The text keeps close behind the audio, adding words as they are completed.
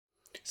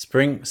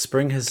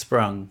Spring has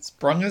sprung.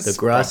 Sprung is The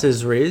grass sprung.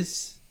 is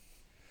riz.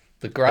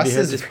 The grass Have you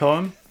heard is this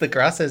poem? The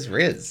grass is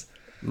riz.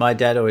 My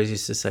dad always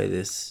used to say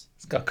this.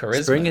 It's got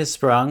charisma. Spring has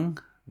sprung.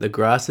 The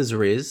grass is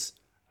riz.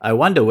 I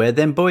wonder where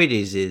them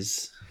boydies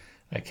is.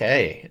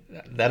 Okay,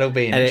 that'll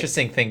be an And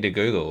interesting thing to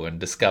Google and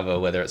discover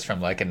whether it's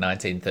from like a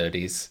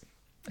 1930s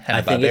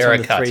I think it's from Hanna-Barbera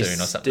the cartoon Three or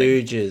something.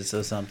 Stooges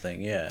or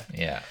something, yeah.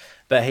 Yeah.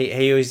 But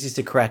he always used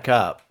to crack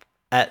up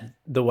at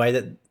the way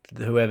that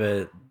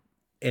whoever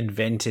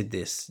invented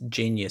this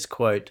genius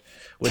quote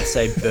would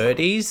say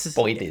birdies.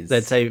 Boydies.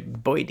 They'd say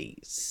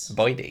boydies.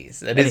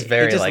 Boydies. It And is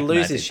very he just like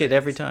loses 1930s. shit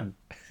every time.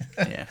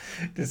 Yeah.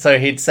 So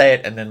he'd say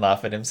it and then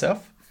laugh at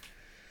himself.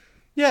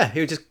 Yeah, he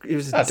was just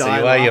Oh, so die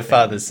you are your laughing.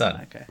 father's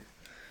son. Okay.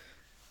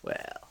 Well,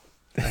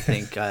 I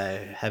think I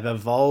have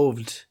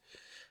evolved,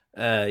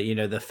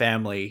 the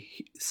family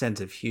sense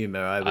of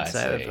humor, I would I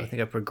say. see. I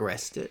think I've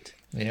progressed it.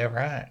 Yeah,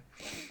 right.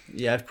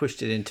 Yeah, I've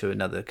pushed it into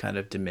another kind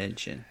of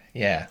dimension.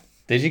 Yeah.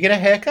 Did you get a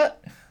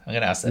haircut? I'm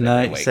gonna ask that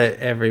every week. So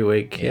every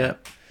week. Yeah.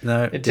 Yep.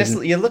 No, It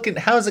just you're looking.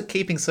 How is it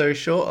keeping so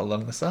short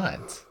along the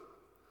sides?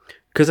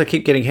 because I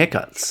keep getting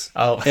haircuts.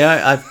 Oh,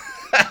 Yeah,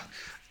 I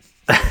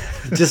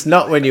just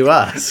not when you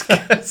ask.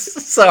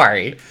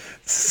 sorry.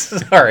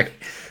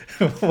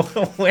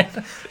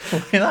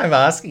 when I'm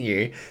asking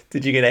you,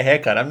 did you get a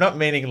haircut? I'm not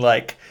meaning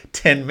like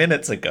 10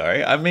 minutes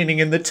ago. I'm meaning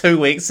in the 2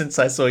 weeks since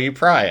I saw you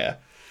prior.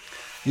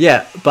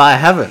 Yeah, but I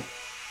haven't.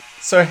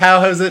 So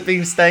how has it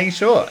been staying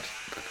short?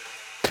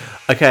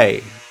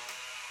 Okay.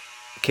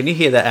 Can you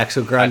hear that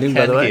axle grinding,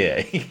 by the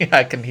way?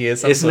 I can hear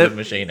some Isn't sort it- of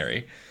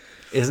machinery.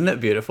 Isn't it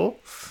beautiful?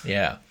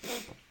 Yeah.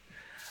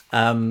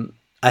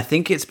 I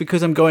think it's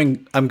because I'm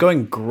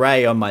going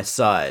grey on my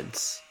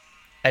sides.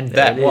 And There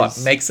that it what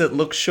is. makes it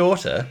look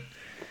shorter?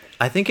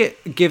 I think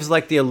it gives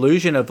like the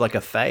illusion of like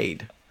a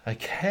fade.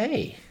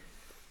 Okay.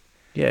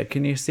 Yeah,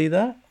 can you see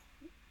that?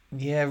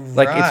 Yeah, right.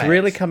 Like it's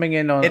really coming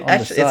in on, It on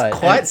actually, the side. it's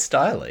quite And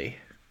stylish.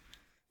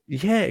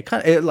 yeah, it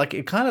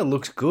kind of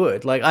looks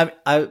good. Like I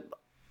It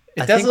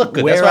does think look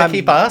good. where That's why I I'm-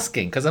 keep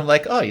asking because I'm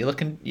like, oh, you're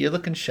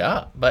looking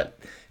sharp. But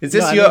is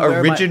this No, I your mean, where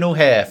am I- original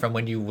hair from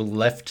when you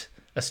left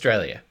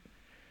Australia?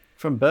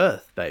 from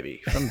birth, baby,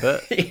 from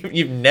birth.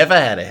 You've never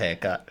had a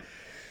haircut.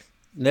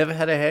 Never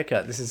had a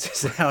haircut. This is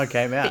just how I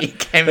came out. You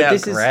came But out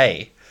this is-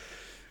 grey.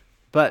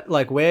 But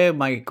like where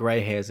my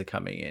grey hairs are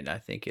coming in, I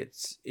think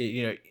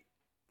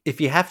if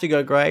you have to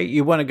go grey,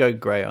 you want to go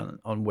grey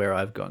on where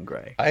I've gone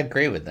grey. I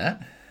agree with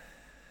that.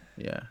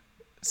 Yeah.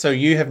 So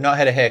you have not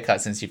had a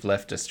haircut since you've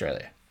left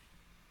Australia.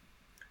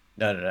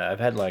 No. I've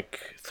had like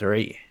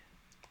 3.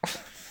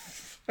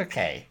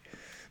 Okay.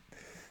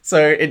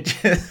 So it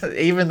just,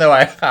 even though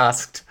I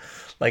asked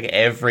like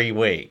every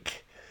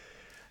week,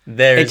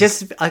 It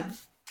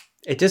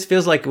just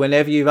feels like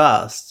whenever you've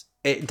asked,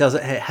 it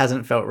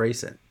hasn't felt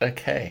recent.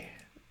 okay.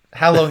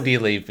 How long do you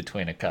leave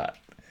between a cut?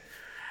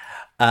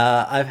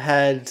 I've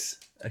had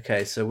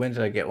so when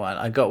did I get one?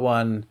 I got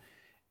one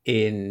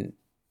in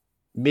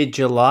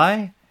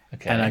mid-July,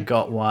 Okay. and I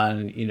got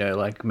one,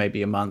 like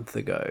maybe a month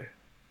ago.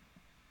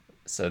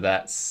 So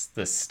that's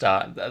the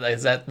start.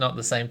 Is that not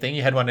the same thing?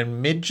 You had one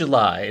in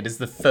mid-July. It is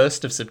the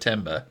 1st of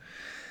September.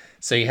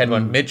 So you had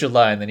one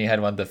mid-July and then you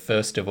had one the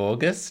 1st of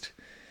August.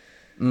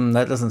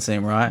 That doesn't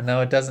seem right.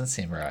 No, it doesn't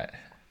seem right.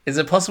 Is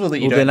it possible that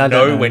you Well, then don't I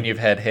don't know know. when you've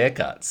had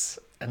haircuts?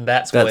 And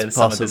that's That's where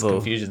some of this possible.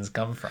 confusion's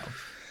come from.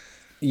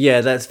 Yeah,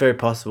 that's very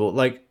possible.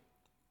 Like,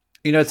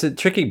 it's a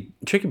tricky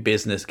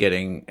business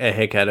getting a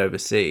haircut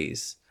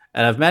overseas.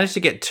 And I've managed to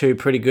get 2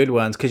 pretty good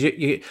ones because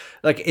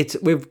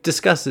we've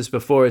discussed this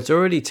before. It's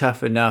already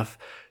tough enough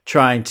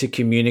trying to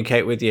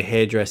communicate with your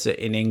hairdresser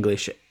in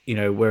English,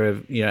 wherever,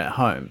 at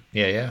home.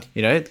 Yeah,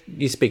 yeah.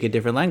 You speak a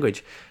different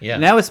language. Yeah.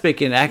 Now we're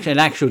speaking an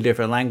actual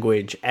different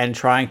language and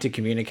trying to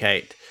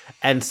communicate.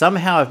 And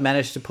somehow I've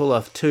managed to pull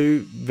off 2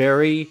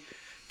 very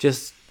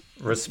just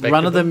Respectable.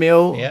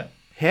 run-of-the-mill Yeah.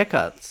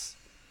 haircuts.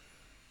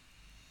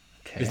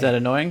 Okay. Is that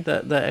annoying,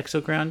 the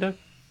exo grounder?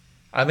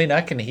 I mean, I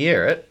can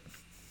hear it.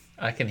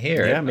 I can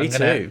hear it. Yeah, me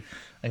too.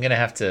 I'm going to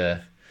have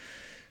to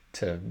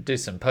do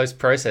some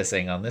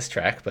post-processing on this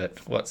track, but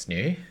what's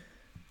new?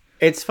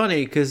 It's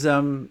funny because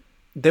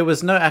there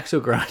was no axle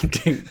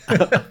grinding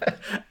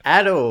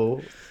at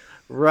all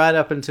right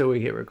up until we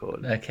hit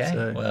record. Okay,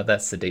 So, well,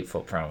 that's the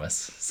default promise.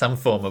 Some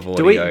form of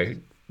Do we- audio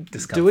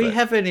discomfort.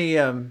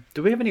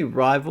 do we have any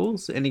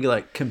rivals? Any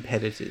like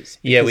competitors?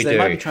 Yeah, Because we they do.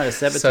 might be trying to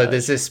sabotage. So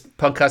there's this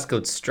podcast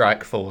called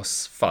Strike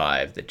Force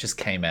 5 that just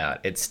came out.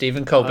 It's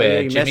Stephen Colbert, Oh, yeah,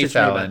 you Jimmy messaged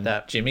me about Fallon,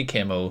 that. Jimmy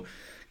Kimmel,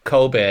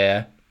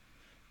 Colbert.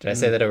 Did I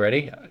say that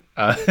already?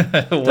 What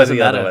are Doesn't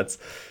the other matter. ones?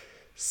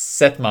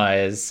 Seth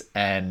Meyers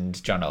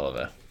and John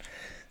Oliver.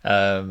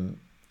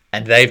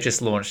 And they've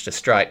just launched a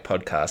strike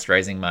podcast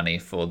raising money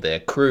for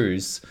their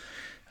crews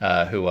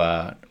who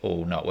are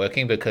all not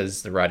working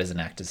because the writers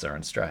and actors are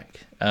on strike.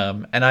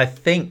 And I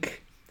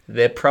think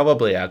they're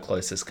probably our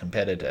closest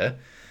competitor.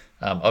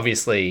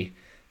 Obviously,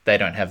 they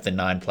don't have the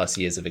 9+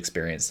 years of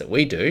experience that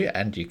we do,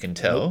 and you can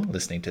tell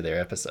listening to their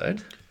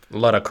episode. A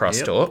lot of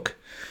crosstalk.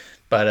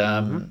 But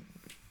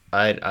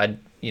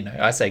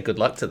I say good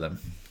luck to them.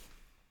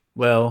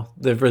 Well,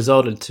 they've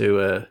resorted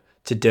to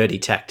dirty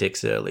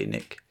tactics early,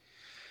 Nick.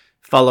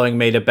 Following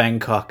me to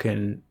Bangkok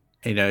and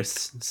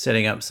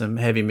setting up some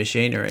heavy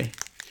machinery.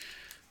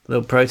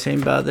 Little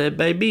protein bar there,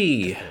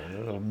 baby.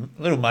 A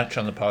little much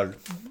on the pod.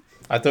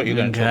 I thought you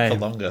were going to talk for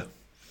longer.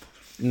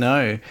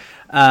 No.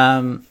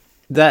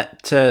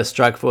 That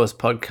Strikeforce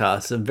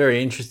podcast, I'm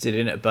very interested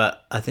in it,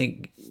 but I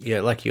think,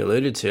 like you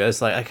alluded to,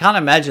 it's like I can't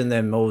imagine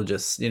them all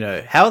just,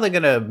 how are they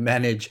going to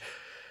manage?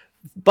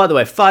 By the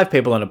way, 5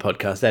 people on a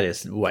podcast, that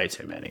is way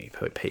too many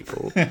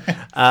people.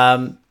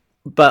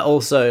 But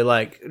also,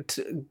 like,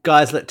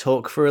 guys that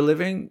talk for a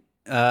living,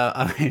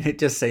 I mean, it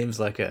just seems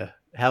like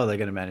how are they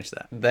going to manage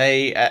that?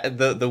 They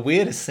the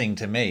weirdest thing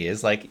to me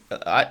is, like,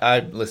 I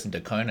listen to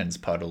Conan's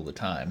pod all the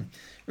time.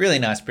 Really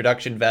nice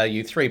production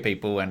value, 3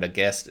 people and a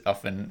guest,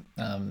 often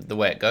the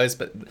way it goes,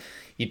 but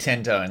you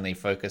tend to only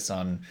focus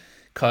on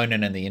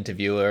Conan and the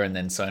interviewer, and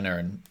then Sona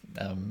and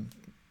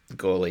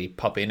Gawley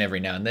pop in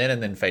every now and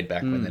then fade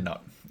back when they're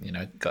not,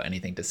 got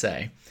anything to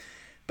say.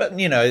 But,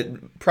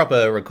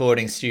 proper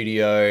recording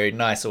studio,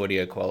 nice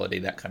audio quality,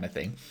 that kind of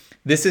thing.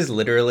 This is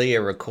literally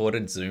a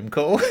recorded Zoom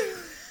call,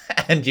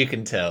 and you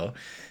can tell.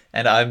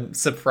 And I'm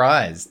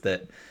surprised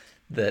that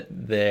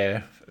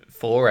their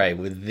foray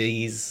with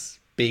these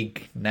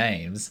big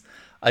names,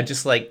 I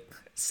just, like,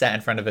 sat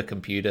in front of a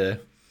computer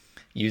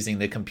using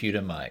the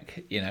computer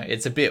mic.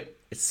 It's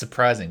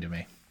surprising to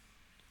me.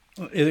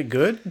 Is it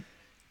good?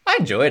 I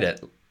enjoyed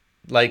it.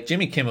 Like,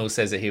 Jimmy Kimmel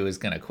says that he was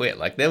going to quit.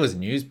 Like, there was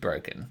news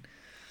broken.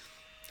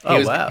 He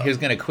was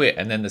going to quit,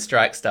 and then the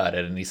strike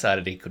started, and he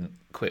decided he couldn't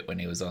quit when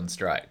he was on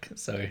strike.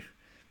 So,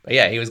 but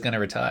yeah, he was going to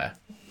retire.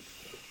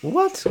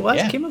 What? Why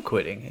is Kimmel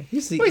quitting?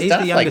 He's the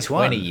done youngest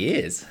like 20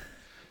 years.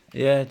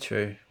 Yeah,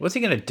 true. What's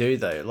he going to do,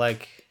 though?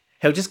 Like,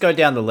 he'll just go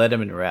down the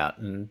Letterman route,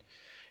 and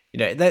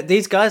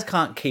these guys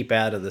can't keep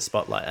out of the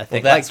spotlight. I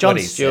think, like Jon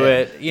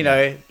Stewart,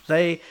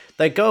 they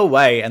go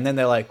away, and then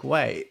they're like,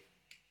 wait,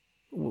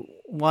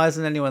 why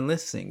isn't anyone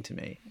listening to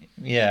me?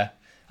 Yeah.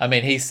 I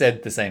mean, he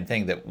said the same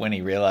thing, that when he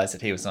realized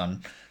that he was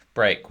on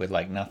break with,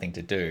 like, nothing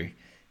to do,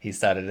 he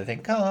started to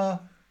think,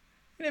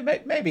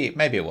 maybe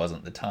it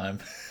wasn't the time.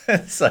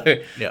 So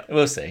yeah,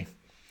 we'll see.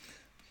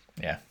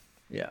 Yeah.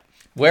 Yeah.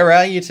 Where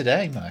are you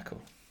today,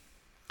 Michael?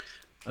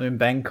 I'm in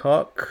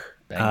Bangkok.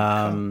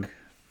 Bangkok.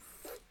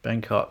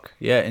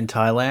 Yeah, in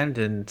Thailand,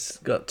 and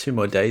got 2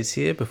 more days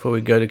here before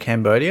we go to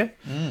Cambodia.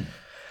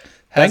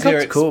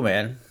 Bangkok's cool,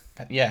 man.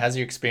 Yeah, how's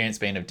your experience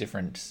been of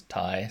different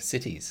Thai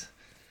cities?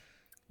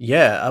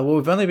 Yeah, well,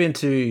 we've only been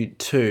to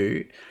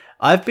 2.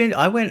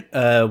 I went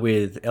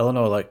with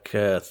Eleanor like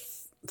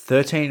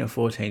 13 or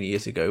 14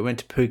 years ago. We went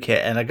to Phuket,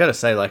 and I got to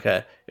say, like,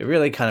 it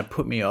really kind of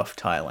put me off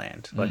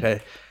Thailand.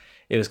 Like,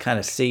 it was kind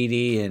of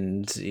seedy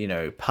and,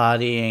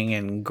 partying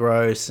and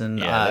gross. And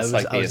that's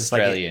like the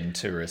Australian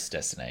tourist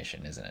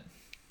destination, isn't it?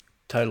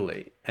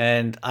 Totally.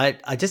 And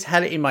I just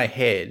had it in my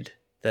head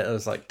that it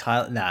was like,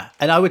 Thailand, nah.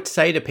 And I would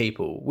say to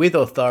people with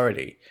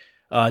authority,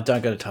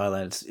 don't go to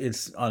Thailand.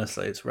 It's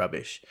honestly, it's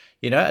rubbish.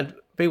 I'd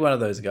be one of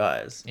those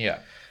guys. Yeah.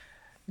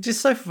 It's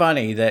just so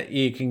funny that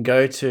you can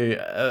go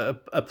to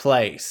a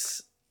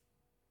place,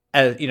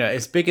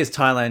 as big as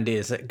Thailand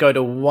is, go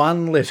to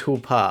one little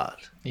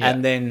part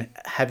and then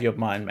have your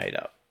mind made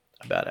up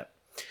about it.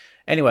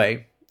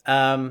 Anyway,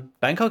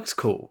 Bangkok's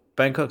cool.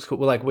 Well,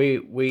 like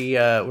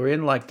we're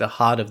in like the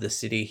heart of the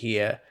city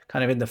here,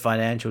 kind of in the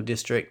financial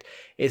district.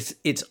 It's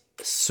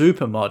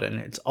super modern.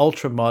 It's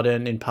ultra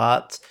modern in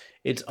parts.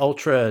 It's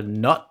ultra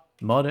not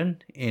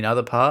modern in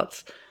other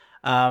parts.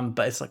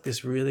 But it's like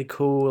this really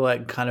cool,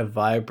 like, kind of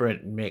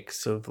vibrant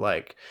mix of,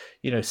 like,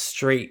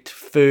 street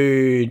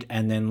food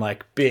and then,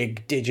 like,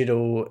 big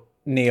digital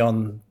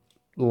neon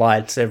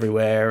lights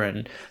everywhere,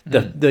 and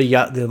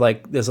the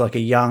like, there's like a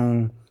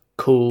young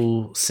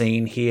cool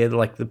scene here,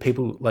 like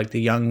the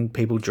young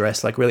people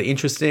dress like really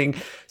interesting.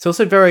 It's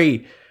also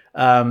very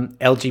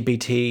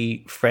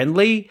LGBT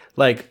friendly,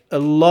 like a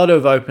lot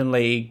of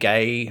openly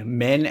gay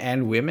men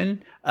and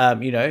women,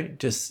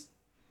 just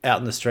out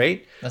in the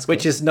street,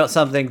 which is not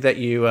something that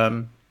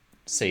you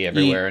see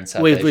everywhere in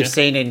South Asia. We've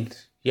seen in,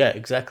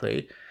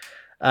 exactly.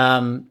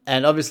 And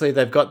obviously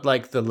they've got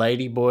like the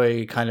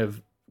ladyboy kind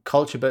of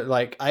culture, but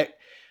like I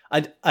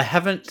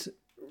haven't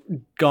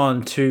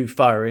gone too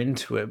far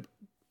into it,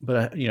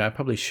 but I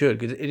probably should,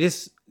 because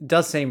it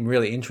does seem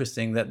really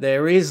interesting that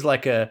there is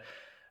like a,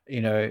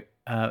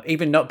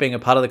 even not being a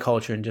part of the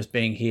culture and just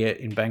being here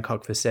in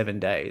Bangkok for 7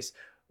 days,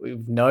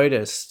 we've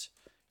noticed,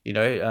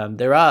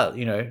 there are,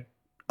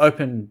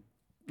 open,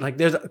 like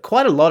there's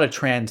quite a lot of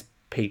trans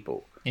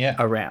people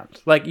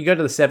around. Like you go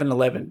to the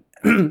 7-Eleven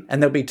and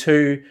there'll be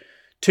two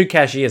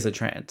cashiers are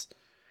trans.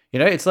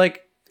 It's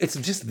like, it's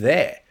just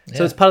there. Yeah.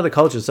 So it's part of the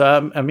culture.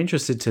 So I'm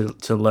interested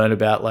to learn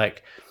about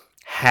like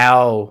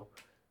how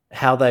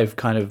they've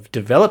kind of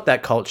developed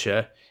that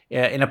culture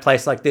in a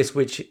place like this,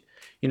 which,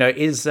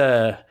 is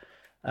what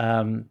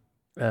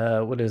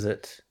is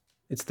it?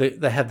 It's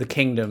they have the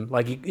kingdom,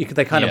 like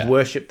they kind of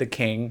worship the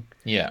king.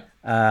 Yeah.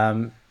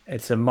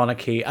 It's a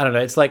monarchy. I don't know.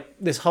 It's like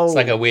this whole. It's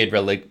like a weird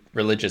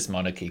religious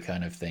monarchy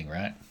kind of thing,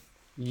 right?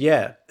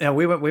 Yeah, and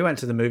we went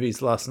to the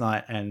movies last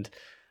night, and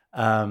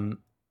um,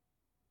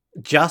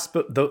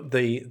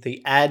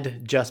 the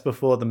ad just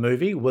before the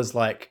movie was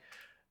like,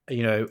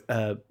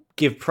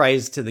 give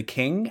praise to the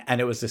king, and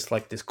it was just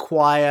like this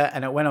choir,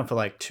 and it went on for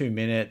like 2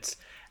 minutes,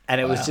 and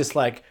it was Wow. just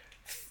like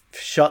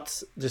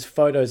shots, just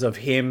photos of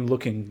him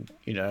looking,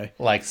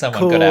 Like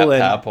someone got cool, out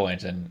and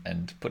PowerPoint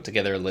and put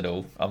together a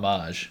little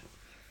homage.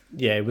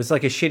 yeah, it was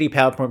like a shitty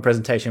PowerPoint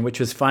presentation, which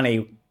was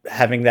funny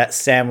having that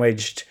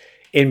sandwiched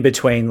in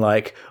between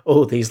like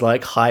all these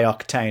like high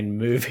octane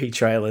movie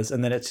trailers,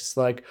 and then it's just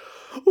like,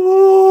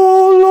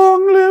 oh,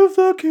 long live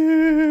the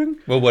king.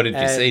 Well, what did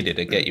you see? And Did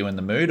it get you in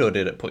the mood or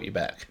did it put you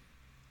back?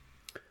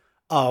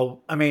 oh,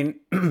 I mean,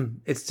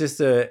 it's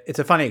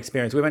a funny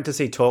experience. We went to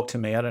see Talk to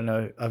Me. I don't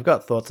know. I've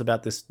got thoughts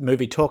about this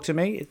movie, Talk to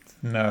Me.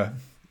 No.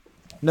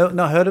 No,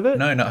 not heard of it.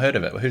 No, not heard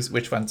of it.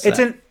 Which one's It's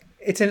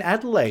that? an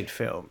Adelaide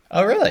film.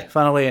 Oh, really?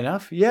 Funnily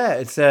enough, yeah,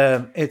 it's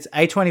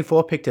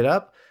A24 picked it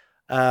up.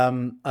 I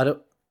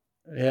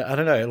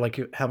don't know like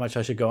how much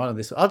I should go on in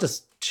this. I'll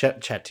just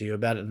chat to you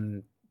about it,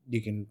 and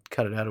you can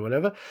cut it out or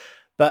whatever.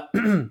 But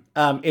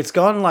it's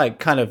gone like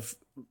kind of,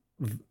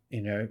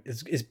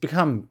 it's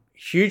become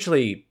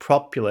hugely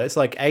popular. It's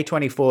like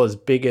A24's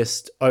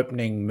biggest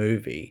opening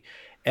movie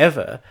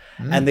ever,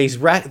 and these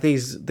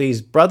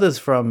brothers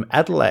from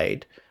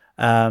Adelaide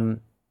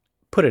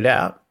put it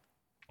out,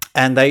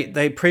 and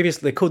they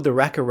previously called the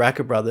Raka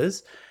Raka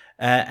Brothers,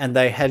 and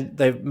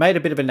they've made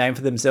a bit of a name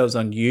for themselves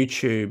on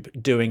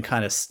YouTube doing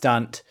kind of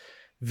stunt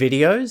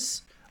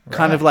videos,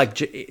 kind of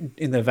like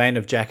in the vein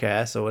of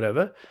Jackass or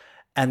whatever.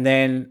 And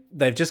then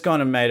they've just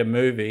gone and made a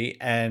movie,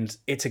 and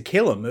it's a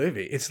killer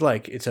movie. It's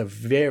a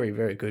very,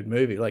 very good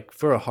movie. Like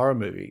for a horror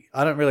movie,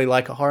 I don't really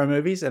like horror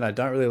movies, and I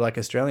don't really like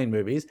Australian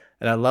movies,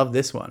 and I love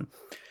this one.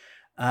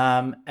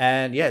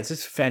 And yeah, it's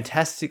just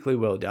fantastically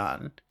well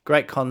done.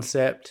 Great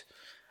concept.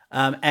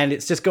 And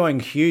it's just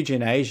going huge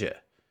in Asia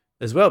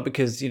as well,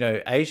 because,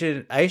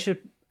 Asia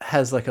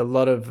has like a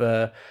lot of,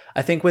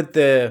 I think with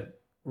the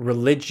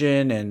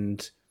religion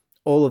and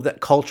all of that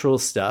cultural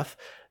stuff,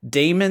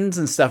 demons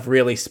and stuff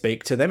really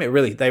speak to them.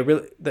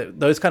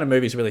 Those kind of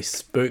movies really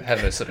spook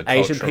Have a sort of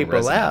Asian cultural people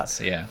resonance.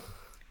 out. Yeah.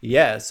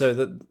 Yeah,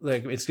 so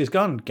it's just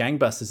gone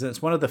gangbusters, and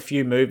it's one of the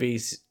few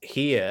movies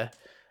here,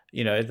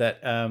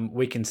 that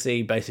we can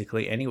see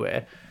basically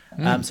anywhere.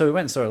 So we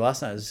went and saw it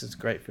last night. It's just a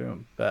great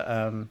film, but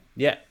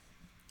yeah.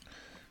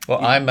 Well,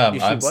 You I'm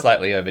should watch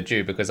slightly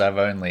overdue because I've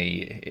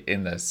only,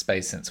 in the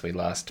space since we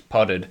last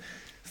podded,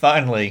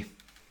 finally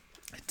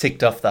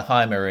ticked off the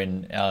Heimer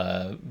in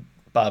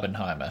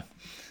Barbenheimer.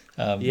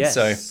 Yes.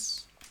 So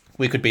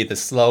we could be the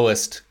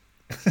slowest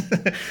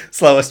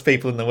slowest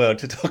people in the world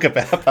to talk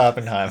about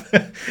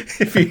Barbenheimer.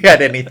 If you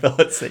had any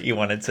thoughts that you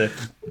wanted to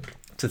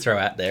throw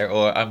out there,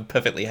 or I'm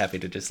perfectly happy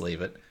to just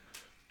leave it.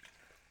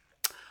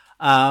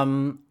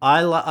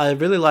 I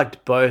really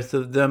liked both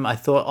of them. I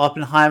thought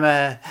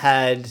Oppenheimer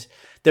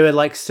there were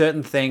like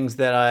certain things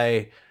that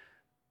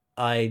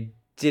I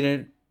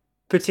didn't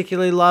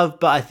particularly love,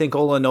 but I think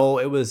all in all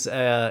it was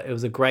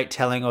a great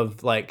telling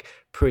of like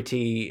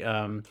pretty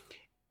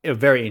a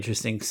very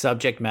interesting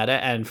subject matter,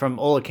 and from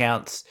all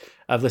accounts,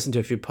 I've listened to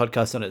a few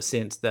podcasts on it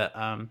since that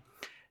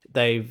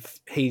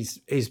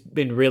he's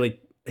been really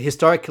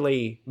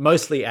historically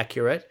mostly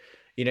accurate,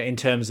 in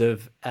terms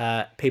of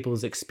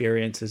people's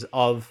experiences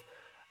of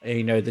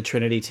the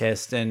Trinity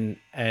test, and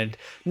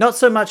not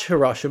so much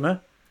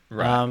Hiroshima,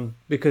 Right.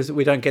 because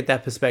we don't get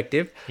that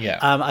perspective. Yeah.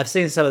 I've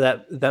seen some of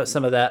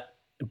that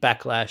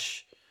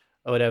backlash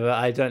or whatever.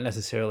 I don't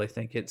necessarily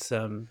think it's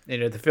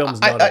the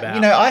film's not about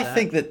I that.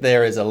 think that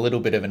there is a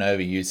little bit of an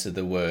overuse of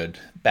the word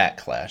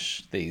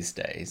backlash these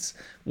days,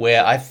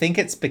 where I think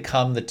it's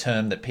become the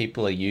term that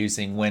people are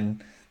using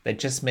when they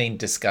just mean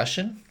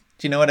discussion.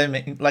 Do you know what I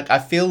mean? Like, I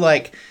feel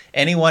like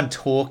anyone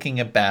talking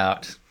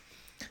about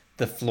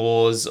the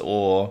flaws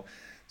or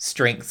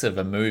strengths of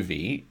a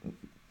movie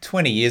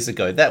 20 years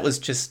ago, that was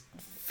just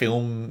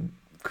film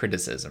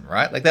criticism,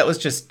 right? Like, that was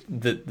just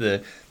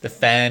the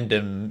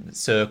fandom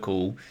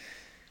circle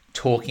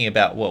talking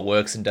about what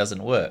works and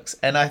doesn't work.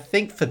 And I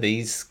think for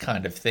these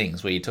kind of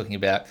things where you're talking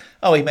about,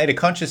 oh, he made a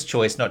conscious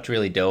choice not to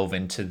really delve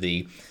into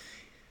the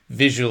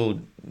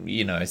visual,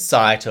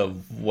 sight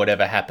of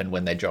whatever happened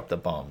when they dropped the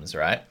bombs,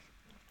 right?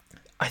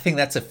 I think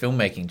that's a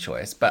filmmaking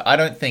choice, but I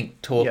don't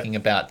think talking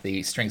about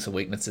the strengths or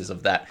weaknesses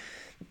of that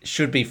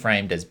should be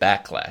framed as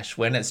backlash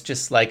when it's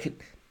just like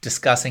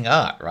discussing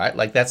art, right?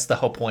 Like, that's the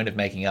whole point of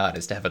making art,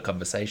 is to have a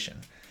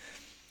conversation.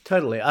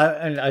 Totally.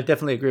 I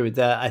definitely agree with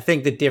that. I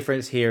think the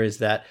difference here is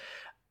that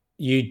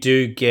you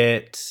do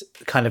get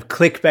kind of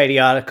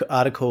clickbaity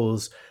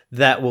articles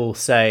that will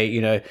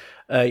say,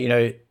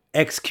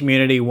 X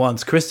community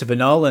wants Christopher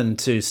Nolan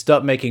to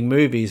stop making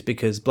movies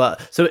because blah.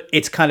 So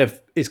it's kind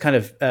of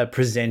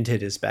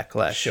presented as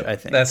backlash. Sure, I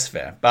think that's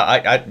fair.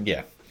 But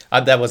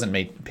that wasn't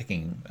me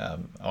picking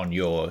on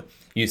your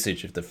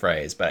usage of the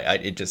phrase, but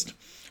it just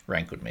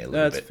rankled me a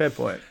little that's bit. a fair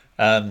point.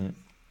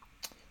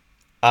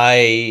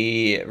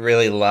 I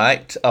really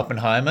liked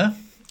Oppenheimer.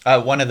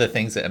 One of the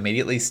things that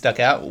immediately stuck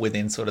out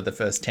within sort of the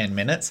first 10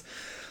 minutes,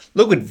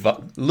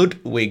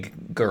 Ludwig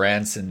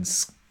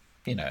Göransson's,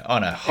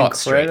 on a hot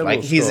streak.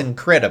 Like, he's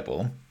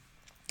incredible.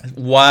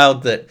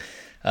 Wild that,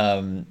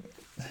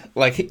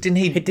 didn't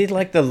he? He did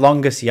like The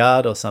Longest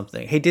Yard or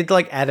something. He did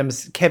like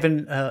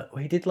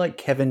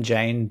Kevin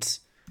James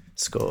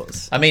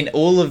scores. I mean,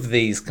 all of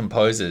these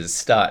composers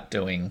start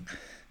doing,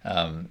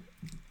 innocuous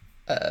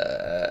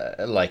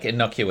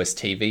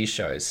TV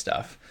shows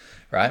stuff,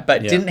 right?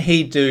 But didn't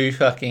he do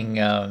fucking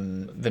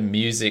the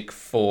music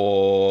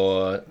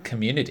for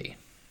Community?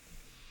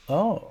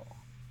 Oh.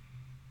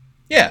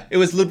 Yeah, it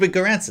was Ludwig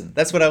Göransson.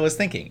 That's what I was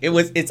thinking.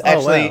 It's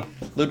actually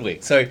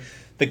Ludwig. So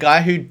the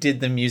guy who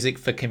did the music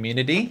for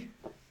Community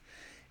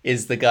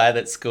is the guy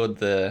that scored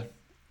the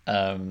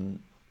Oppenheimer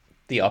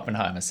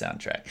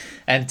soundtrack.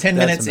 And 10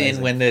 minutes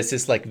in, when there's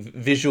this like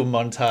visual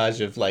montage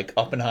of like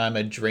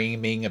Oppenheimer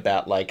dreaming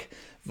about like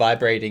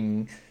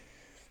vibrating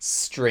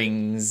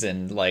strings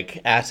and like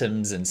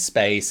atoms and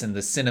space, and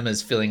the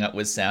cinema's filling up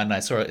with sound. And I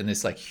saw it in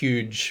this like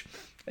huge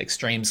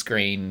extreme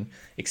screen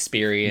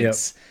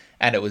experience. Yep.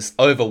 And it was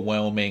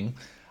overwhelming.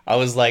 I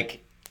was like,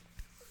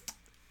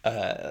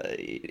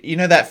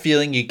 that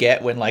feeling you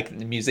get when like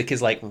the music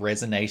is like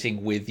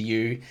resonating with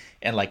you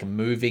and like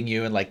moving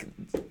you, and like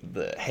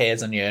the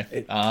hairs on your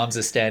arms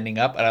are standing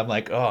up, and I'm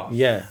like, oh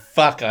yeah,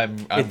 fuck,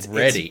 I'm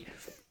ready.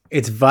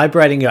 It's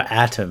vibrating your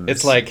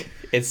atoms.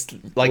 It's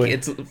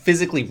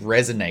physically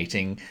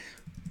resonating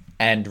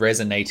and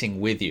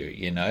resonating with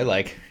you.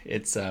 Like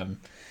it's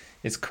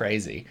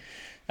crazy.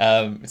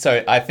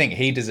 So I think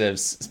he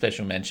deserves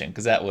special mention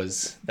because that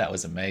was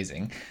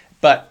amazing.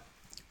 But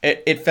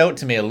it felt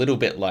to me a little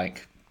bit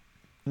like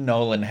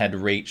Nolan had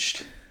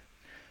reached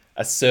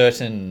a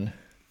certain,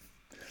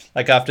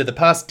 like after the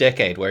past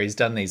decade where he's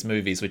done these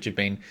movies which have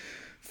been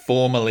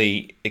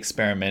formally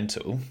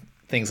experimental,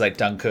 things like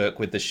Dunkirk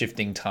with the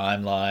shifting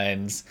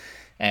timelines,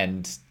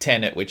 and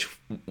Tenet, which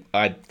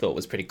I thought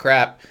was pretty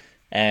crap,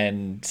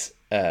 and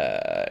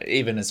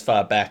even as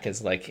far back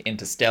as like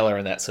Interstellar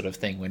and that sort of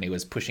thing, when he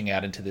was pushing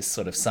out into this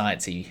sort of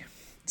sciencey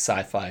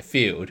sci-fi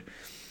field,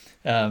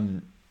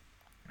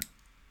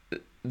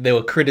 there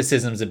were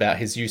criticisms about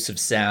his use of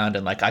sound,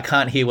 and like I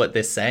can't hear what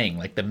they're saying.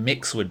 Like the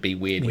mix would be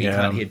weird when you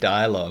can't hear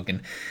dialogue,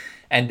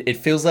 and it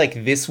feels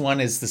like this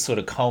one is the sort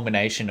of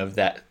culmination of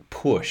that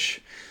push,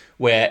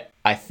 where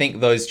I think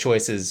those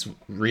choices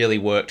really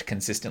worked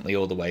consistently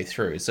all the way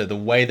through. So the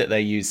way that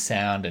they use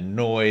sound and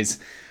noise,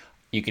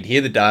 you could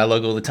hear the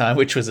dialogue all the time,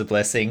 which was a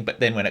blessing. But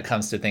then when it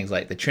comes to things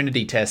like the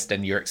Trinity test,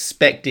 and you're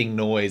expecting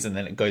noise and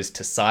then it goes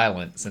to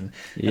silence, and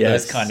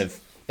those kind of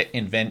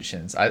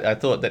inventions, I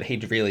thought that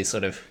he'd really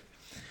sort of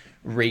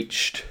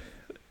reached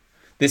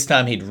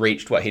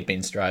what he'd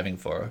been striving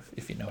for,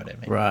 if you know what I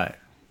mean. Right.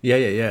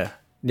 Yeah.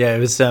 It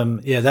was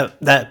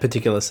that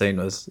particular scene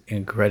was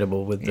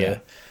incredible with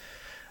the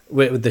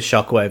with the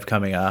shockwave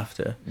coming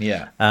after.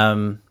 Yeah.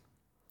 But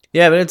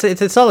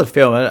it's a solid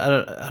film. I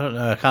don't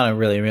know. I can't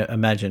really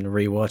imagine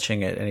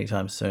rewatching it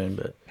anytime soon.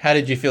 But how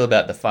did you feel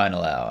about the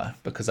final hour?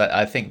 Because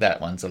I think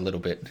that one's a little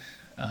bit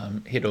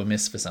hit or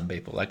miss for some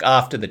people. Like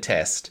after the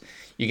test,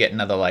 you get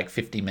another like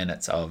 50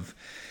 minutes of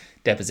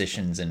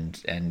depositions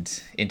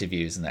and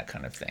interviews and that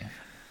kind of thing.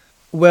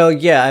 Well,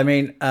 yeah. I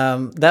mean,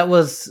 that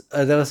was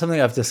something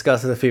I've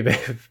discussed with a few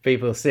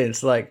people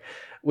since. Like,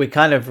 we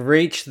kind of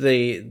reached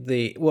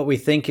the what we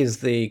think is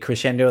the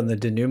crescendo and the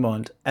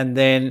denouement, and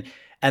then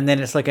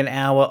it's like an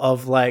hour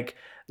of like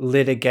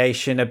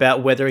litigation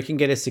about whether he can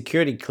get a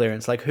security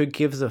clearance. Like, who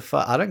gives a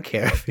fuck? I don't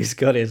care if he's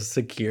got his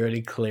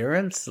security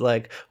clearance.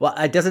 Like, well,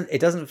 it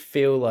doesn't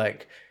feel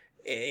like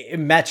it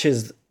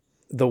matches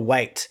the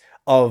weight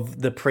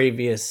of the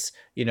previous,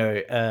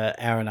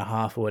 hour and a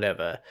half or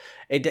whatever.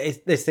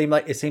 It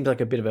seems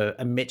like a bit of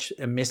a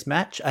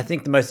mismatch. I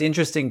think the most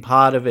interesting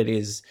part of it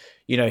is,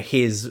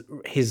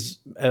 his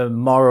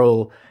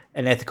moral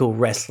and ethical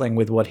wrestling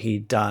with what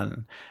he'd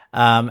done.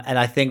 And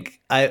I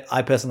think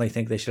I personally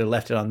think they should have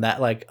left it on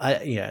that. Like,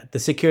 the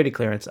security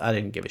clearance, I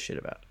didn't give a shit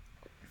about.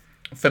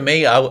 For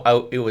me,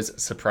 it was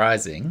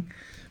surprising,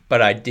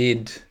 but I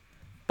did,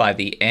 by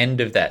the end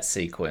of that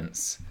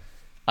sequence,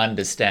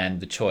 understand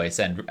the choice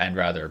and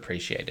rather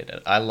appreciated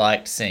it. I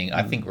liked seeing,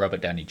 I think Robert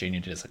Downey Jr.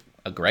 did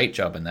a great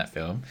job in that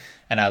film,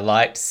 and I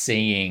liked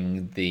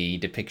seeing the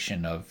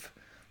depiction of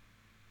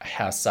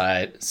how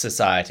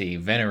society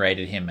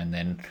venerated him and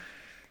then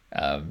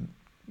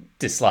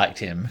disliked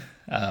him,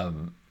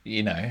 and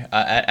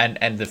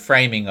the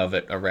framing of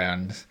it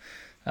around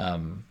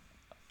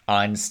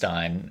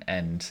Einstein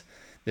and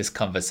this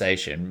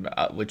conversation,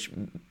 which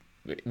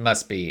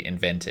must be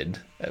invented.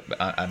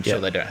 I'm sure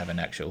they don't have an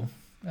actual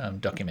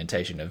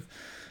documentation of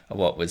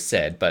what was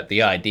said, but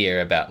the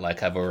idea about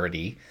like, I've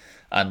already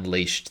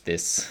unleashed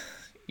this,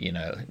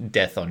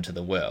 death onto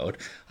the world,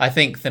 I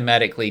think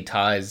thematically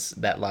ties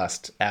that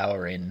last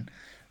hour in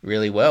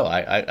really well.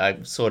 I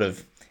sort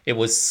of, it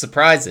was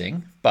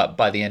surprising, but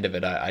by the end of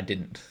it, I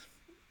didn't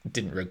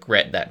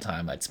regret that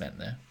time I'd spent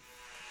there.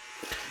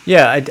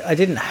 Yeah, I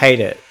didn't hate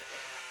it.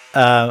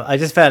 I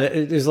just found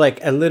it was like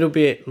a little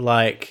bit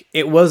like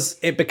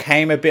it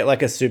became a bit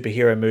like a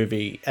superhero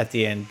movie at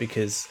the end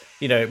because,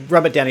 you know,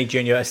 Robert Downey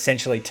Jr.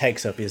 essentially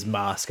takes off his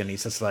mask and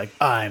he's just like,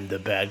 I'm the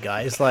bad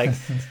guy. It's like,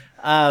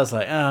 I was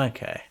like, oh,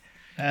 okay,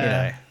 you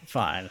know,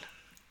 fine.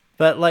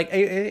 But like,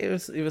 it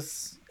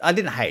was, I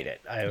didn't hate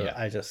it.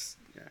 I just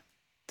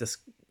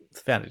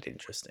found it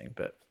interesting,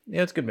 but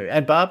yeah, it's a good movie.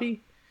 And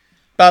Barbie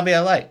I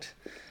liked.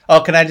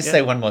 Oh, can I just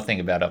say one more thing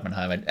about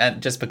Oppenheimer?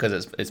 And just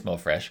because it's more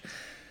fresh.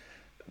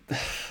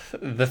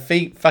 The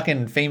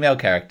fucking female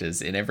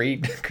characters in every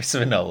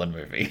Christopher Nolan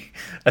movie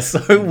are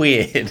so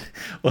weird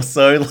or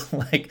so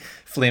like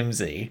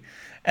flimsy,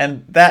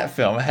 and that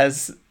film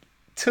has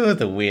two of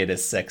the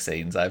weirdest sex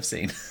scenes I've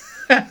seen.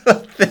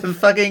 They're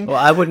fucking. Well,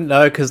 I wouldn't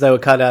know because they were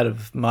cut out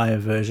of my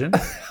version.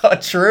 Oh,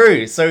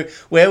 true. So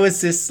where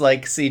was this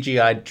like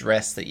CGI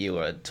dress that you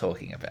were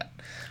talking about?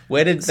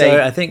 Where did they?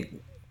 So I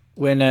think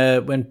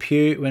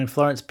when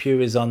Florence Pugh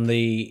is on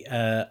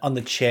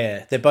the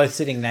chair, they're both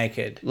sitting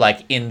naked,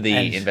 like in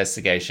the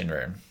investigation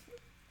room,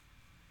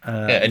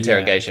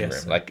 interrogation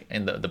room, like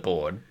in the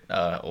board,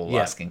 all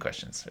asking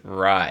questions.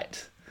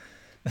 Right.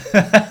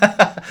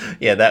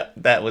 Yeah,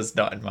 that was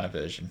not in my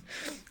version.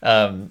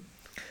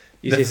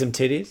 You see some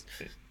titties?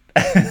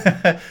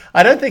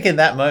 I don't think in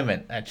that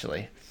moment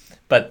actually,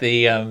 but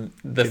the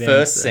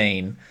first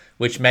scene,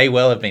 which may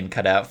well have been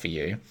cut out for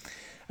you,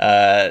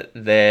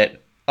 that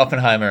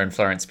Oppenheimer and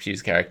Florence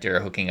Pugh's character are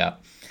hooking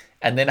up,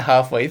 and then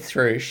halfway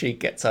through she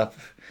gets up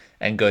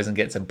and goes and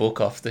gets a book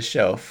off the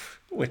shelf,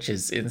 which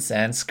is in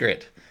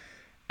Sanskrit,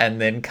 and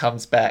then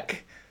comes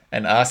back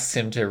and asks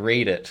him to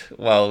read it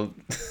while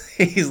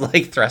he's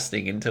like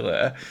thrusting into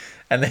her,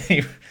 and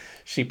then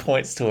she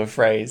points to a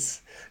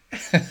phrase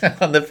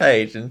on the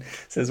page and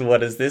says,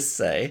 "What does this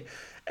say?"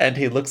 And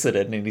he looks at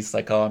it and he's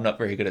like, "Oh, I'm not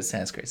very good at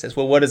Sanskrit." He says,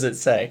 "Well, what does it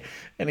say?"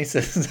 And he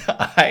says,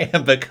 "I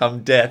am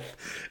become death."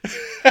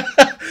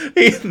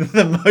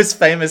 The most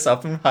famous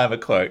Oppenheimer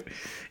quote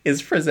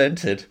is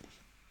presented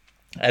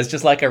as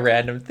just like a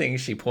random thing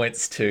she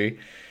points to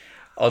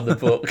on the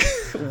book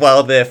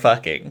while they're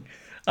fucking.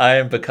 "I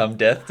am become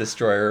death,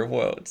 destroyer of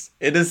worlds."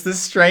 It is the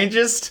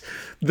strangest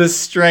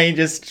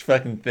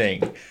fucking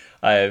thing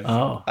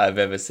I've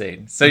ever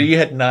seen. So you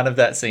had none of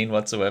that scene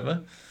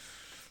whatsoever?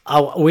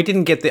 Oh, we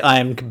didn't get the "I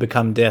am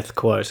become death"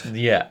 quote.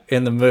 Yeah,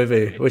 in the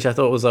movie, which I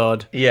thought was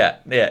odd. Yeah.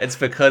 It's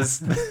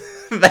because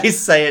they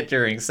say it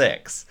during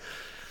sex.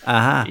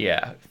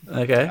 Yeah.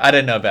 Okay. I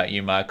don't know about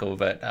you, Michael,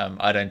 but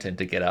I don't tend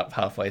to get up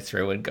halfway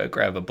through and go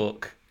grab a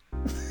book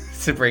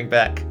to bring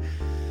back.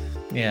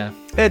 Yeah.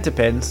 It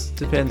depends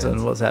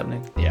on what's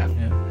happening. Yeah.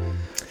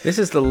 This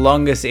is the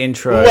longest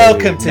intro.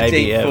 Welcome to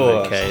Deep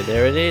Thought. Okay,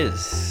 there it is.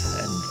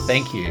 And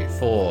thank you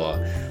for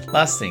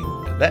lasting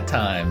that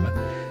time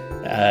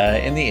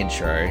in the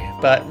intro.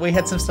 But we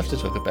had some stuff to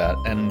talk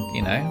about, and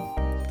you know,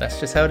 that's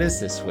just how it is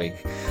this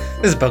week.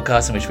 This is a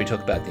podcast in which we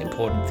talk about the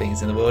important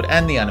things in the world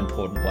and the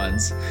unimportant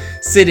ones.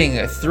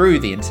 Sitting through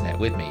the internet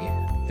with me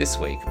this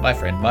week, my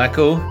friend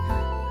Michael.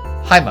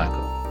 Hi,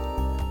 Michael.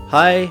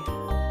 Hi,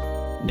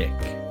 Nick.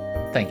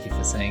 Thank you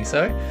for saying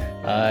so.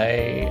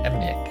 I am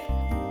Nick.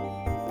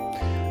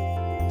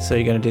 So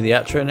you're going to do the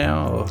outro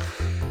now? Or?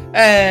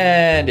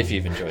 And if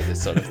you've enjoyed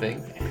this sort of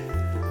thing.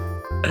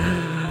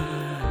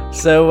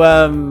 So,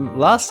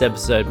 last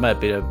episode might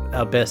be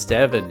our best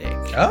ever,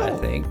 Nick. I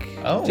think.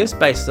 Oh. Just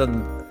based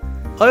on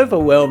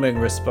overwhelming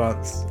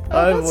response.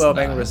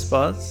 Nice.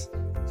 Response.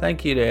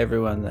 Thank you to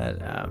everyone that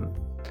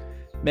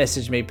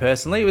messaged me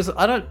personally.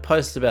 I don't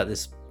post about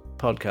this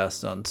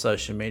podcast on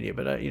social media,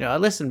 but I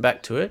listened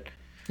back to it.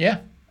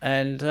 Yeah.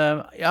 And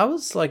I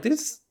was like,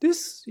 this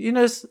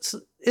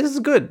is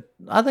good.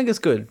 I think it's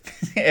good.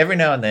 Every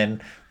now and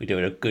then we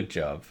do a good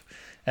job,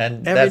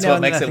 and that's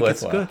what makes it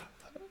worthwhile.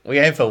 We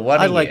aim for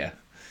one a year.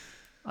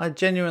 I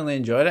genuinely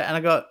enjoyed it, and I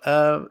got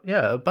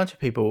a bunch of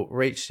people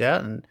reached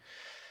out and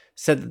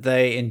said that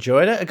they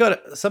enjoyed it.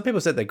 Some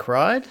people said they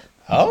cried.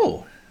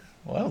 Oh,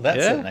 well,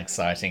 that's an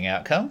exciting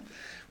outcome.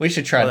 We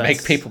should try and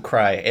make people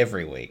cry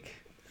every week.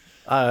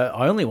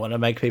 I only want to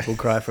make people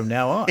cry from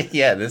now on.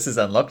 Yeah, this has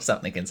unlocked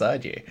something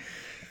inside you.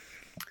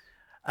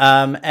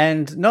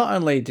 And not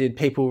only did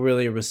people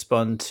really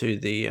respond to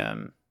the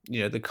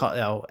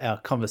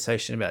our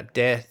conversation about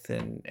death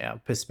and our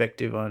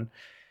perspective on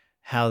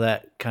how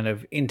that kind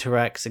of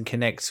interacts and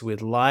connects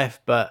with life,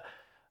 but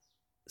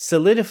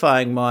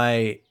solidifying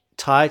my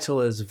title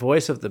as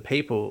voice of the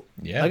people.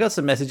 Yeah. I got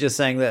some messages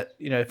saying that,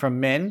 from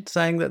men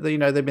saying that,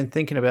 they've been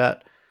thinking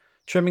about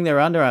trimming their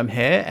underarm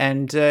hair,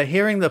 and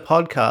hearing the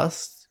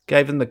podcast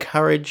gave them the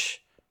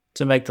courage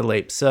to make the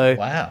leap. So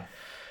wow.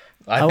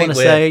 I want to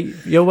say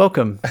you're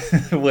welcome.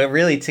 We're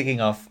really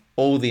ticking off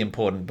all the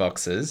important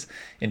boxes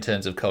in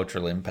terms of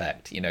cultural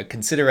impact,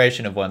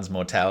 consideration of one's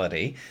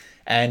mortality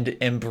and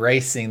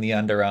embracing the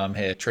underarm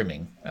hair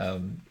trimming.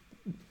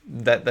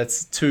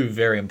 That's two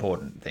very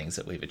important things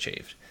that we've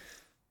achieved.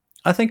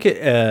 I think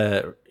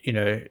it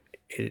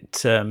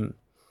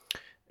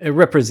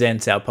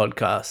represents our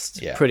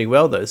podcast pretty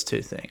well, those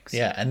two things.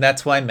 Yeah, and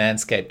that's why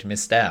Manscaped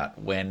missed out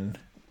when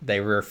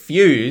they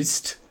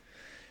refused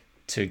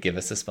to give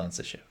us a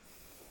sponsorship.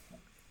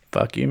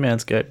 Fuck you,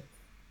 Manscaped.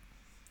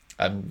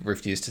 I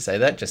refuse to say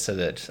that just so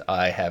that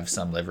I have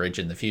some leverage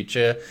in the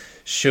future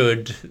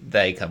should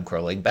they come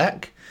crawling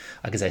back.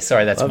 I can say,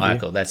 sorry, that's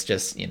Michael. That's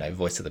just,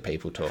 voice of the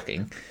people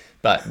talking.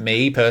 But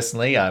me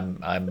personally,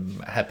 I'm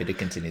happy to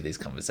continue these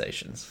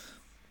conversations.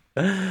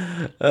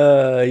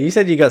 You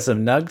said you got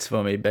some nugs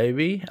for me,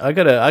 baby. I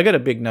got a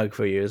big nug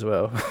for you as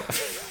well.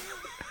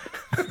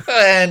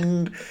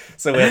 And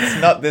so it's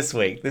not this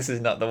week. This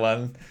is not the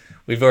one.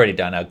 We've already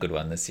done our good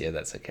one this year.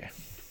 That's okay.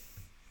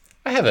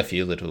 I have a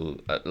few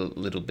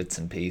little bits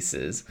and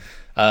pieces.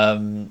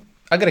 I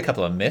got a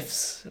couple of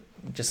myths.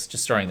 Just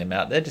throwing them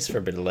out there, just for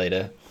a bit of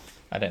later.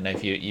 I don't know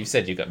if you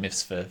said you got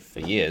myths for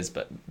years,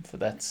 but for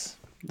that's.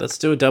 Let's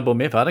do a double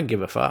myth. I don't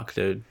give a fuck,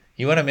 dude.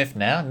 You want a myth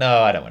now? No,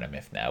 I don't want a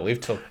myth now.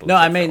 We've talked. No,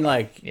 I mean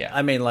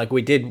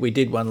we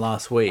did one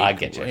last week. I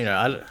get you.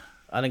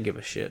 I don't give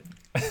a shit.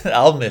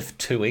 I'll myth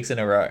 2 weeks in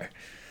a row.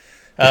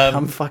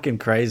 I'm fucking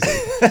crazy.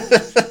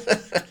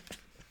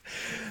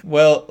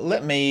 Well,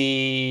 let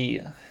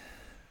me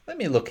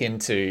look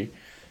into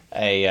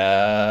a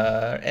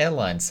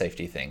airline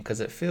safety thing because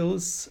it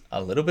feels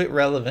a little bit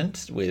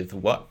relevant with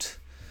what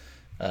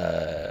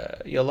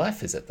your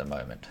life is at the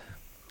moment.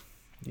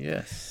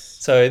 Yes.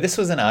 So this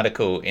was an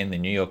article in the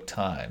New York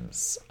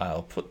Times.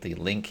 I'll put the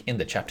link in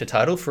the chapter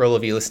title for all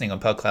of you listening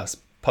on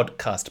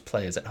podcast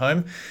players at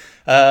home.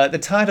 The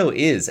title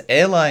is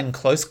Airline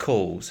Close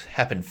Calls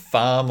Happen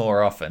Far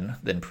More Often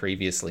Than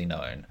Previously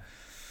Known.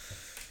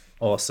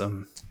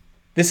 Awesome.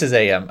 This is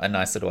a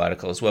nice little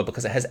article as well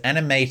because it has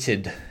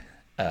animated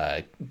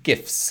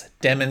GIFs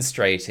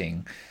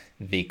demonstrating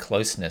the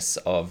closeness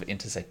of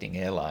intersecting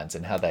airlines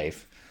and how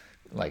they've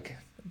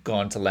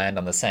gone to land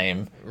on the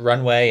same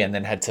runway and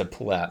then had to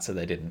pull out so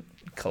they didn't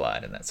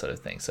collide and that sort of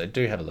thing. So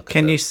do have a look.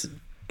 Can you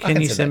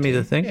send me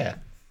the thing? Yeah.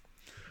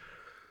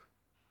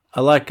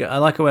 I like it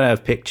when I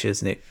have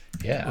pictures, Nick.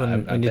 Yeah.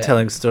 When you're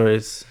telling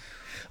stories.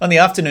 On the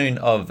afternoon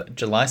of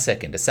July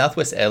 2nd, a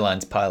Southwest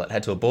Airlines pilot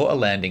had to abort a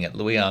landing at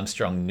Louis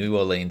Armstrong New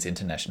Orleans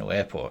International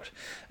Airport.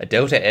 A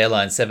Delta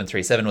Airlines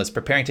 737 was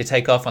preparing to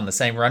take off on the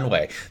same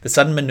runway. The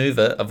sudden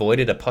maneuver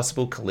avoided a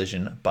possible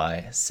collision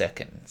by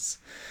seconds.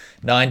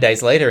 9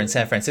 days later in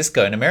San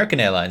Francisco, an American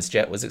Airlines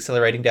jet was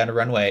accelerating down a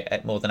runway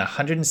at more than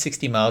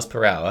 160 miles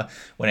per hour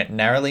when it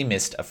narrowly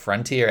missed a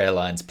Frontier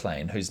Airlines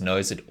plane whose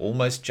nose had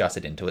almost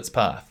jutted into its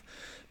path.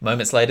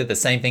 Moments later, the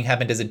same thing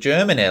happened as a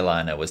German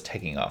airliner was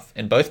taking off.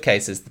 In both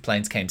cases, the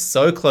planes came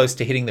so close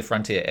to hitting the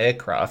Frontier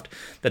aircraft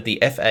that the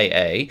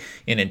FAA,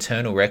 in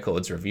internal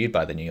records reviewed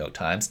by the New York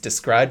Times,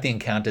 described the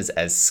encounters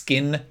as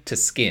skin to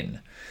skin.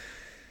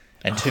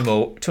 And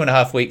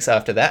 2.5 weeks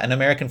after that, an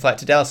American flight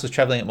to Dallas was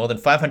traveling at more than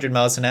 500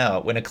 miles an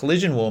hour when a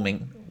collision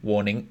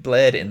warning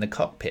blared in the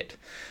cockpit.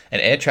 An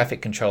air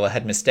traffic controller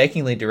had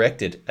mistakenly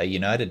directed a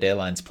United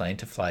Airlines plane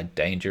to fly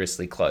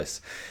dangerously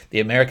close. The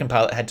American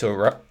pilot had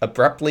to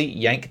abruptly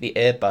yank the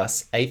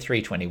Airbus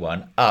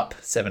A321 up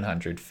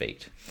 700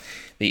 feet.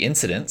 The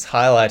incidents,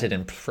 highlighted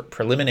in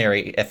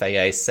preliminary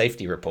FAA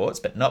safety reports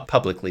but not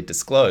publicly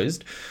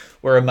disclosed,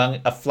 were among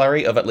a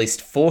flurry of at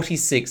least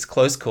 46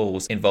 close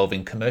calls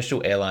involving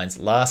commercial airlines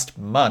last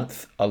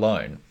month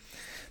alone.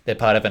 They're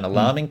part of an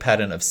alarming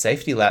pattern of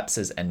safety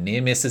lapses and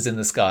near misses in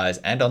the skies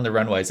and on the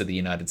runways of the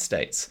United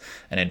States,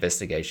 an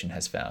investigation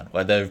has found.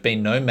 While there have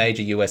been no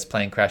major US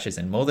plane crashes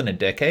in more than a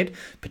decade,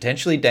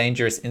 potentially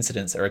dangerous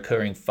incidents are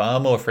occurring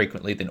far more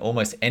frequently than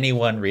almost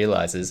anyone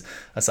realizes,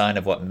 a sign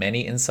of what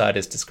many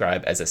insiders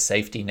describe as a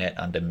safety net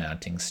under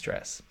mounting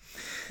stress.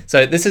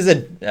 So this is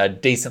a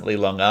decently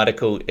long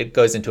article. It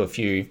goes into a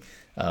few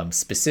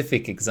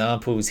specific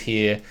examples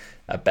here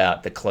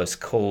about the close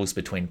calls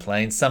between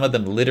planes. Some of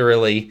them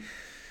literally,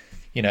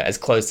 as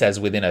close as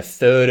within a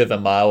third of a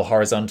mile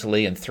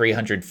horizontally and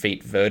 300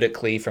 feet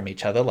vertically from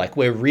each other. Like,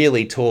 we're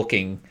really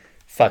talking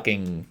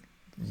fucking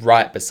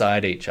right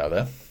beside each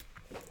other.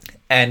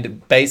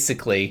 And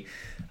basically,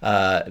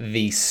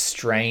 the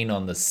strain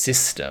on the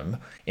system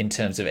in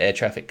terms of air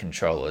traffic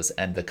controllers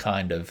and the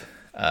kind of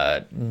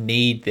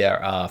need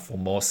there are for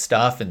more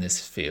staff in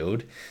this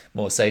field,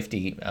 more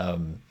safety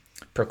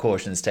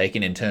precautions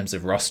taken in terms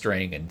of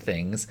rostering and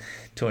things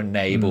to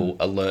enable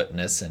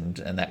alertness and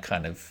that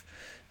kind of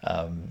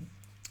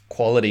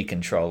quality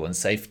control and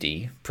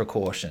safety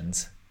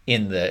precautions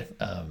in the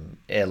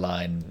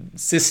airline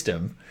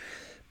system.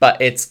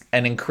 But it's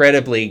an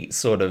incredibly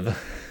sort of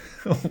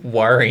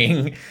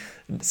worrying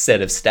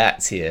set of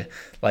stats here,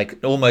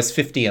 like almost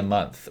 50 a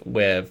month,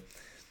 where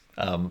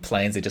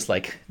planes are just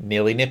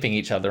nearly nipping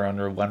each other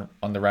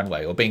on the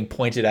runway or being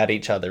pointed at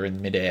each other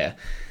in midair,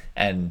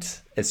 and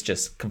it's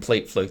just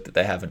complete fluke that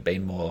there haven't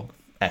been more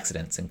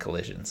accidents and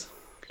collisions.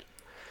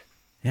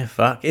 Yeah,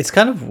 fuck. It's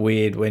kind of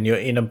weird when you're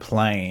in a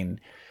plane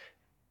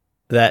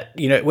that,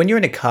 when you're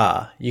in a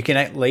car, you can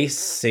at least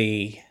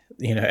see,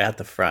 out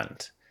the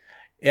front.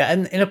 Yeah,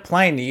 and in a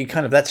plane,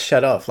 that's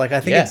shut off. I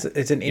think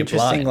it's an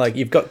interesting,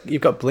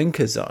 you've got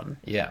blinkers on.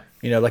 Yeah.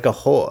 Like a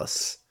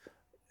horse.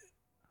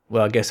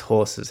 Well, I guess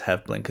horses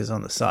have blinkers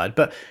on the side,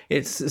 but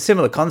it's a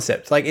similar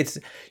concept.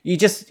 You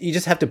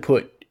just have to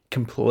put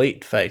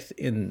complete faith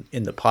in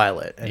the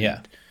pilot. And, Yeah.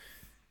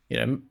 you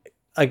know,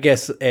 I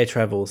guess air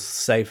travel's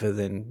safer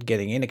than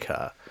getting in a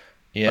car.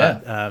 Yeah.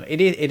 But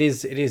it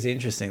is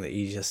interesting that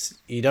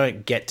you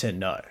don't get to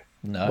know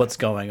what's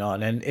going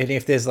on, and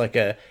if there's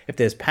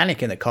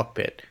panic in the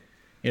cockpit,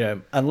 you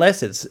know,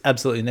 unless it's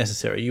absolutely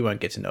necessary, you won't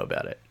get to know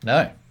about it.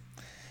 No.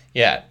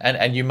 Yeah,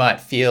 and you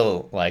might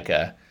feel like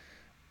a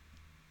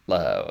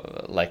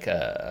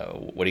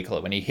what do you call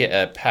it when you hit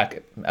a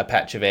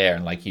patch of air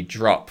and like you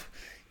drop,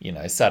 you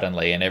know,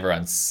 suddenly, and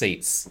everyone's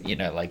seats, you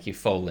know, like you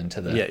fall into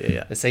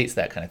the seats,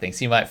 that kind of thing.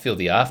 So you might feel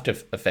the after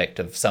effect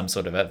of some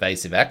sort of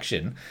evasive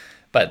action,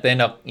 but you're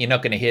not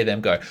going to hear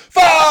them go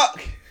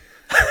fuck.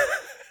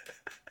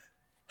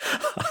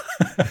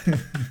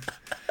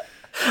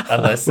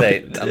 unless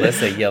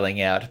they're yelling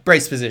out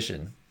brace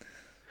position.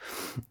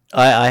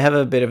 I have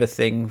a bit of a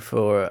thing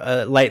for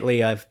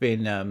lately. I've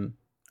been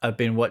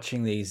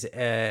watching these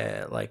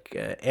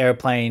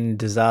airplane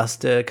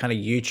disaster kind of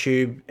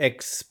YouTube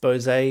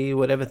expose,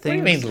 whatever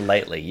things. What do you mean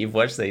lately? You've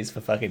watched these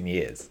for fucking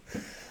years.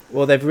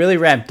 Well, they've really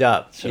ramped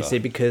up, Sure. you see,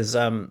 because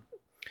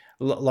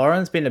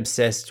Lauren's been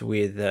obsessed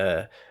with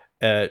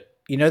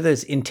you know,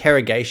 those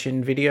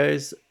interrogation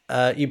videos.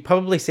 You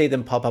probably see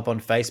them pop up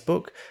on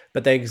Facebook,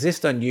 but they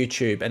exist on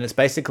YouTube, and it's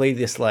basically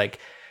this like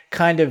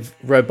kind of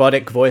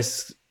robotic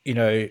voice, you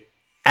know,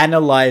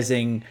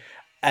 analyzing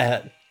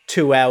a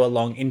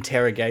 2-hour-long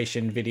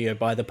interrogation video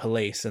by the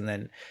police. And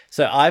then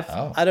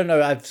I don't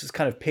know, I've just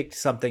kind of picked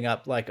something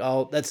up like,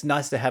 oh, that's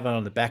nice to have it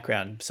on the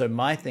background. So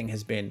my thing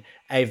has been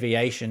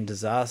aviation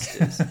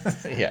disasters.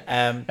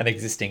 Yeah, an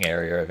existing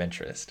area of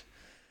interest.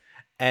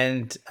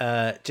 And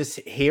just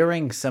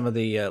hearing some of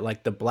the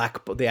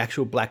the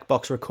actual black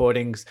box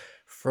recordings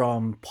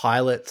from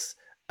pilots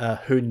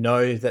who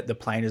know that the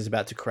plane is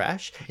about to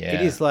crash. Yeah.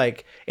 It is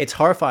like, it's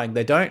horrifying.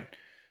 They don't,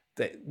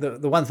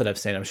 the ones that I've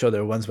seen, I'm sure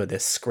there are ones where they're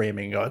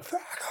screaming, going, oh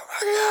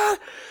my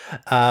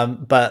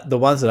God. But the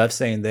ones that I've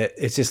seen, that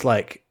it's just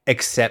like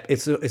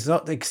it's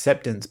not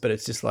acceptance, but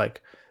it's just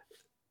like,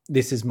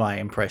 this is my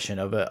impression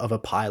of a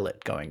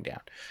pilot going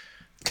down.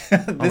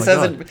 This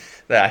hasn't.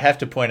 I have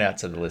to point out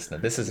to the listener,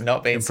 this has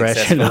not been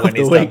successful when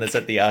he's done this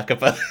at the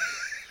Aqaba.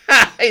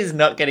 He's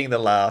not getting the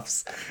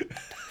laughs.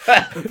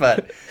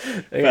 but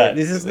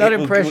this is not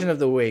impression of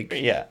the week.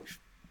 Yeah,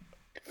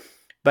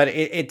 but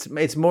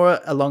it's more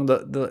along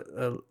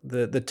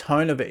the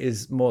tone of it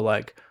is more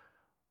like,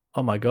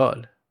 oh my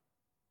God,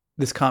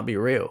 this can't be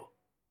real.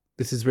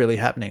 This is really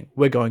happening.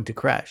 We're going to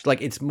crash.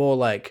 Like, it's more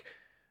like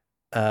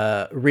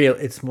real.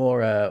 It's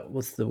more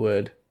what's the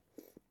word?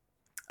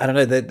 I don't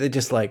know. They're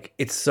just like,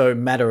 it's so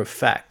matter of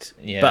fact,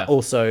 but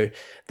also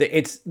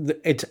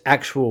it's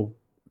actual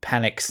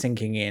panic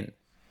sinking in,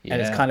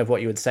 and it's kind of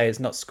what you would say.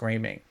 It's not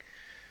screaming.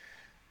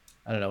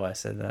 I don't know why I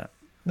said that.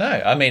 No,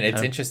 I mean,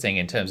 it's interesting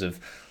in terms of,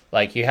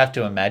 like, you have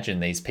to imagine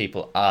these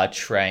people are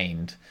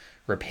trained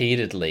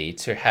repeatedly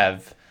to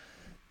have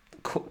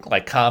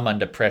like calm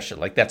under pressure.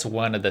 Like, that's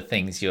one of the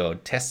things you're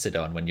tested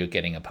on when you're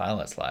getting a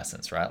pilot's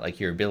license, right? Like,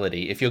 your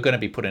ability, if you're going to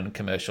be put in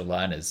commercial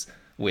liners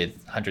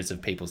with hundreds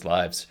of people's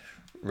lives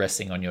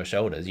resting on your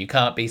shoulders, you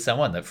can't be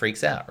someone that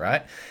freaks out,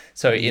 right?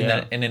 So in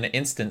an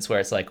instance where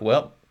it's like,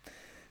 well,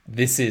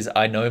 this is,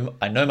 I know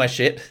my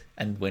shit,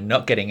 and we're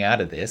not getting out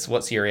of this,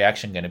 what's your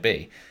reaction going to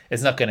be?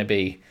 It's not going to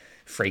be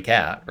freak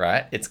out,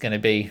 right? It's going to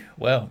be,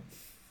 well,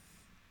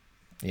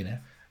 you know.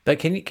 But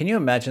can you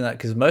imagine that?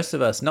 Because most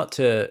of us, not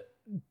to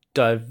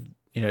dive,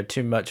 you know,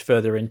 too much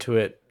further into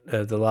it,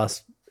 the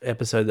last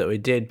episode that we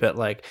did, but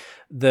like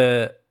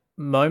the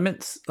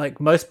moments, like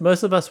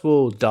most of us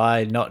will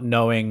die not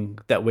knowing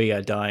that we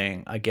are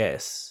dying, I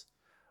guess.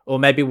 Or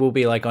maybe we'll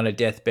be like on a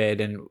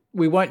deathbed and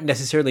we won't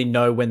necessarily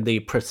know when the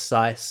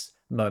precise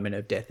moment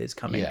of death is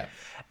coming. Yeah.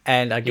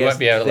 And I guess you won't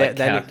be able to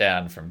count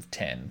down from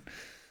 10.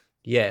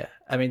 Yeah.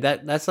 I mean,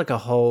 that's like a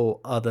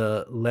whole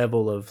other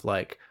level of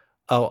like,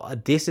 oh,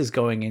 this is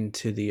going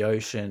into the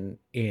ocean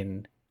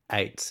in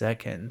 8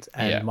 seconds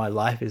and my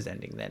life is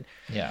ending then.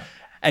 Yeah.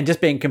 And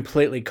just being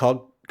completely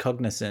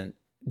cognizant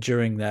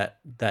during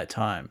that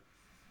time.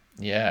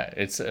 Yeah,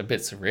 it's a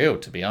bit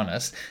surreal, to be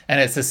honest. And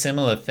it's a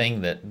similar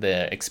thing that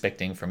they're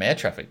expecting from air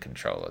traffic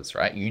controllers,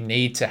 right?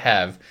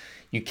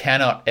 You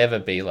cannot ever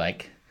be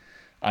like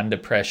under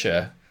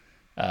pressure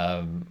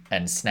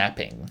and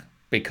snapping,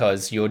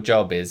 because your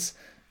job is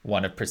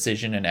one of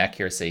precision and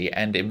accuracy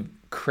and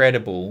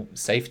incredible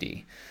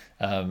safety.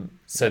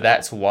 So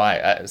that's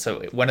why.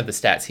 So one of the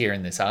stats here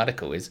in this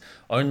article is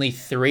only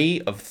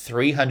 3 of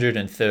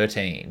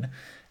 313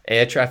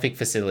 air traffic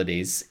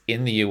facilities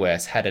in the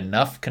US had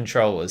enough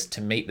controllers to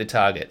meet the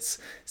targets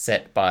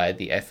set by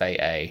the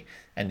FAA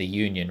and the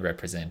union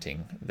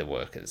representing the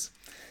workers.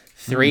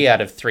 3 out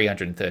of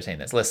 313,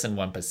 that's less than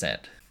 1%.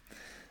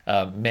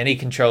 Many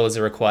controllers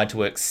are required to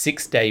work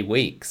 6-day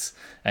weeks,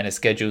 and a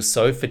schedule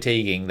so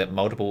fatiguing that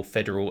multiple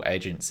federal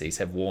agencies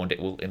have warned it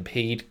will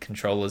impede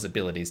controllers'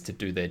 abilities to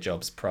do their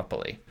jobs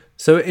properly.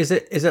 So is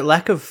it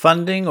lack of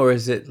funding, or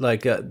is it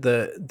like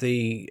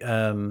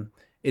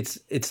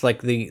it's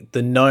like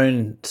the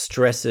known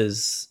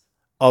stresses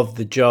of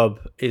the job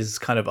is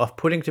kind of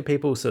off-putting to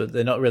people, so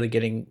they're not really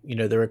getting,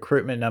 the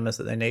recruitment numbers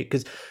that they need.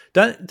 Because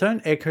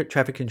don't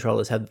traffic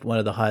controllers have one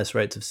of the highest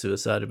rates of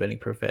suicide of any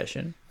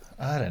profession?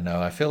 I don't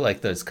know. I feel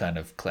like those kind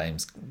of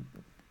claims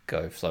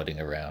go floating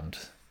around.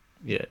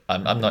 Yeah,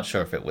 I'm not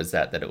sure if it was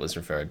that it was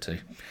referred to.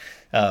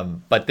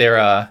 But there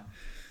are...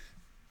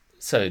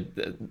 So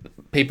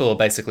people are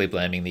basically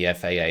blaming the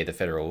FAA, the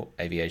Federal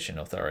Aviation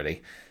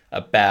Authority,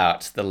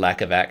 about the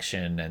lack of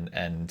action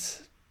and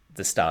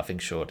the staffing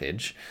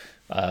shortage.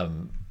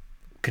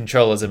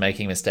 Controllers are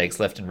making mistakes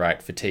left and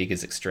right. Fatigue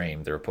is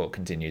extreme, the report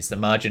continues. The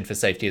margin for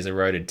safety is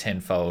eroded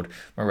tenfold.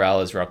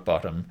 Morale is rock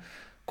bottom.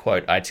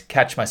 Quote, I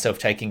catch myself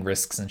taking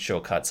risks and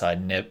shortcuts I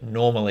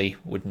normally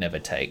would never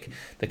take.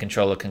 The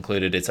controller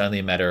concluded it's only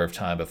a matter of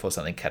time before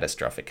something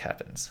catastrophic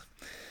happens.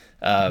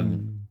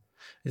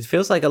 It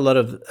feels like a lot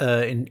of,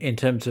 in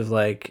terms of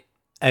like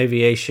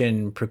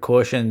aviation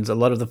precautions, a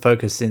lot of the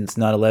focus since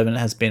 9/11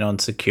 has been on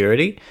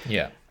security.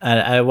 Yeah. And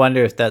I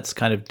wonder if that's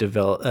kind of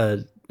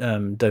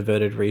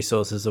diverted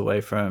resources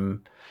away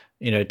from,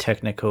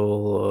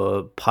 technical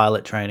or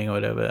pilot training or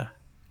whatever.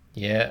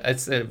 Yeah,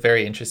 it's a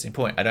very interesting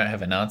point. I don't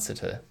have an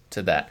answer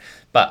to that.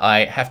 But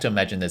I have to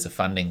imagine there's a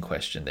funding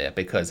question there,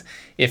 because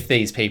if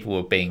these people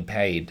were being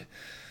paid,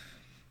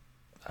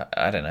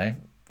 I don't know,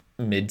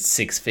 mid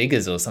six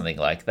figures or something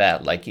like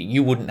that, like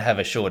you wouldn't have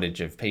a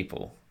shortage of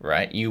people,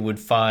 right? You would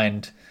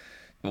find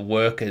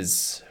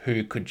workers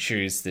who could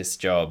choose this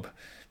job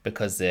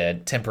because they're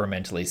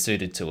temperamentally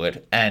suited to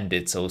it, and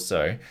it's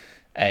also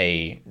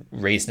a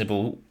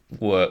reasonable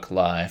work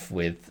life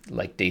with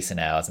like decent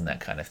hours and that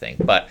kind of thing.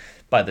 But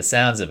by the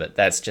sounds of it,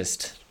 that's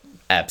just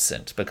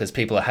absent, because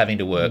people are having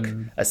to work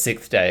a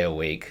sixth day a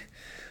week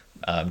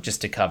just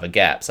to cover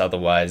gaps.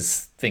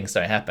 Otherwise things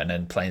don't happen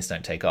and planes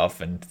don't take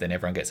off, and then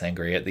everyone gets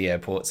angry at the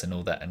airports and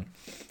all that and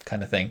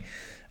kind of thing.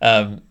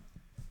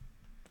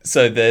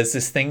 So there's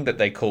this thing that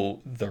they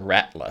call the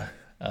Rattler,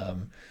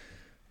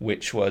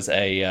 which was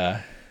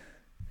a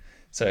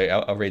so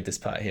I'll read this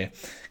part here.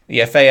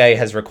 The FAA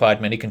has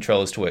required many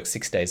controllers to work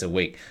 6 days a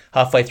week.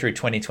 Halfway through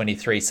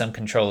 2023, some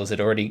controllers had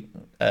already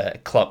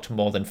clocked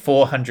more than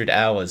 400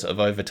 hours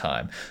of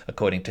overtime,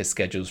 according to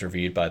schedules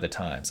reviewed by The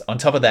Times. On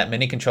top of that,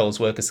 many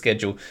controllers work a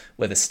schedule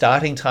where the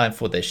starting time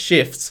for their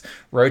shifts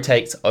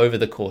rotates over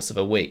the course of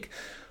a week.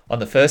 On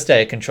the first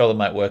day, a controller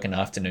might work an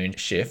afternoon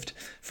shift.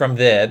 From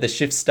there, the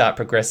shifts start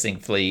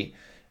progressively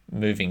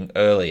moving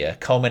earlier,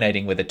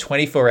 culminating with a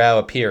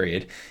 24-hour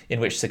period in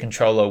which the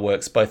controller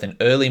works both an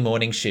early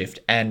morning shift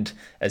and,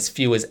 as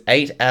few as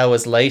 8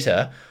 hours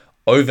later,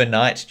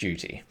 overnight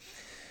duty.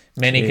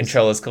 Many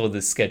controllers call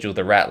this schedule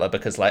the Rattler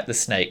because, like the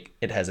snake,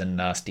 it has a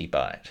nasty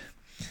bite.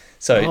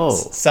 So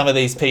some of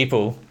these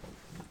people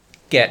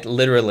get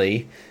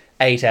literally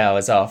 8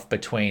 hours off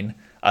between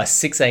a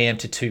 6 a.m.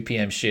 to 2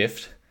 p.m.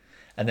 shift,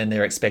 and then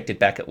they're expected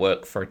back at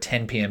work for a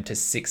 10 p.m. to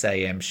 6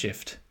 a.m.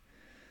 shift.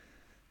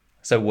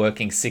 So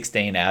working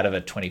 16 out of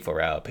a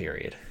 24-hour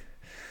period.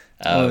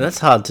 That's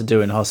hard to do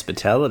in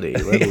hospitality,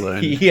 let alone...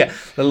 yeah,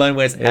 let alone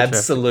where it's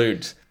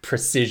absolute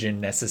precision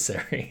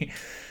necessary.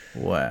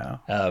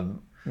 Wow.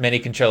 Many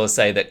controllers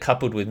say that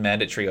coupled with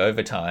mandatory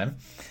overtime,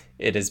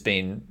 it has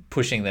been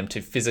pushing them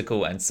to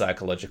physical and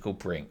psychological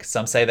brink.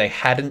 Some say they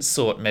hadn't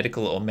sought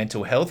medical or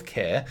mental health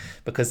care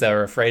because they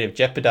were afraid of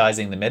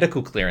jeopardizing the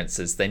medical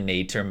clearances they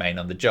need to remain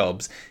on the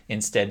jobs,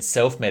 instead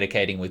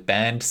self-medicating with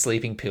banned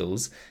sleeping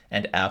pills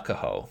and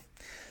alcohol.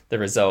 The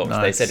result,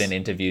 they said in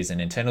interviews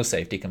and internal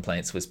safety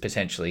complaints, was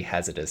potentially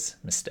hazardous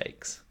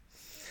mistakes.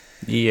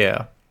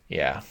 Yeah.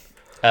 Yeah.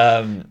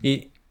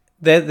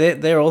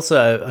 They're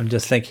also, I'm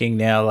just thinking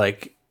now,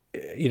 like,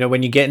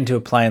 when you get into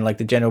a plane, like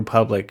the general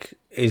public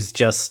is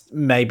just,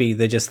 maybe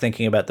they're just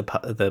thinking about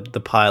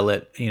the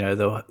pilot.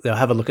 They'll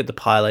have a look at the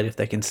pilot if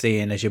they can see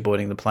in as you're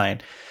boarding the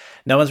plane.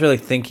 No one's really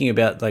thinking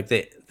about like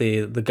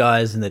the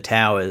guys in the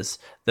towers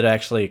that are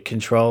actually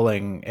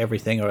controlling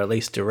everything, or at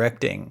least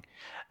directing.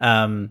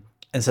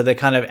 And so they're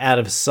kind of out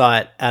of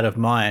sight, out of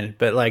mind,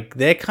 but like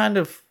they're kind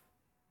of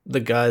the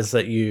guys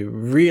that you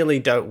really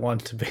don't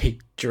want to be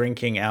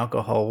drinking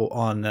alcohol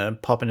on,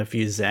 popping a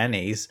few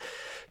Xannies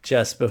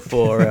just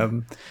before a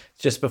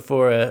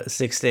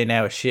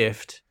 16-hour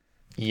shift.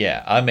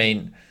 Yeah, I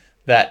mean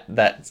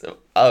that's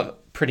a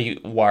pretty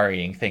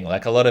worrying thing.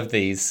 Like a lot of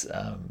these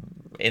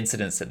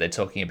incidents that they're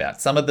talking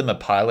about, some of them are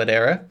pilot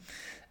error,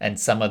 and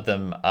some of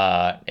them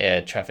are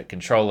air traffic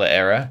controller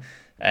error,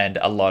 and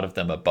a lot of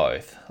them are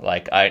both.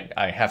 Like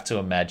I have to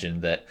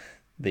imagine that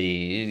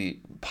the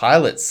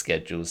pilot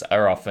schedules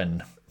are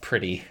often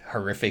pretty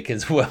horrific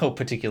as well,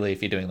 particularly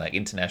if you're doing like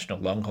international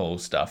long haul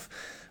stuff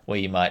where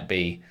you might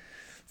be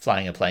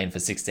flying a plane for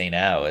 16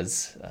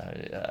 hours.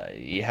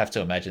 You have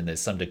to imagine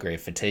there's some degree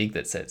of fatigue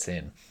that sets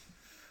in.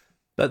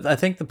 But I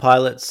think the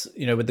pilots,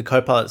 with the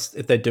co-pilots,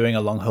 if they're doing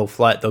a long haul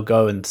flight, they'll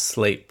go and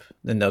sleep,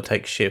 then they'll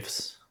take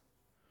shifts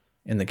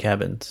in the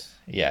cabins.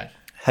 Yeah.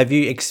 Have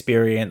you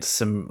experienced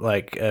some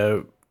like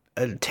a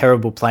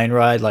terrible plane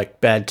ride,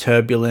 like bad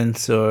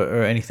turbulence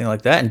or anything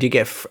like that? And do you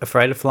get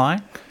afraid of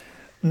flying?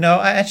 No,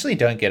 I actually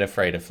don't get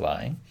afraid of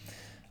flying.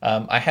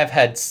 I have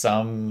had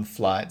some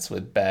flights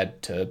with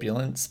bad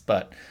turbulence,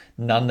 but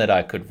none that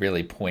I could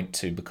really point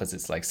to because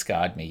it's like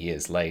scarred me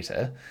years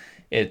later.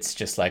 It's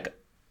just like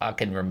I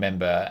can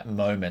remember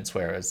moments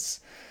where it's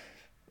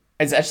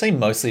actually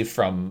mostly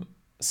from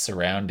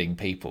surrounding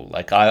people.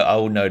 Like I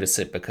will notice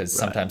it because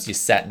sometimes you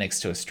sat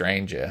next to a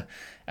stranger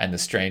and the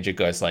stranger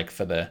goes like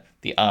for the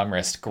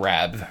armrest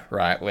grab,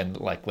 right?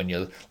 When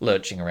you're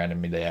lurching around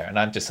in midair, and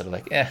I'm just sort of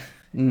like,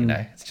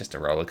 it's just a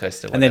roller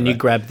coaster. And then you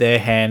grab their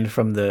hand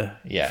from the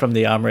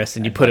armrest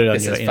and you put it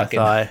on your inner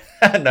thigh.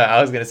 No,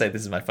 I was going to say,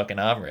 this is my fucking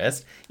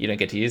armrest. You don't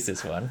get to use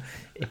this one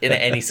in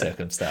any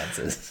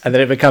circumstances. And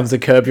then it becomes a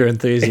Curb Your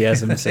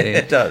Enthusiasm scene.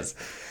 It does.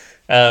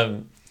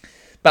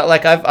 But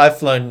like I've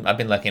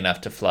been lucky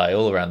enough to fly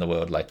all around the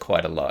world, like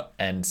quite a lot.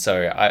 And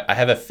so I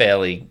have a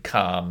fairly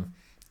calm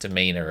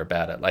demeanor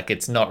about it. Like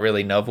it's not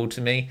really novel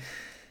to me.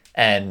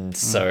 And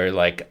so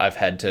like I've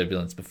had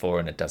turbulence before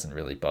and it doesn't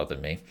really bother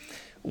me.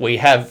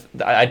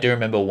 I do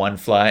remember one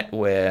flight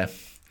where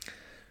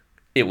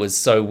it was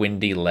so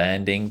windy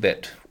landing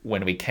that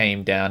when we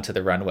came down to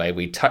the runway,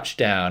 we touched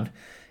down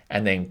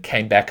and then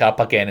came back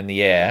up again in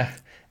the air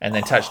and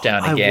then touched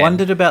down again. I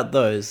wondered about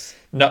those.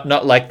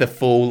 Not like the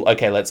full,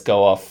 okay, let's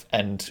go off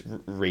and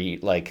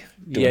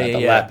do another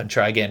lap and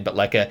try again, but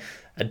like a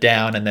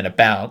down and then a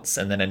bounce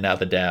and then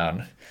another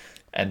down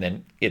and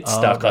then it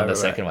stuck on the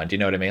second one. Do you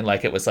know what I mean?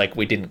 Like it was like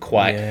we didn't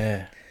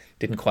quite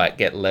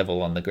get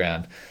level on the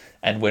ground.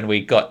 And when we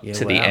got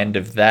to the end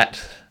of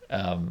that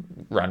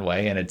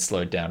runway and it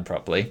slowed down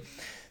properly,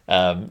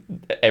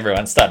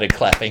 everyone started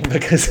clapping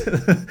because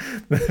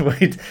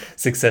we'd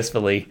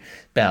successfully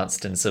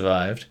bounced and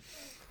survived.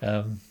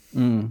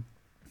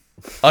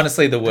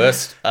 Honestly, the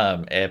worst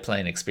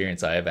airplane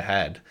experience I ever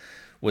had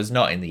was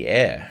not in the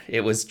air.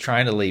 It was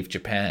trying to leave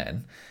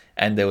Japan,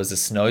 and there was a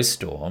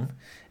snowstorm,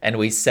 and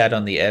we sat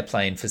on the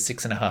airplane for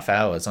 6.5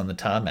 hours on the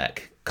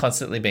tarmac,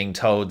 constantly being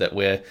told that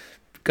we're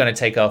going to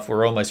take off,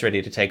 we're almost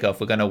ready to take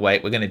off, we're going to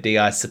wait, we're going to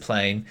de-ice the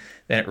plane,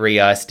 then it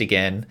re-iced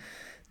again.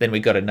 Then we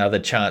got another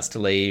chance to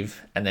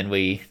leave, and then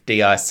we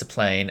de-iced the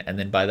plane, and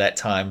then by that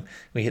time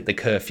we hit the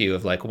curfew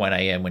of like 1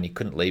 a.m. when you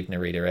couldn't leave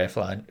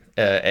Narita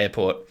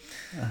Airport.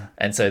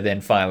 And so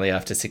then finally,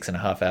 after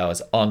 6.5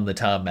 hours on the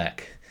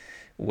tarmac,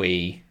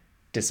 we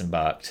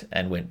disembarked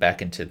and went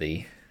back into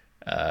the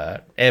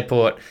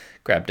airport,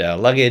 grabbed our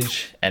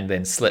luggage, and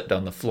then slept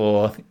on the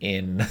floor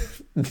in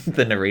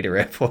the Narita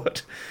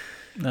Airport.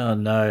 Oh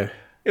no!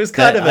 It was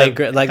kind of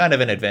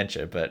an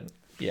adventure, but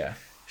yeah,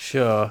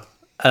 sure.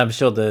 And I'm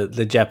sure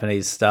the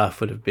Japanese staff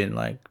would have been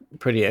like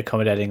pretty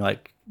accommodating.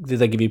 Like, did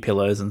they give you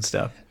pillows and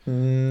stuff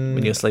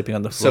when you're sleeping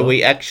on the floor? So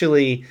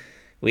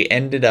we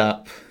ended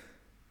up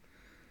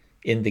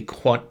in the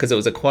because it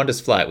was a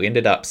Qantas flight. We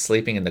ended up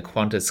sleeping in the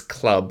Qantas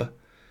club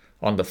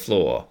on the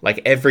floor.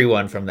 Like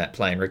everyone from that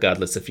plane,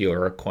 regardless if you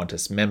were a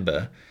Qantas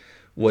member,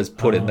 was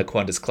put in the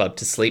Qantas club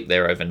to sleep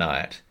there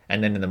overnight.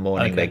 And then in the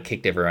morning they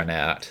kicked everyone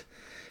out.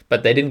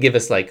 But they didn't give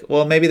us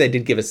maybe they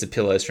did give us the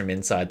pillows from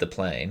inside the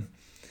plane.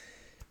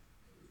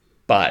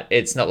 But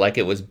it's not like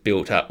it was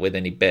built up with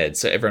any beds.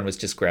 So everyone was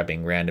just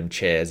grabbing random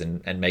chairs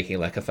and making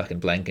like a fucking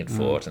blanket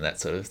fort and that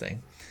sort of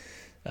thing.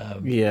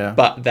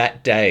 But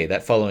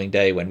that following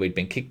day when we'd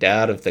been kicked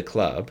out of the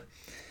club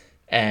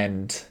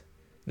and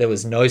there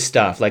was no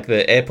staff, like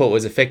the airport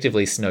was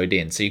effectively snowed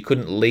in. So you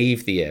couldn't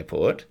leave the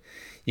airport.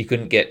 You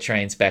couldn't get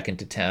trains back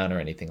into town or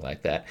anything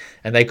like that.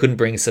 And they couldn't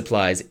bring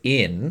supplies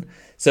in.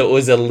 So it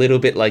was a little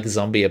bit like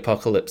zombie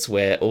apocalypse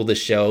where all the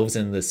shelves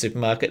in the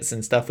supermarkets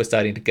and stuff were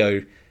starting to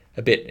go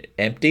a bit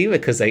empty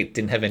because they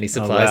didn't have any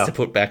supplies to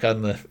put back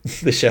on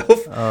the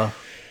shelf.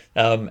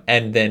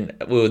 And then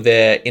we were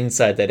there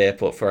inside that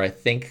airport for, I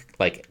think,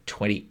 like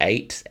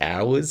 28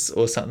 hours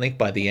or something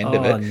by the end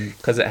of it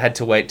because it had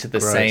to wait to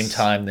the same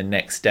time the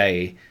next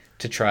day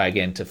to try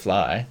again to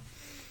fly.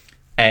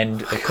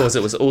 And, of course,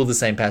 it was all the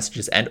same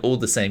passengers and all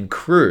the same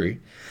crew.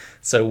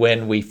 So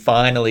when we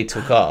finally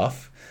took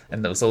off,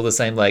 and there was all the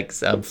same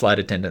flight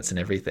attendants and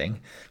everything,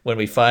 when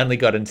we finally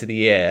got into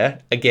the air,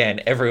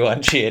 again,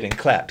 everyone cheered and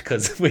clapped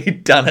because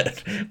we'd done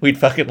it. We'd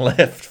fucking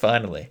left,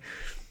 finally.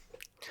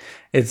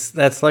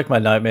 That's like my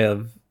nightmare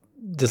of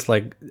just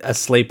like a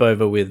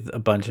sleepover with a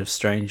bunch of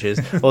strangers.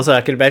 Also,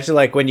 I can imagine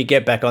like when you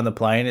get back on the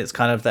plane, it's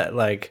kind of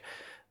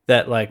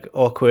that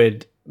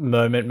awkward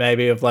moment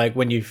maybe of like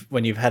when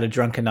you've had a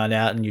drunken night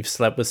out and you've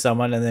slept with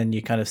someone and then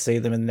you kind of see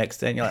them in the next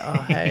day and you're like,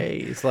 oh hey,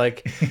 it's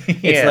like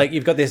it's like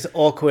you've got this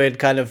awkward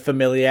kind of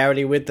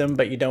familiarity with them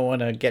but you don't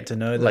want to get to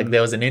know them. Like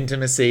there was an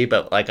intimacy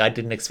but like I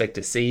didn't expect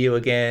to see you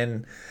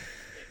again.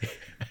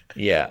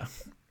 Yeah.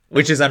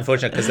 Which is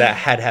unfortunate because that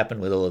had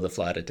happened with all of the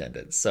flight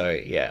attendants. So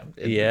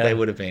they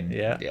would have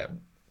been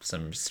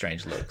some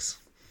strange looks.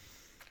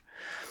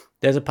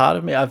 There's a part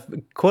of me, I've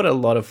caught a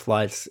lot of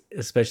flights,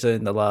 especially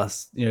in the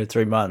last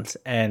 3 months,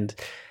 and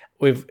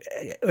we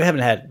haven't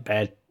had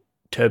bad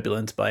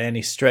turbulence by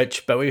any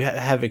stretch, but we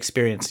have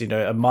experienced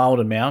a mild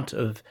amount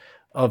of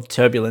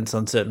turbulence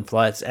on certain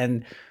flights.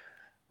 And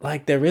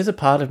like there is a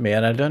part of me,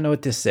 and I don't know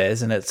what this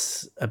says, and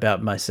it's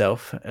about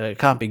myself. It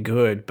can't be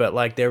good, but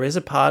like there is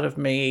a part of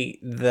me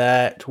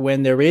that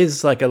when there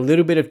is like a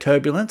little bit of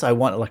turbulence, I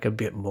want like a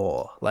bit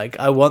more. Like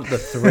I want the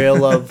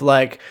thrill of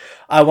like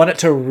I want it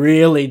to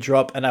really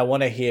drop, and I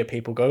want to hear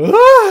people go,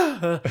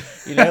 ah!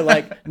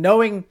 Like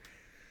knowing.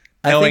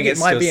 I Knowing think it it's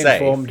might still be safe.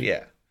 informed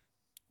Yeah.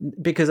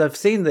 because I've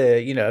seen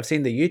the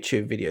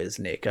YouTube videos,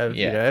 Nick.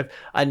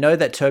 I know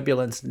that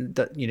turbulence.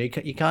 That you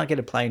can't get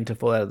a plane to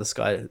fall out of the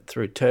sky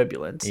through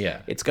turbulence.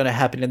 Yeah. It's going to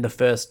happen in the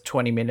first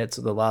 20 minutes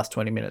or the last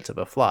 20 minutes of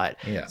a flight.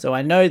 Yeah. So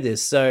I know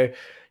this. So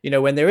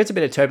when there is a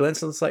bit of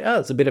turbulence, it's like, oh,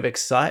 it's a bit of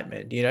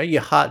excitement.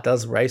 Your heart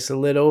does race a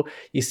little.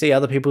 You see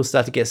other people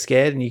start to get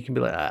scared, and you can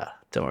be like,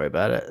 don't worry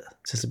about it.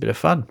 It's just a bit of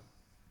fun.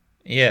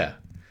 Yeah.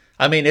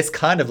 I mean, it's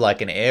kind of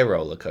like an air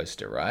roller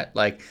coaster, right?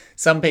 Like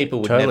some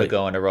people would never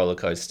go on a roller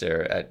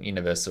coaster at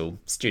Universal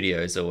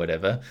Studios or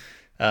whatever.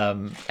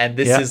 And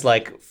this is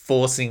like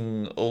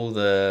forcing all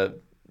the,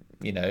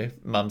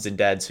 mums and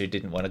dads who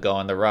didn't want to go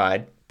on the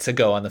ride to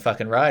go on the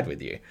fucking ride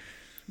with you.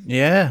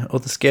 Yeah, all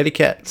the scaredy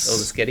cats. All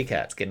the scaredy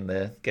cats getting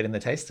the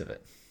taste of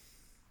it.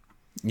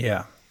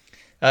 Yeah.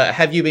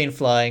 Have you been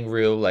flying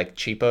real like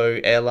cheapo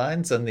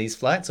airlines on these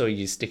flights, or are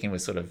you sticking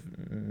with sort of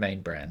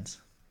main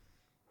brands?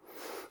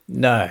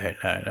 No.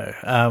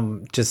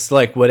 Just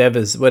like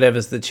whatever's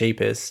the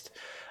cheapest.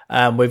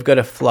 We've got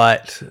a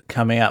flight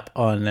coming up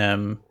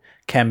on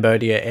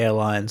Cambodia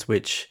Airlines,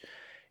 which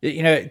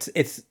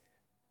it's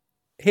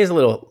here's a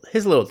little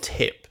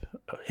tip.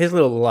 Here's a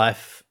little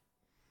life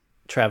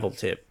travel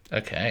tip.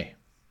 Okay.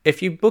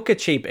 If you book a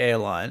cheap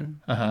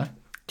airline,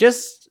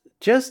 just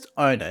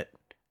own it,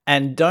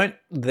 and don't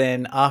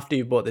then after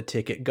you bought the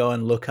ticket go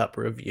and look up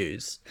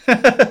reviews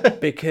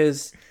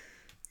because.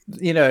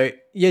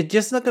 You're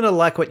just not going to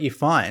like what you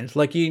find.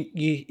 Like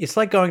it's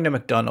like going to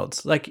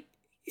McDonald's. Like,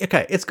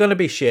 okay, it's going to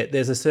be shit.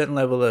 There's a certain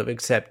level of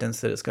acceptance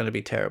that it's going to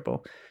be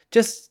terrible.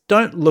 Just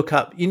don't look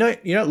up. You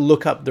don't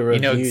look up the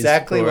reviews. You know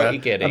exactly for what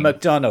you're getting. A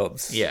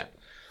McDonald's. Yeah.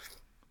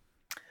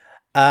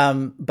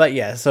 But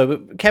yeah, so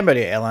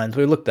Cambodia Airlines,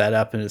 we looked that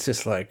up, and it's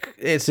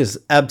just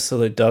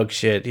absolute dog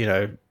shit.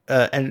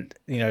 And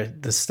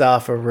the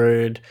staff are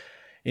rude.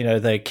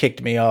 They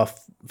kicked me off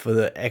for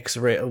the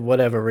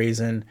whatever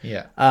reason.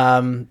 Yeah.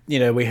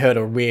 We heard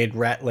a weird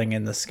rattling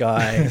in the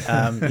sky.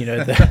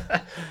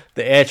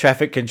 The air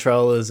traffic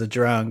controllers are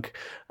drunk.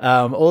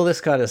 All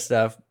this kind of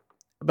stuff.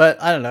 But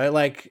I don't know,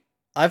 like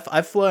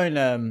I've flown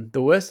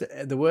the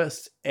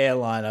worst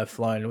airline I've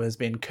flown has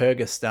been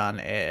Kyrgyzstan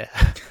Air.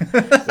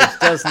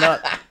 Which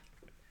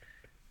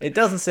it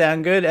doesn't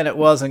sound good, and it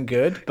wasn't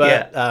good,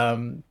 but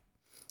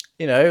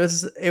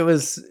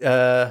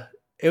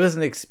it was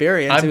an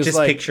experience. I'm just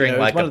picturing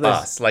like a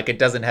bus. Those... Like it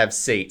doesn't have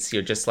seats.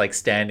 You're just like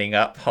standing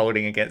up,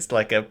 holding against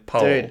like a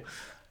pole. Dude,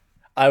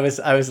 I was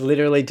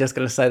literally just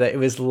going to say that it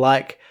was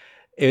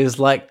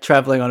like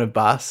traveling on a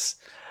bus.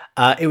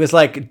 It was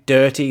like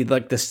dirty,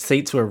 like the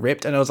seats were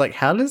ripped, and I was like,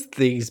 how do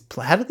these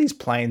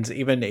planes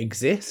even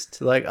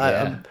exist? Like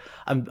I'm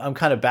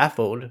kind of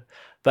baffled.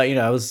 But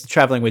I was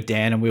traveling with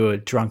Dan, and we were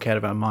drunk out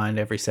of our mind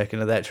every second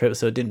of that trip,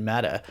 so it didn't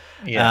matter.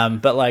 Yeah.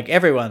 But like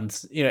everyone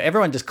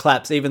just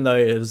claps, even though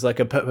it was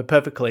like a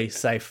perfectly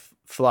safe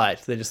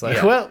flight. They're just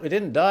like, well, we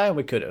didn't die, and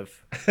we could have.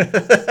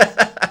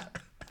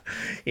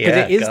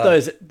 Yeah,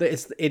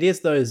 it is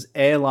those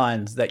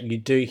airlines that you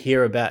do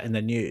hear about in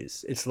the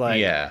news. It's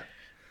like,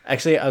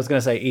 actually, I was going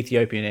to say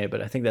Ethiopian Air,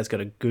 but I think that's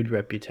got a good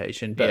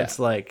reputation. But it's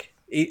like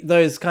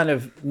those kind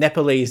of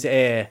Nepalese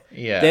Air.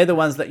 Yeah, they're the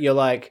ones that you're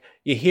like.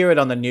 You hear it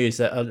on the news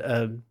that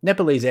a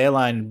Nepalese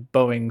airline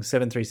Boeing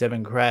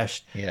 737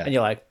 crashed, and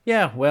you're like,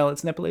 yeah, well,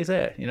 it's Nepalese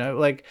Air.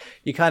 Like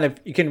you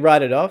can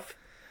write it off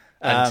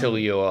until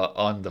you're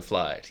on the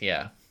flight.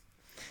 Yeah.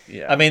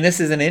 I mean, this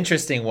is an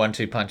interesting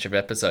 1-2 punch of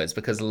episodes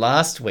because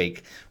last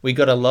week we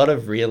got a lot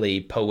of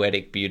really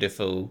poetic,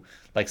 beautiful,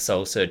 like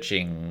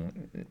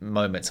soul-searching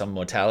moments on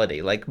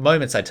mortality, like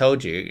moments I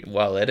told you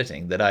while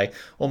editing that I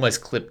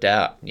almost clipped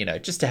out,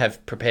 just to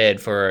have prepared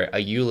for a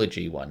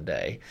eulogy one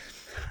day.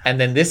 And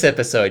then this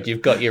episode,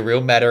 you've got your real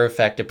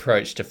matter-of-fact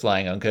approach to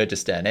flying on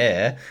Kyrgyzstan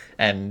Air,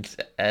 and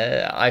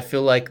I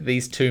feel like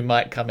these two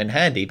might come in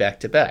handy back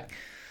to back.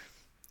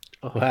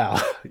 Wow,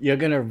 you're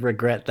gonna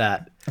regret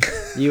that.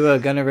 You are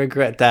gonna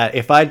regret that.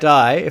 If I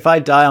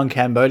die on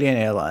Cambodian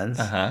Airlines,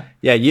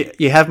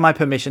 you have my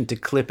permission to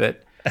clip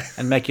it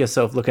and make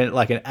yourself look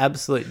like an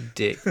absolute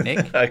dick,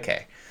 Nick.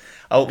 Okay.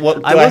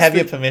 Do I have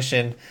your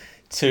permission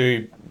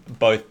to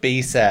both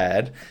be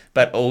sad,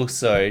 but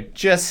also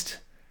just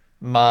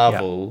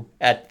marvel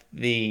at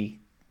the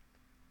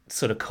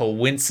sort of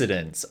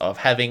coincidence of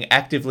having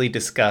actively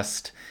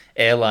discussed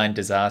airline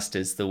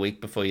disasters the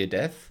week before your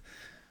death?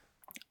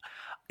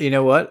 You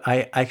know what?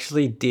 I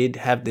actually did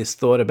have this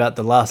thought about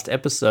the last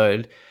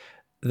episode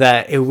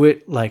that it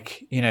would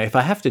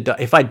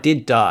if I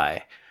did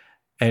die,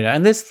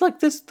 and there's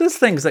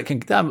things that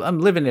can. I'm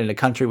living in a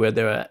country where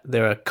there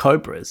are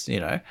cobras,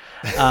 yeah.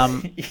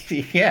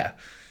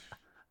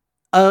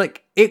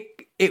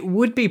 It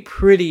would be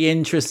pretty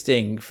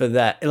interesting for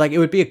that. Like, it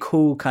would be a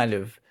cool kind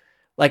of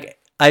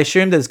I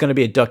assume there's going to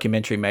be a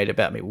documentary made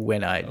about me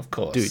when I Of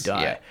course, do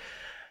die. yeah.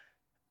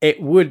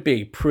 It would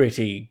be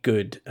pretty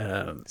good,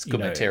 It's good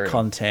material.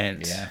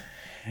 content. Yeah.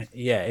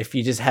 Yeah, if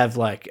you just have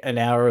like an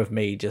hour of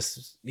me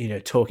just,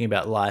 talking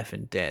about life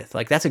and death,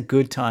 like that's a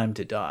good time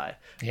to die.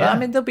 Yeah. But, I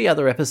mean, there'll be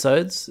other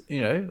episodes, so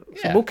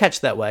Yeah. we'll catch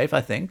that wave,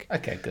 I think.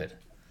 Okay, good.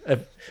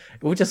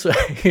 We'll just,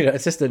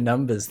 it's just a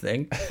numbers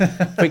thing.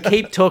 If we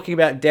keep talking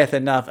about death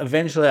enough,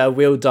 eventually I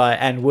will die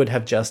and would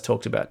have just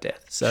talked about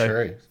death. So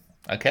True.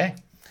 Okay.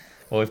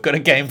 Well, we've got a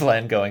game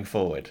plan going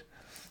forward.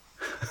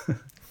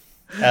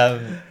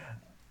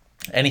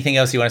 Anything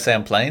else you want to say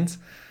on planes?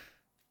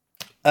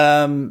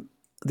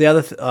 The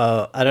other,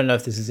 I don't know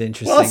if this is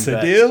interesting. What's the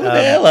deal with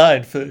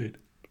airline food?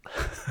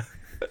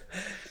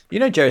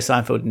 Jerry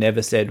Seinfeld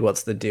never said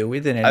what's the deal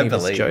with in any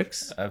of his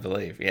jokes. I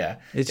believe, yeah.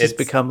 It's just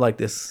become like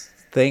this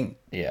thing.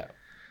 Yeah.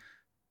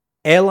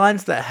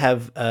 Airlines that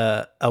have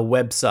a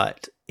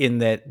website in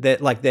their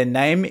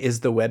name is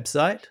the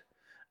website.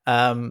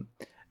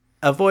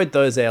 Avoid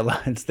those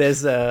airlines. We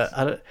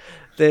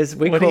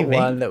caught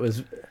one that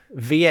was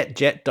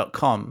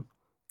vietjet.com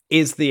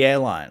is the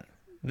airline.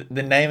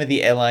 The name of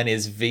the airline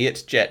is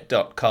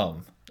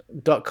vietjet.com.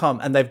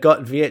 And they've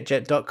got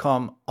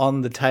vietjet.com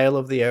on the tail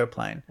of the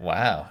airplane.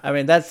 Wow. I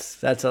mean,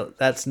 that's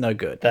no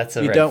good. That's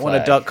a you red don't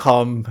flag. want a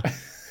 .com.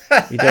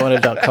 You don't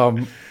want a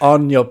 .com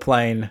on your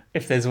plane.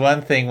 If there's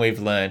one thing we've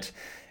learnt,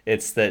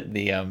 it's that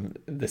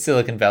the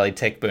Silicon Valley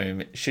tech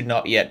boom should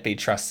not yet be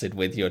trusted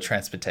with your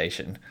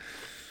transportation.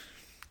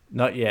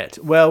 Not yet.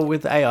 Well,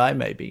 with AI,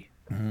 maybe.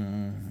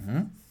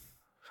 Mm-hmm.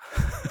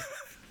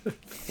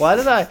 Why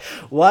did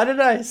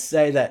I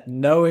say that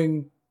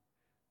knowing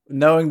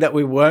that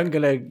we weren't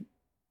going to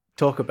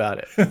talk about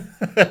it?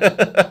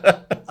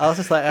 I was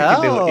just like,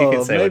 you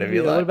can say whatever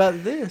you like. What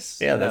about this?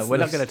 Yeah, we're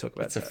not going to talk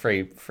about that. It's that.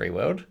 a free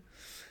world.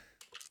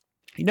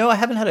 I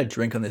haven't had a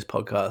drink on this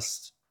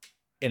podcast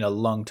in a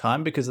long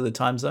time because of the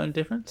time zone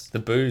difference. The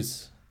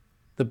booze.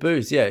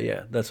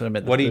 Yeah. That's what I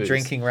meant. What are you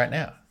drinking right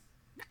now?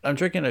 I'm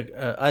drinking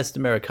a iced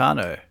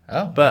Americano.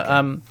 Oh, but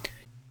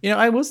okay.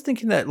 I was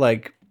thinking that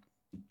like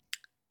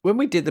when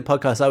we did the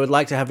podcast, I would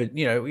like to have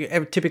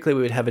typically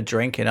we would have a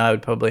drink, and I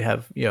would probably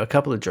have a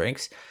couple of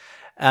drinks,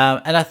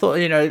 and I thought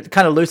it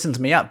kind of loosens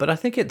me up. But I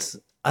think it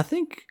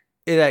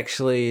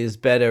actually is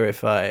better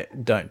if I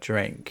don't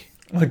drink.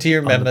 Well, do you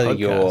remember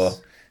your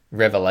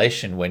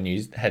revelation when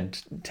you had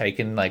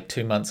taken like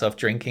 2 months off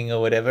drinking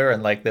or whatever,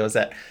 and like there was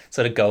that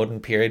sort of golden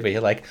period where you're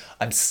like,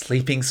 I'm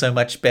sleeping so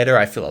much better,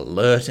 I feel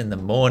alert in the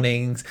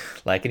mornings,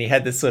 like, and you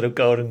had this sort of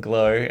golden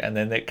glow, and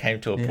then it came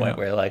to a point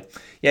where like,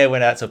 yeah,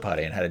 went out to a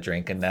party and had a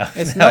drink, and now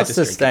it's now not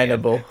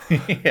sustainable.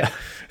 Yeah.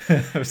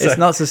 It's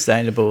not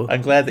sustainable.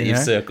 I'm glad that you've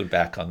circled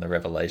back on the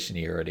revelation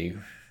you already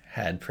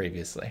had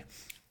previously.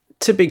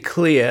 To be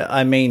clear,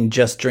 I mean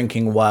just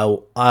drinking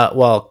while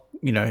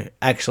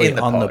actually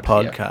on the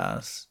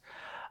podcast. Yeah.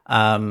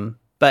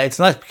 But it's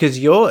nice because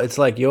it's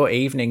like your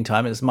evening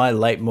time. It's my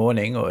late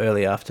morning or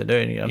early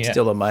afternoon. I'm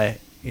still on my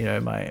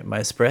my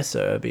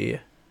espresso beer.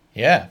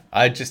 Yeah,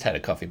 I just had a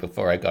coffee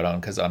before I got on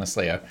because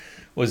honestly I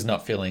was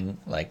not feeling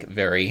like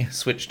very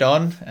switched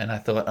on, and I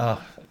thought,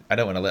 I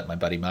don't want to let my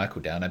buddy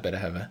Michael down. I better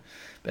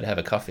have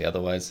a coffee,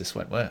 otherwise this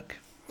won't work.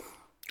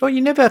 Well,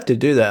 you never have to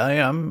do that.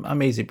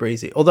 I'm easy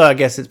breezy. Although I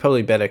guess it's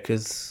probably better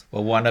because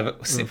one of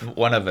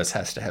us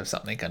has to have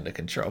something under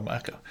control,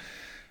 Michael.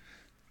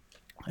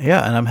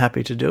 Yeah, and I'm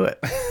happy to do it.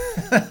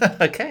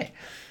 Okay.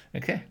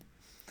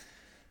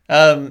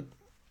 How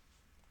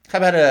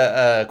about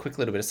a quick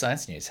little bit of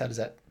science news? How does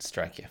that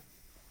strike you?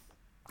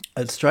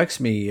 It strikes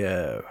me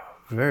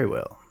very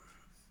well.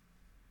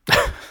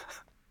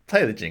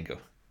 Play the jingle.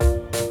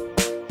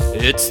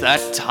 It's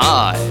that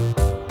time.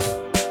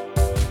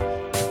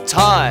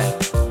 Time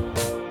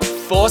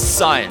for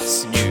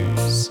science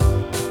news.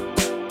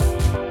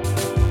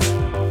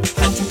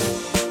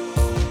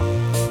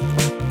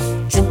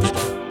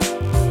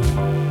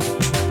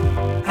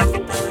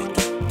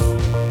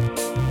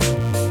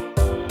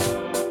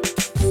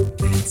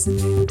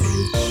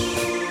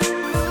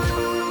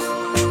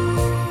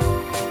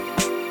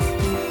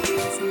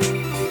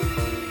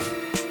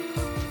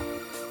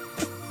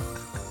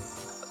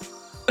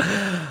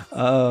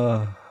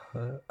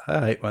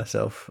 I hate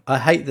myself. I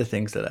hate the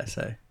things that I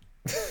say.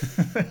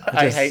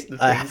 I hate the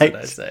things that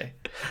I say.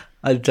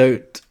 I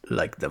don't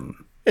like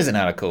them. Here's an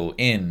article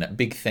in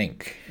Big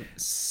Think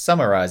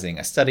summarizing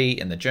a study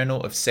in the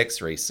Journal of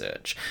Sex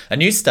Research. A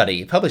new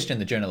study published in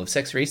the Journal of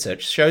Sex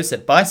Research shows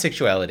that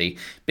bisexuality,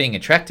 being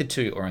attracted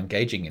to or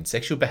engaging in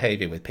sexual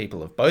behavior with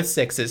people of both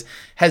sexes,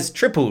 has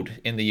tripled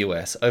in the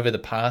US over the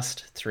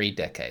past 3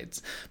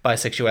 decades.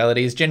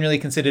 Bisexuality is generally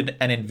considered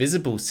an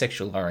invisible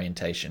sexual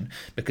orientation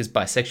because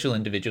bisexual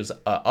individuals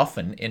are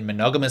often in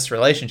monogamous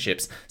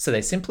relationships, so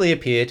they simply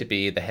appear to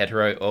be the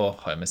hetero or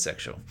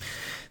homosexual.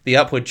 The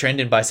upward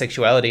trend in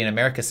bisexuality in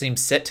America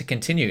seems set to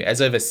continue,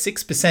 as over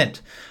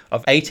 6%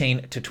 of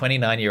 18 to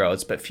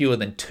 29-year-olds, but fewer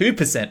than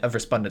 2% of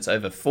respondents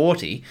over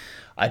 40,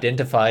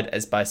 identified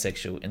as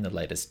bisexual in the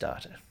latest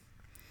data.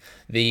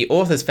 The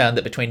authors found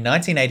that between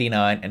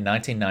 1989 and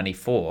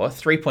 1994,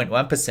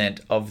 3.1%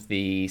 of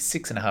the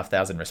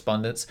 6,500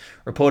 respondents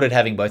reported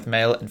having both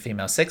male and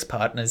female sex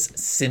partners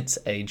since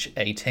age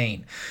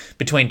 18.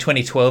 Between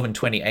 2012 and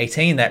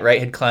 2018, that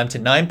rate had climbed to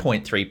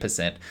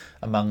 9.3%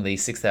 among the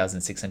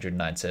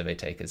 6,609 survey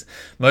takers.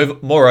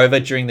 Moreover,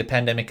 during the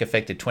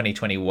pandemic-affected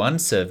 2021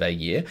 survey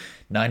year,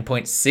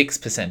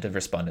 9.6% of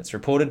respondents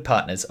reported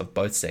partners of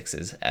both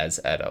sexes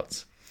as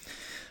adults.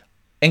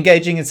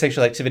 Engaging in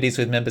sexual activities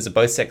with members of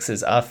both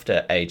sexes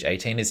after age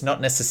 18 is not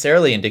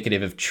necessarily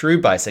indicative of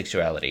true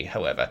bisexuality,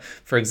 however.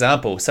 For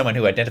example, someone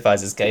who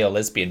identifies as gay or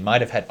lesbian might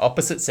have had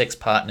opposite-sex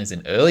partners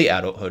in early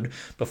adulthood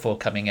before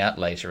coming out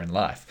later in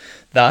life.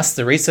 Thus,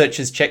 the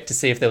researchers checked to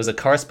see if there was a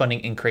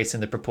corresponding increase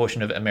in the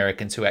proportion of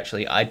Americans who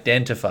actually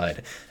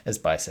identified as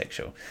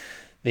bisexual.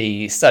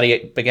 The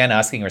study began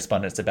asking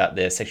respondents about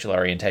their sexual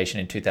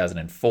orientation in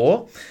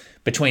 2004.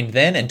 Between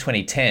then and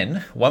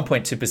 2010,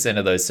 1.2%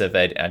 of those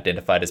surveyed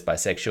identified as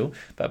bisexual,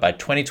 but by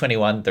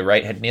 2021, the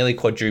rate had nearly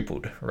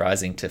quadrupled,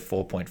 rising to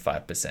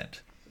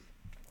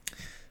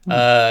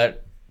 4.5%.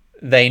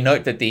 They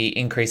note that the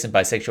increase in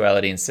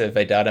bisexuality in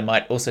survey data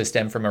might also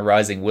stem from a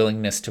rising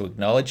willingness to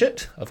acknowledge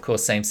it. Of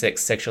course,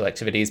 same-sex sexual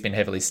activity has been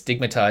heavily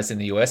stigmatized in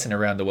the US and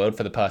around the world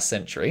for the past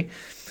century.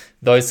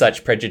 Though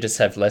such prejudice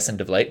have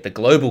lessened of late, the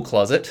global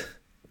closet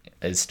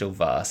is still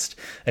vast.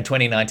 A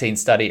 2019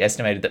 study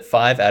estimated that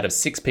 5 out of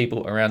 6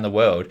 people around the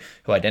world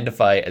who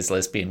identify as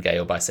lesbian, gay,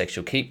 or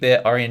bisexual keep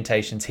their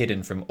orientations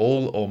hidden from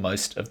all or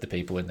most of the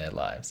people in their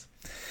lives.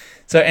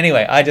 So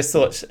anyway, I just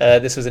thought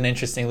this was an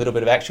interesting little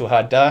bit of actual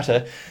hard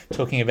data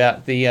talking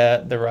about the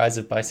rise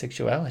of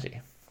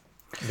bisexuality.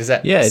 Does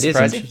that it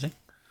surprise is interesting.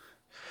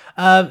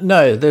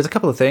 No, there's a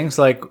couple of things.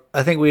 Like,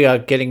 I think we are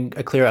getting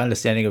a clearer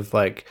understanding of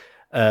like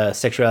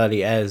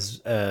sexuality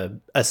as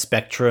a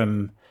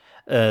spectrum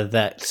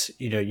that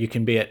you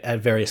can be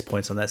at various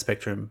points on that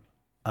spectrum,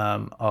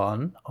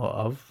 on or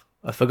of.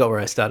 I forgot where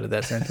I started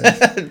that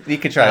sentence. You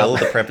can try all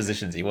the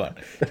prepositions you want,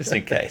 just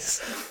in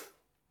case.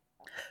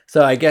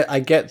 So I get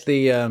that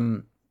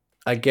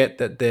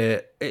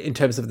there, in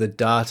terms of the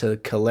data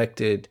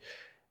collected,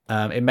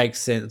 it makes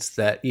sense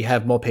that you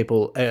have more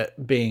people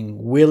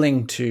being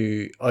willing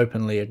to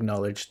openly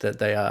acknowledge that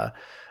they are,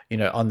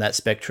 on that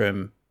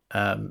spectrum,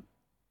 or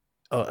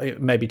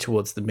maybe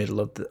towards the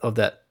middle of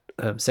that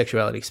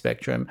sexuality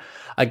spectrum.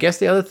 I guess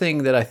the other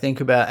thing that I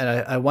think about,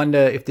 and I wonder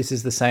if this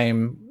is the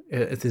same,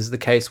 if this is the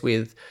case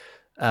with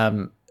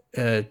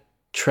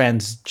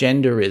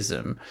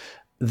transgenderism,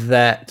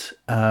 that,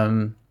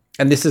 and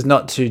this is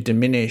not to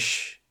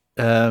diminish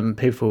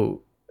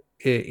people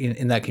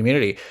in that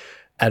community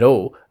at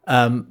all,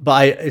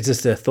 but it's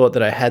just a thought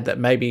that I had that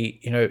maybe,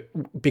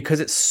 because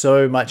it's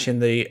so much in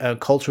the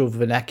cultural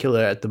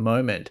vernacular at the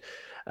moment,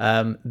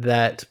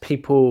 that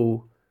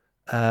people,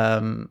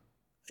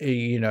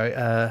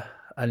 I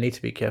need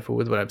to be careful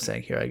with what I'm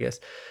saying here, I guess.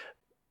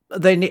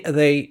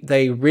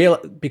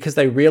 Because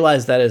they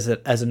realize that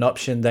as an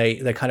option,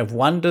 they kind of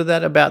wonder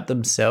that about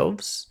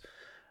themselves.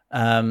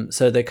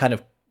 So they kind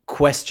of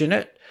question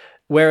it.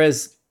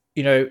 Whereas,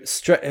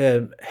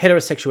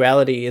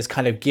 heterosexuality is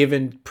kind of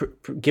given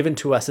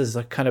to us as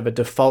a kind of a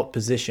default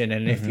position.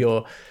 And if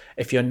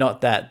you're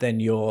not that,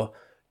 then you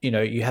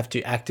have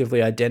to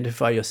actively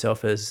identify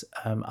yourself as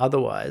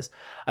otherwise.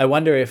 I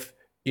wonder if,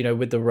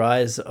 with the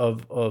rise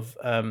of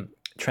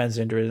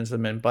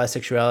transgenderism and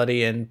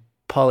bisexuality and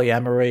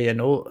polyamory and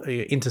all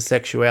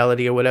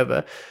intersexuality or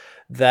whatever,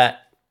 that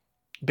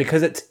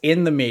because it's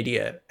in the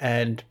media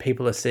and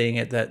people are seeing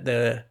it, that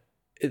they're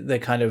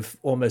kind of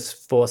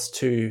almost forced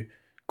to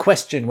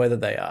question whether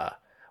they are,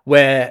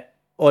 where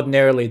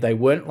ordinarily they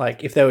weren't.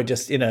 Like if they were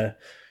just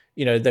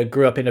they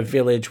grew up in a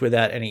village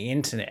without any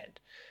internet,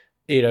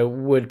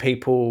 would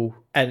people,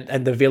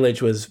 and the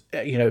village was,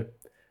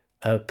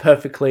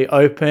 perfectly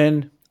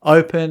open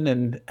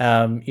and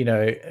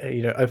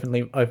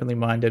openly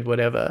minded,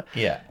 whatever.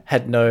 Yeah.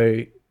 Had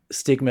no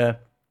stigma,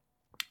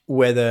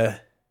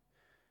 whether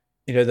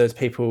those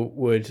people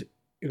would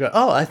go,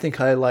 oh, I think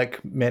I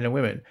like men and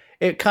women.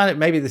 It kind of,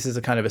 maybe this is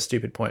a kind of a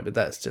stupid point, but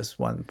that's just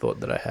one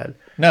thought that I had.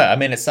 No, I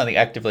mean, it's something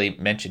actively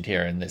mentioned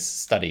here in this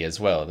study as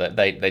well, that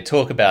they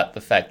talk about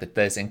the fact that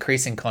there's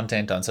increasing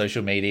content on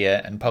social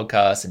media and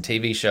podcasts and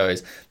TV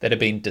shows that have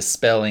been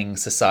dispelling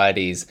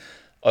society's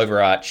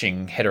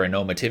overarching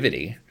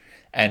heteronormativity.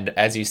 And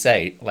as you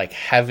say, like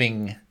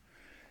having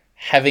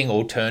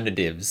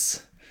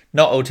alternatives,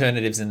 not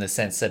alternatives in the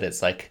sense that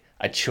it's like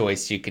a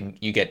choice you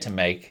get to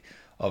make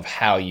of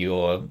how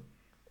you're,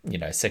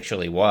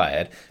 sexually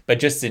wired, but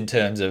just in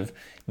terms of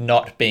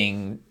not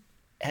having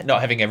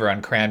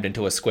everyone crammed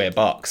into a square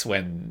box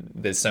when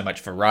there's so much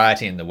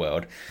variety in the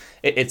world.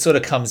 It sort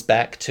of comes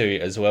back to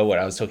as well what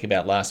I was talking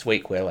about last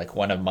week, where like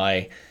one of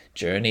my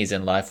journeys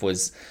in life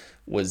was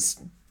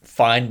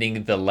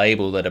finding the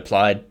label that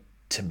applied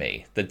to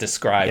me, that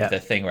described the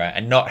thing, right,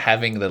 and not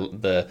having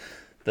the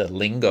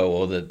lingo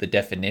or the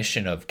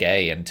definition of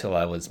gay until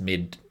I was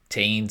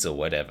mid-teens or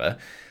whatever.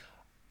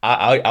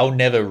 I'll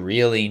never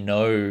really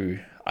know,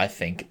 I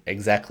think,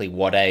 exactly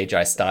what age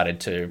I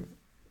started to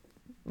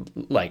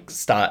like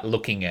start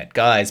looking at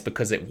guys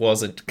because it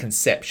wasn't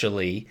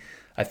conceptually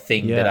a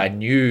thing that Yeah. I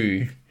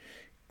knew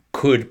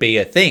could be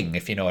a thing,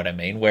 if you know what I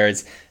mean.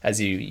 Whereas, as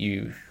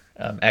you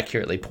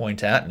accurately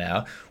point out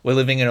now, we're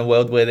living in a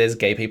world where there's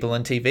gay people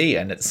on TV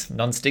and it's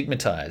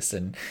non-stigmatized,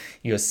 and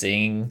you're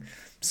seeing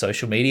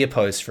social media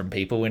posts from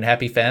people in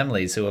happy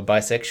families who are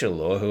bisexual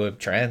or who are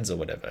trans or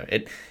whatever.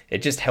 It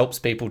just helps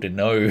people to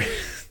know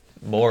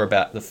more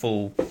about the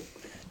full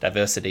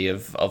diversity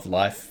of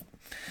life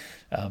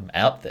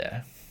out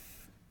there.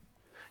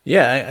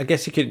 Yeah, I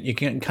guess you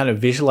can kind of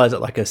visualize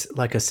it like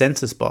a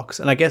census box,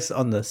 and I guess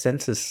on the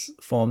census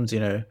forms,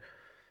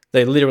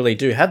 they literally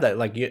do have that.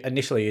 Like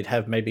initially, you'd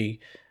have maybe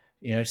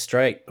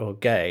straight or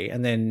gay,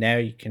 and then now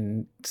you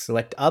can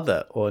select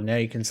other, or now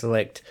you can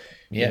select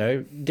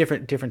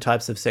different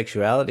types of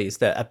sexualities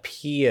that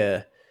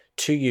appear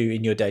to you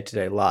in your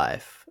day-to-day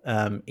life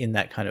in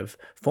that kind of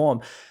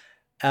form.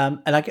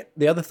 And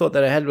the other thought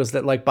that I had was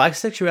that like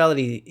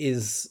bisexuality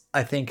is,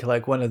 I think,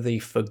 like one of the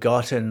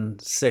forgotten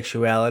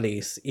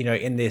sexualities,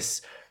 in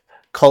this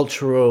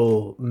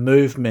cultural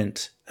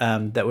movement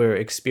that we're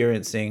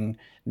experiencing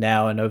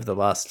now and over the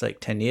last like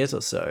 10 years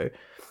or so.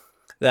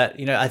 That,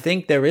 I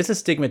think there is a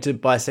stigma to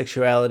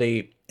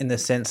bisexuality in the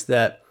sense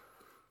that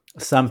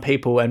some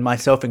people, and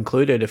myself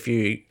included a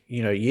few,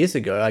 years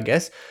ago, I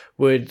guess,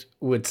 would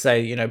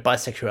say,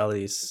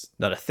 bisexuality is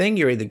not a thing.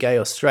 You're either gay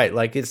or straight.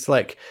 Like, it's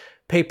like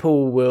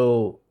people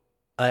will,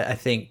 I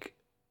think,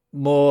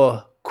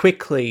 more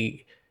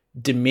quickly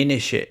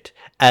diminish it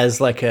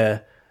as like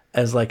a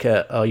A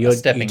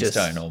stepping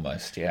stone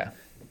almost, yeah.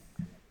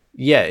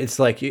 Yeah, it's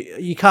like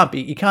you can't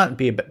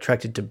be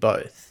attracted to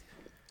both.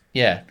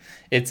 Yeah,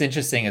 it's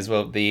interesting as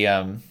well. The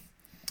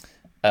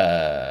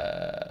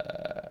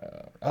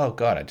oh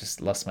god, I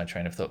just lost my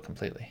train of thought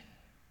completely.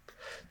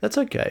 That's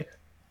okay.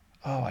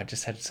 Oh, I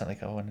just had something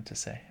I wanted to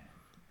say.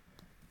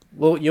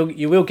 Well,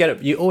 you will get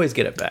it. You always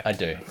get it back. I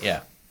do,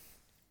 yeah.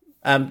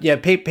 Yeah.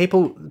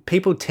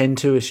 People tend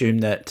to assume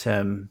that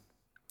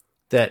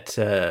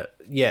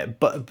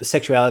but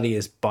sexuality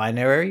is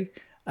binary.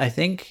 I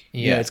think.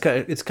 Yeah. It's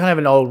kind of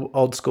an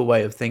old school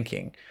way of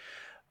thinking.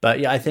 But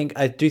yeah,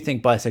 I do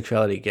think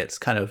bisexuality gets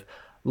kind of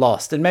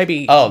lost, and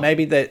maybe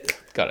that.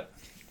 Got it.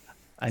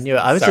 I knew it.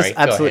 I was Sorry, just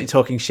absolutely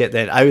talking shit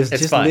then. I was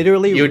It's just fine.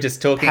 literally. You were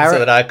just talking so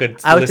that I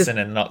could listen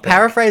and not think.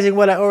 Paraphrasing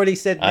what I already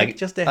said, Nick,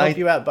 just to help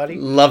you out, buddy.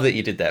 Love that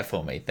you did that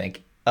for me. Thank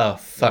you. Oh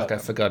fuck,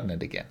 I've forgotten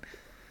it again.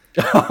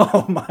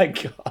 Oh my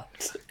god.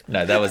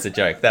 No, that was a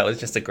joke. That was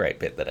just a great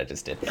bit that I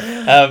just did.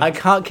 I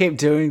can't keep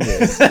doing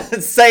this.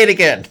 Say it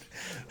again.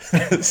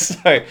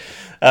 So,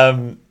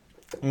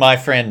 my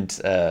friend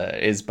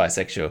is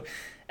bisexual,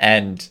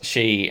 and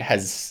she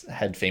has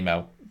had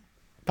female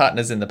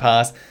partners in the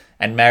past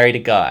and married a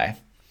guy.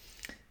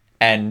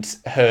 And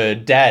her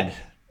dad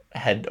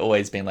had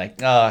always been like,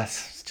 oh,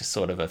 it's just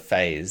sort of a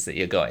phase that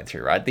you're going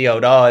through, right? The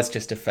old, oh, it's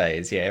just a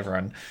phase. Yeah,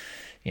 everyone,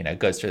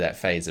 goes through that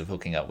phase of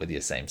hooking up with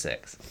your same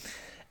sex.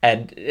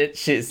 And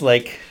she's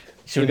like,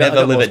 she'll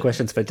never live it.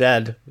 Questions for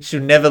Dad.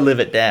 She'll never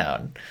live it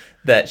down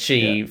that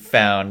she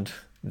found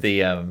the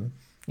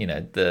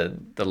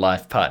the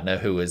life partner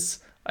who was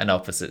an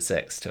opposite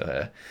sex to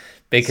her,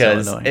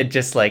 because it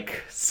just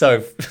like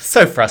so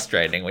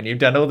frustrating when you've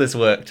done all this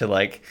work to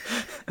like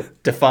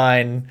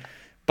define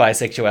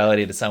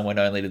bisexuality to someone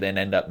only to then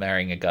end up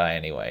marrying a guy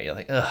anyway. You're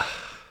like, ugh.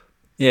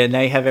 Yeah,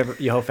 now you have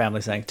your whole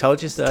family saying,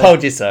 "Told you so."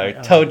 Told you so.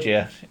 Told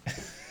you.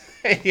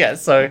 Yeah.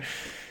 So.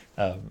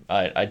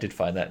 I did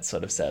find that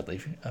sort of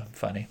sadly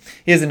funny.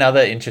 Here's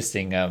another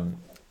interesting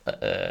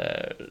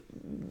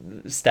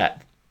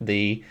stat.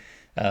 In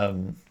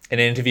an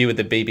interview with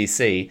the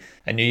BBC,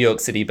 a New York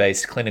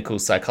City-based clinical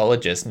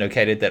psychologist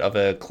noted that of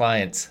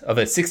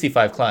her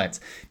 65 clients,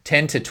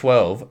 10 to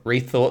 12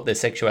 rethought their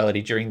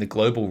sexuality during the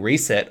global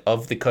reset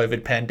of the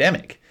COVID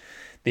pandemic.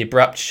 The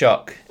abrupt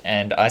shock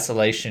and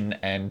isolation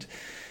and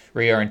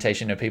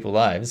reorientation of people's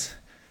lives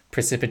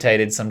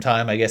precipitated some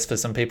time, I guess, for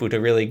some people to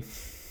really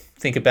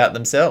think about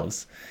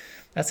themselves.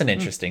 That's an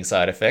interesting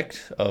side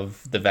effect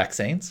of the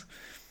vaccines.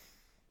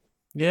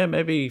 Yeah,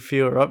 maybe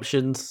fewer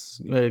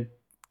options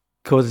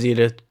causes you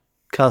to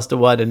cast a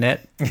wider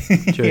net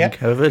during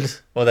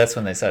COVID. Well, that's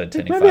when they started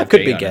turning maybe 5G I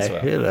could be on gay. as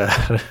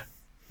well.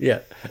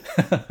 Yeah.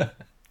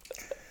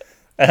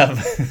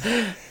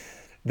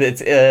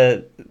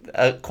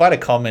 It's quite a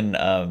common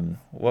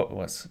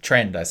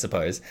trend, I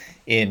suppose,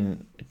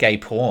 in gay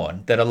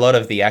porn, that a lot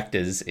of the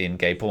actors in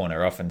gay porn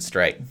are often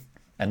straight,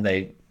 and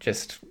they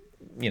just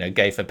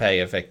gay for pay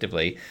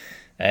effectively,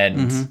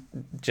 and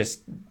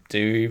just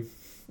do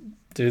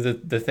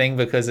the thing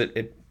because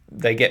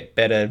they get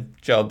better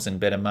jobs and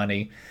better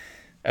money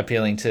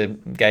appealing to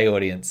gay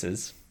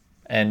audiences.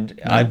 And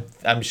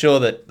I'm sure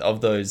that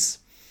of those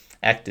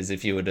actors,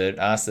 if you were to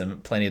ask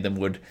them, plenty of them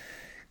would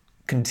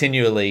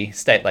continually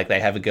state like they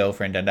have a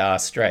girlfriend and are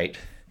straight.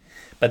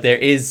 But there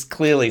is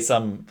clearly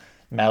some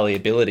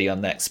malleability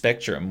on that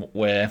spectrum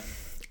where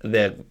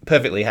they're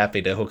perfectly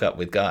happy to hook up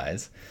with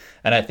guys.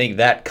 And I think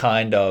that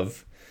kind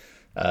of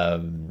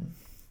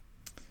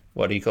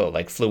what do you call it?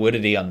 Like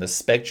fluidity on the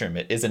spectrum.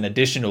 It is an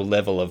additional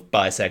level of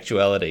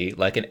bisexuality,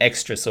 like an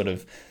extra sort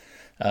of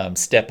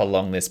step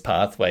along this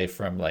pathway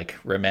from like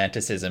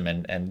romanticism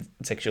and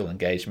sexual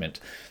engagement,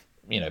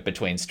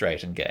 between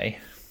straight and gay.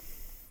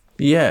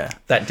 Yeah,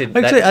 that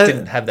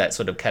didn't have that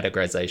sort of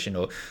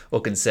categorization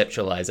or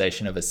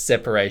conceptualization of a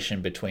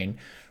separation between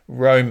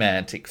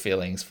romantic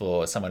feelings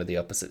for someone of the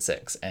opposite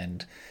sex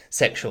and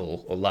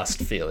sexual or lust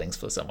feelings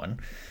for someone.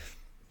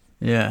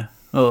 Yeah.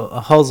 Well, a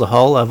hole's a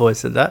hole. I've always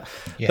said that.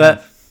 Yeah.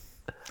 But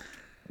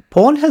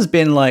porn has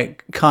been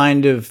like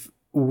kind of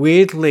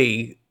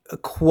weirdly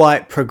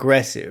quite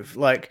progressive,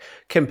 like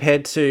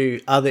compared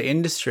to other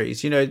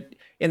industries. In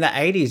the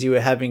 80s, you were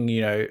having,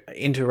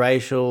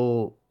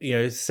 interracial,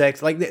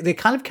 sex. Like they're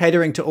kind of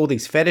catering to all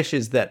these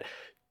fetishes that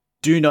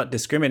do not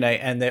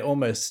discriminate, and they're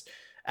almost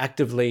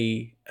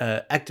actively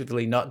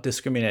not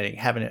discriminating.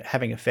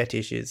 Having a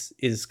fetish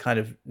is kind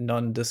of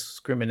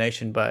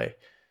non-discrimination by.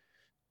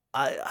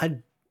 I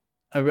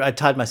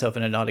tied myself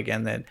in a knot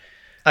again then.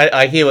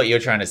 I hear what you're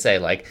trying to say.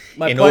 Like,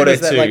 in order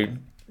to...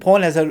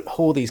 porn has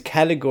all these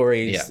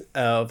categories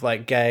of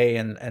like gay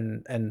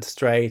and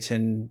straight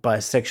and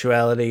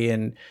bisexuality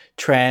and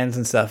trans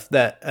and stuff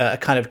that are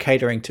kind of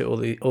catering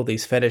to all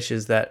these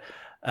fetishes that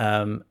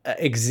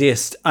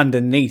exist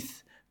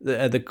underneath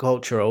the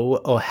culture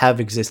or have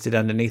existed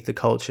underneath the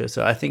culture.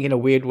 So I think in a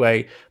weird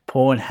way,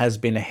 porn has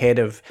been ahead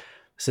of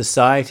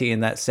society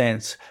in that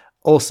sense.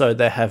 Also,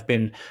 they have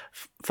been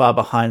far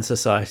behind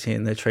society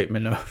in the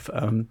treatment of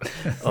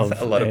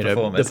a lot of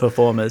performers. The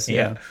performers,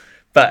 yeah.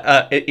 But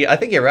I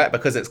think you're right,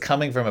 because it's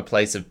coming from a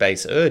place of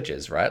base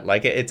urges, right?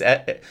 Like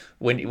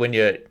when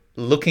you're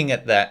looking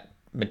at that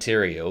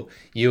material,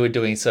 you are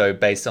doing so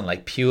based on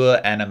like pure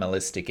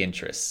animalistic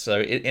interests.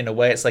 So in a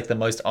way, it's like the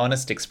most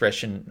honest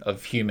expression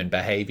of human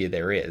behavior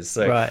there is.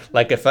 So right.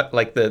 like if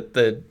like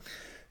the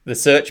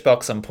search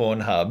box on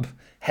Pornhub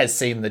has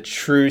seen the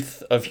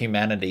truth of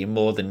humanity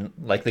more than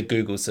like the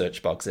Google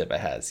search box ever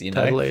has,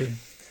 Totally.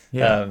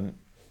 Yeah.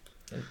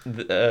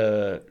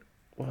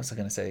 What was I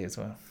going to say as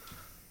well?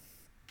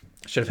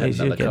 Should have had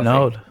another getting coffee.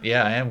 Old.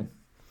 Yeah, I am.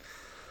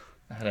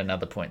 I had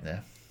another point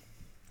there.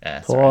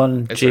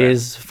 Porn,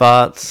 jizz,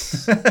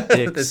 farts,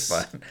 dicks. It's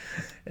fine.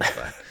 It's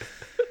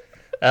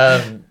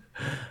fine.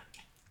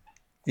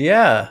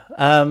 Yeah.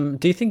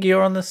 Do you think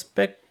you're on the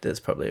spec? That's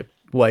probably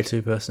way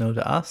too personal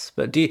to us.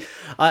 But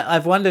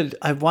I've wondered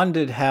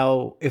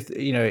how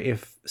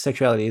if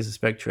sexuality is a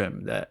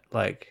spectrum, that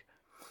like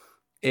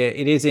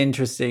it is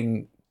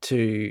interesting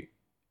to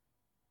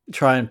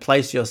try and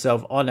place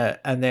yourself on it,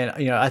 and then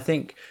I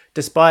think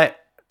despite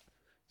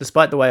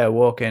the way I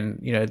walk and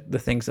the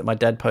things that my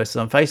dad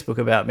posted on Facebook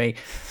about me,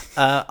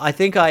 I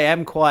think I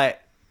am quite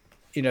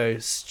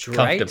straight,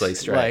 comfortably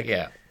straight.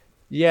 Like,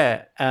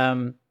 yeah.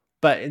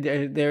 But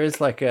there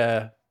is like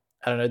I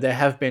don't know. There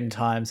have been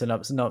times, and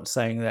I'm not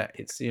saying that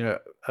it's a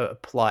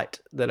plight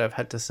that I've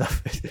had to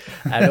suffer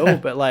at all,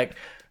 but like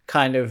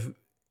kind of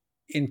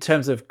in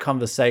terms of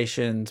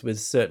conversations with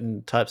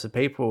certain types of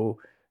people,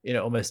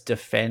 almost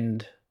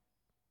defend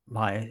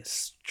my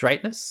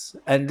straightness,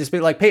 and just be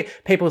like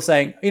people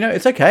saying,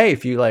 it's okay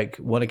if you like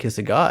want to kiss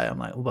a guy. I'm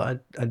like, well,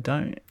 but I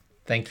don't.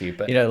 Thank you,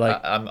 but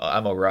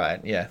I'm all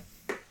right. Yeah.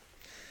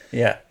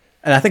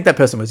 And I think that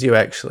person was you,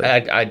 actually.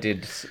 I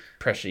did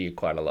pressure you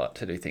quite a lot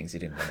to do things you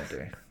didn't want to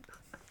do.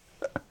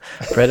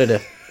 Predator.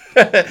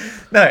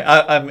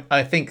 No,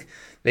 I think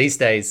these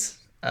days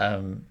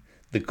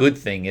the good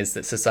thing is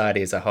that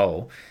society as a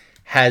whole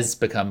has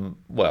become,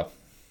 well,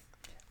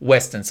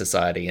 Western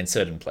society in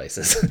certain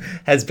places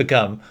has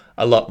become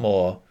a lot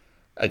more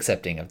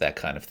accepting of that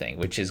kind of thing,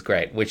 which is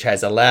great, which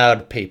has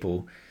allowed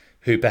people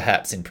who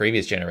perhaps in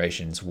previous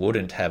generations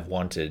wouldn't have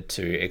wanted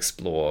to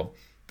explore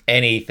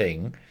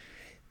anything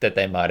that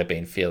they might have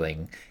been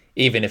feeling,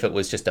 even if it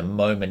was just a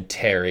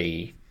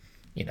momentary,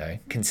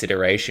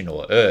 consideration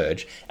or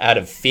urge, out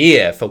of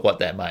fear for what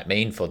that might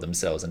mean for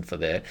themselves and for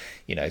their,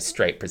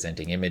 straight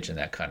presenting image and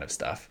that kind of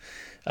stuff.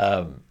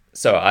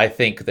 So I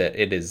think that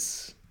it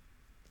is,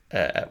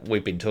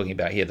 we've been talking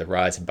about here the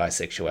rise in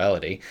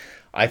bisexuality.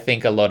 I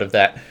think a lot of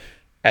that,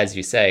 as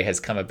you say, has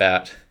come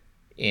about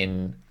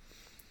in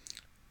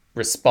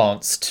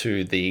response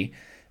to the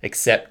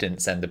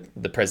acceptance and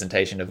the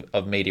presentation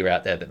of media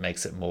out there that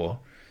makes it more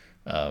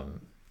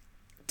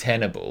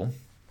tenable.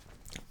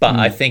 But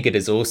I think it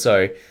has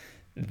also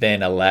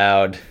then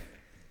allowed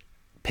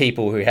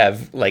people who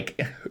have, like,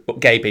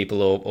 gay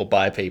people or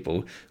bi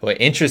people who are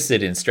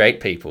interested in straight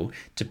people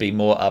to be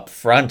more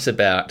upfront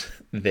about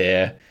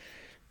their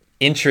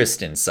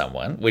interest in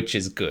someone, which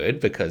is good,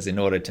 because in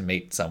order to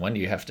meet someone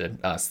you have to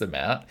ask them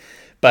out.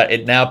 But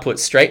it now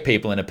puts straight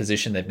people in a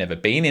position they've never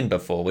been in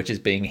before, which is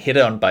being hit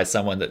on by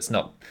someone that's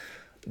not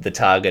the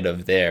target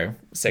of their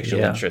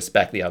sexual interest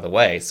back the other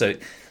way. So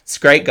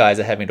straight guys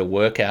are having to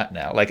work out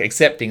now, like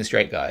accepting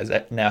straight guys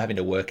are now having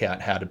to work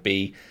out how to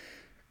be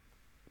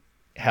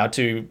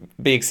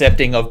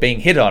accepting of being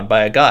hit on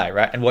by a guy,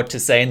 right? And what to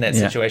say in that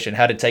situation,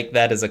 how to take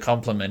that as a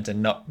compliment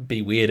and not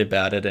be weird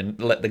about it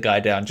and let the guy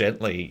down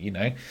gently,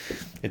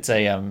 It's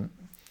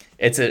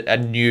it's a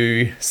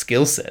new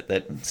skill set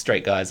that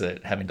straight guys are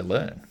having to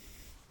learn.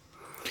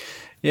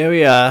 Yeah,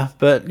 we are,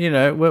 but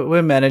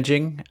we're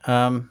managing,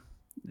 and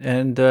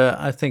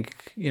I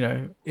think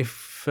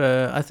if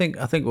I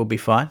think we'll be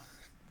fine.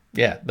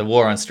 Yeah, the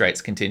war on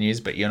straights continues,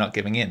 but you're not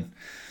giving in.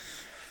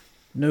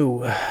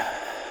 No,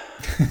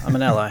 I'm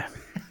an ally.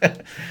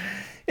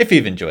 If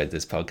you've enjoyed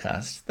this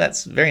podcast,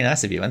 that's very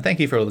nice of you, and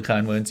thank you for all the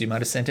kind words you might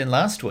have sent in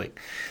last week.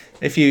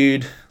 If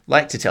you'd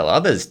like to tell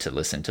others to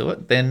listen to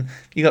it, then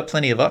you got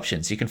plenty of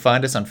options. You can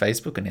find us on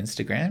Facebook and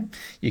Instagram.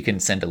 You can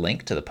send a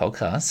link to the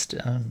podcast.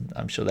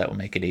 I'm sure that will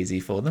make it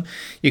easy for them.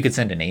 You could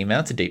send an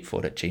email to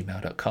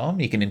deepfort@gmail.com.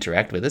 You can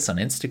interact with us on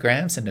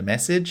Instagram, send a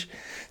message,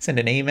 send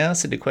an email,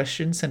 send a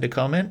question, send a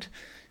comment.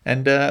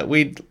 And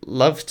we'd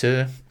love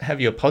to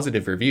have your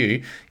positive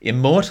review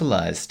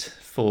immortalized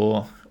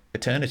for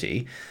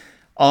eternity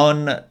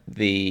on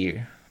the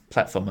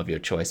platform of your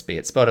choice, be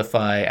it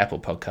Spotify, Apple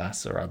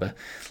Podcasts, or other.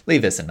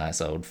 Leave us a nice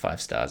old 5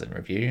 stars and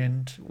review,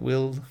 and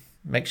we'll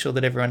make sure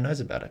that everyone knows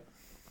about it.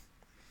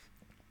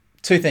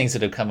 2 things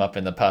that have come up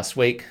in the past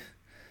week.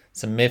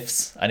 Some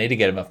myths. I need to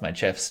get them off my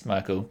chest,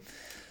 Michael.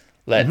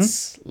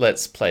 Let's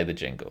play the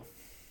jingle.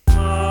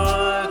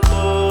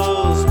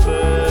 Michael's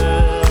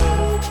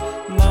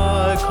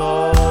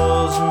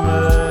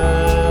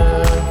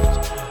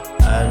moved,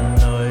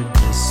 annoyed,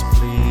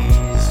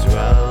 displeased,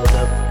 riled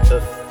up,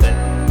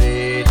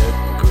 offended,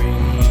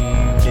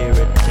 aggrieved,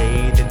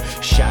 irritated,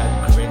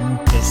 chagrined,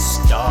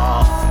 pissed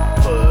off,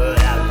 put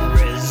out,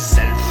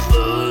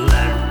 resentful,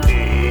 and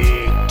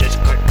peaked,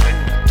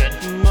 discontented.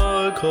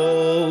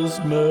 Michael's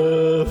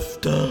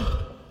moved.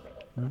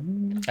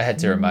 I had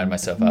to remind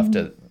myself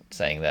after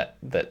saying that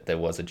there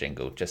was a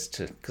jingle, just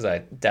because I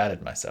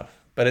doubted myself.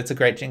 But it's a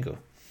great jingle.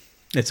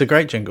 It's a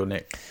great jingle,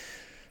 Nick.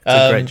 It's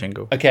a great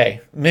jingle. Okay,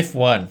 myth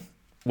 1.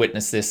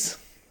 Witnessed this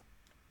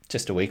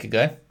just a week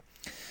ago.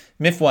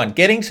 Myth 1.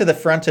 Getting to the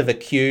front of a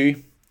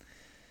queue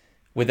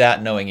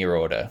without knowing your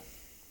order.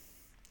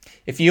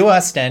 If you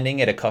are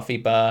standing at a coffee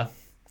bar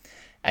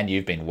and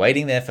you've been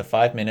waiting there for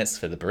 5 minutes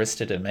for the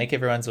barista to make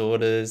everyone's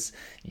orders,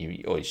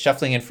 or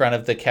shuffling in front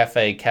of the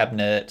cafe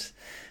cabinet,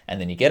 and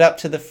then you get up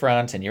to the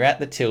front and you're at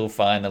the till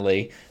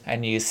finally,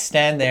 and you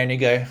stand there and you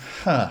go,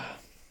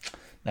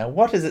 now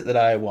what is it that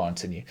I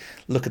want? And you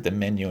look at the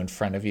menu in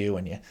front of you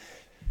and you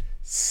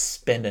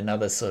spend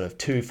another sort of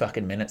 2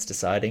 fucking minutes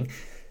deciding.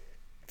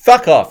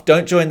 Fuck off.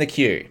 Don't join the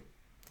queue.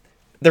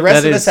 The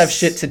rest of us have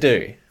shit to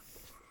do.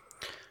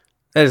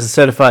 That is a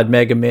certified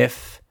mega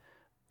myth.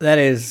 That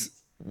is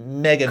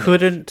Mega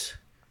couldn't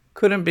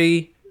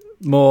be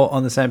more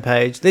on the same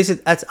page.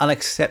 That's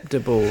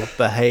unacceptable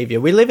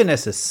behavior. We live in a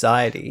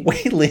society.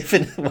 We live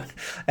in,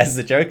 as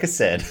the Joker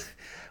said,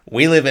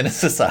 we live in a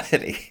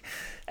society.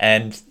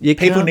 And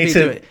people need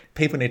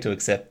to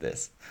accept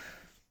this.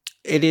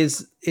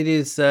 It's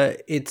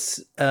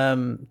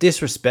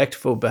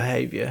disrespectful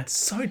behavior.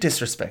 So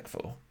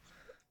disrespectful.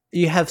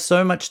 You have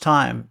so much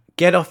time.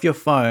 Get off your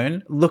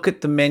phone, look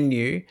at the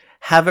menu,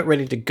 have it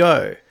ready to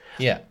go.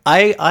 Yeah.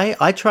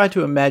 I try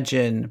to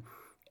imagine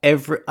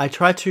I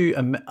try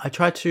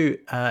to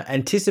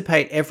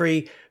anticipate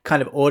every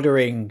kind of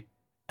ordering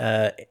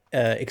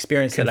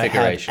experience that I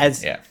have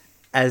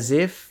as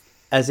if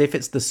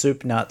it's the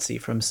soup Nazi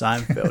from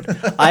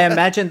Seinfeld. I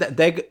imagine that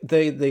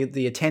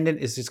the attendant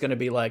is just going to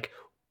be like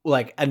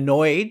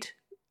annoyed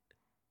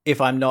if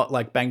I'm not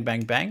like bang,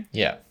 bang, bang.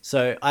 Yeah.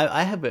 So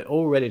I have it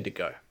all ready to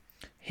go.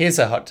 Here's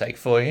a hot take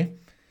for you.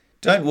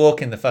 Don't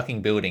walk in the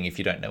fucking building if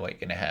you don't know what you're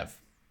going to have.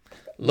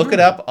 Look it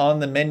up on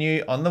the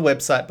menu on the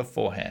website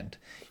beforehand.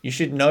 You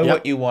should know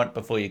what you want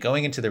before you're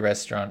going into the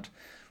restaurant.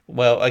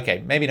 Well,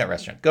 okay, maybe not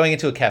restaurant. Going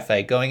into a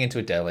cafe, going into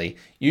a deli.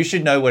 You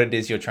should know what it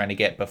is you're trying to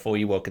get before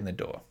you walk in the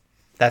door.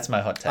 That's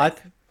my hot take.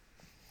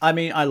 I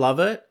mean, I love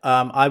it.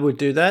 I would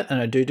do that,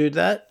 and I do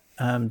that.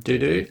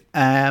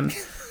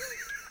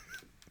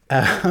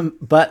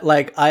 But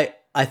like,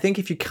 I think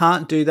if you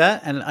can't do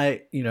that,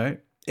 and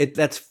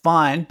that's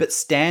fine. But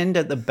stand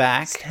at the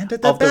back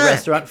of the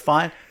restaurant.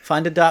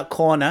 Find a dark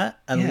corner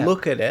and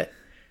look at it.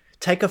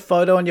 Take a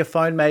photo on your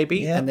phone,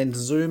 maybe, and then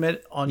zoom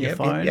it on your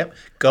phone.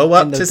 Go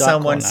up to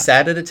someone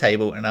sat at a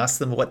table and ask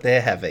them what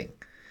they're having.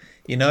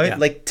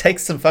 Like take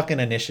some fucking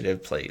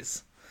initiative,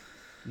 please.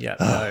 Yeah,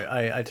 no,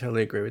 I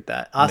totally agree with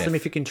that. Ask them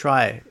if you can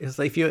try. It's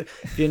like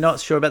if you're not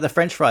sure about the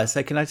French fries,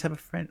 say, "Can I just have a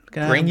French?"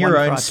 Bring your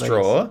own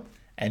straw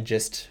and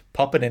just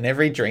pop it in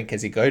every drink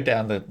as you go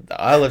down the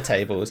aisle of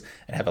tables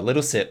and have a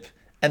little sip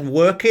and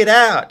work it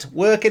out.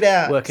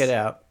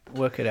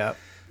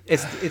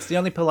 It's the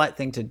only polite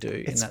thing to do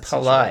in that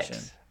polite.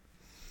 situation.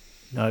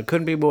 No, I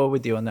couldn't be more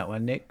with you on that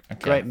one, Nick.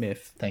 Okay. Great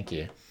myth. Thank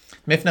you.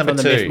 Myth number 2.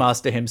 From the myth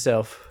master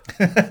himself.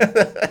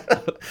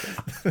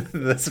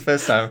 That's the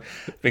first time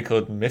I've been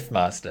called myth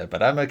master,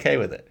 but I'm okay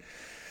with it.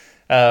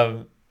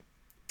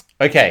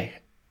 Okay,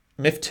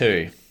 myth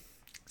 2.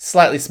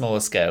 Slightly smaller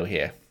scale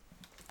here.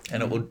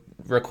 And it will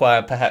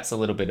require perhaps a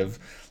little bit of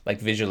like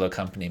visual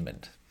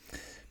accompaniment.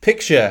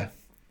 Picture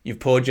you've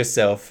poured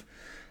yourself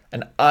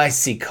an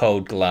icy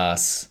cold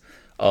glass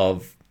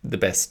of the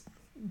best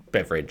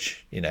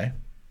beverage,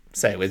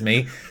 Say it with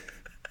me.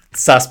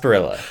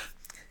 sarsaparilla.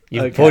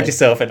 You've Okay. poured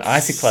yourself an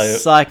icy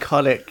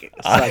Psychotic.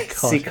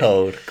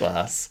 cold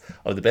glass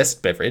of the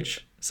best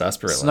beverage,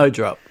 sarsaparilla.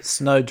 Snowdrop.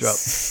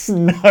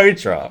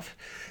 Snowdrop.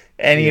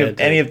 Any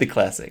of the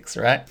classics,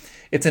 right?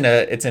 It's in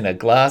a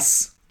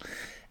glass,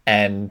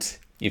 and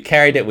you've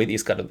carried it with you.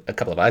 It's got a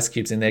couple of ice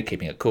cubes in there,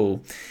 keeping it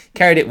cool.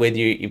 Carried it with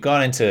you. You've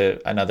gone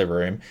into another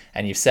room,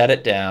 and you've sat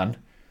it down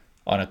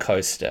on a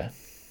coaster.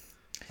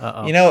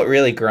 Uh-oh. You know what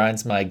really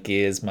grinds my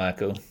gears,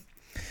 Michael?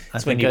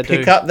 It's when think you I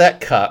pick do. up that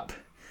cup,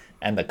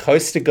 and the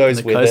coaster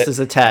goes with it. The coaster's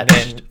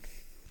attached. And then,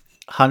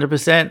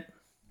 100%.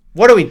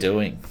 what are we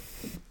doing?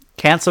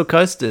 Cancel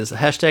coasters.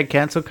 Hashtag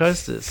cancel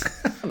coasters.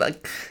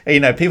 Like,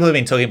 people have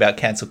been talking about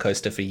cancel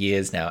coaster for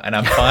years now, and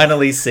I'm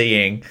finally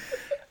seeing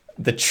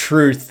the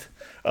truth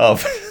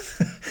of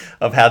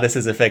of how this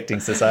is affecting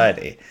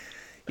society.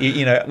 We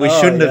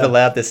shouldn't have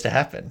allowed this to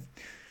happen.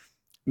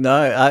 No,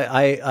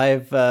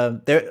 I've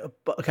there.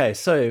 Okay,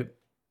 so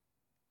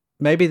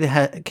maybe the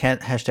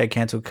hashtag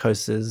cancel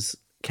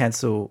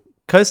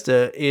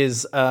coaster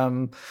is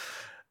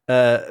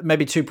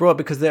maybe too broad,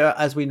 because there,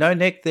 as we know,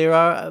 Nick, there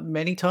are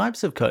many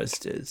types of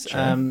coasters.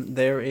 Sure.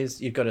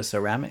 You've got a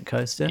ceramic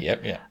coaster.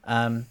 Yep.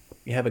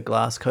 You have a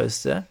glass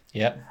coaster.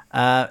 Yep.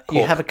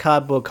 You have a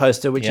cardboard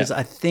coaster, which Yep. is,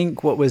 I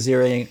think, what we're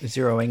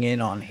zeroing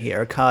in on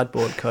here. A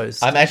cardboard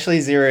coaster. I'm actually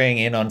zeroing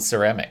in on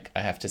ceramic,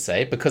 I have to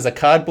say, because a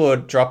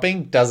cardboard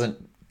dropping doesn't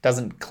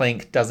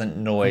clink, doesn't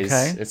noise.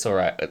 Okay. It's all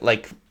right.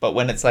 But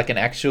when it's like an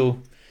actual,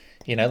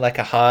 like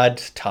a hard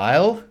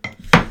tile.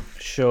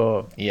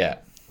 Sure. Yeah.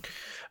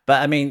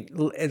 But I mean,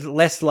 it's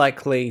less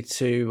likely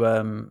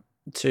to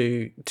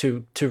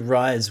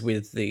rise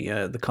with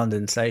the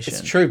condensation.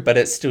 It's true, but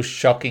it's still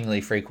shockingly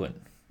frequent.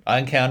 I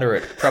encounter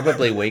it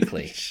probably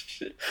weekly.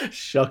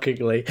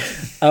 Shockingly.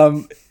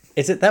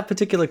 Is it that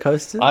particular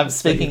coaster? I'm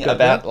speaking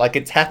about,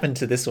 it's happened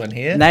to this one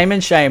here. Name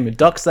and shame.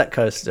 Dox that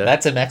coaster.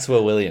 That's a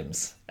Maxwell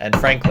Williams. And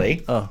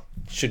frankly, Oh.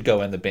 should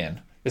go in the bin.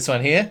 This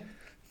one here,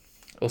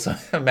 also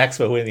a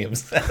Maxwell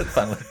Williams.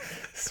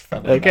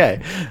 Funnily Okay.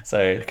 enough.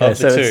 So, of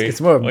so the two,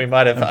 it's more we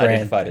might have a brand.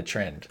 identified a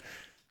trend.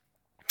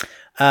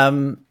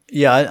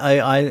 Yeah,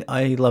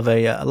 I love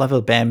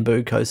a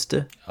bamboo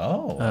coaster,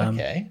 Oh,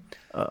 okay.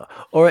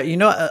 or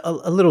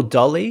a little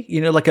dolly.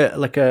 Like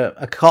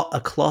a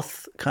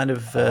cloth kind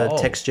of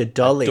textured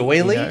dolly.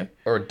 Doily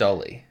or a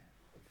dolly?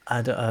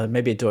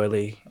 Maybe a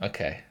doily.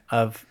 Okay.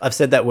 I've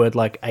said that word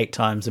like 8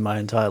 times in my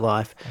entire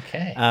life.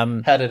 Okay.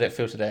 How did it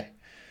feel today?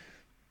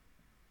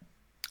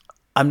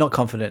 I'm not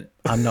confident.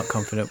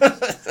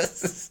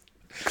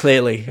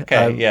 Clearly.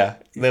 Okay, yeah.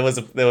 There was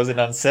an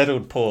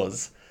unsettled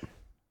pause.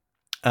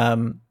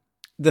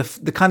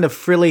 The kind of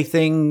frilly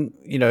thing,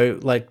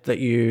 like that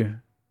you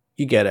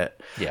get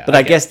it. Yeah. But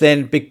I guess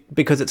then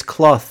because it's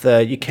cloth,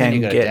 you can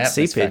You got a get dampness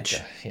seepage.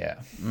 factor. Yeah.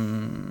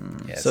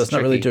 Yeah, So it's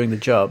not really doing the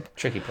job.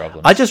 tricky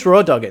problem. I just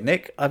raw dog it,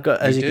 Nick. I've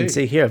got, as you do. can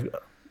see here,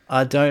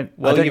 I don't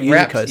you've use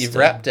a coaster. you've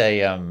wrapped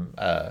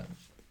a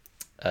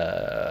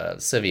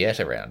serviette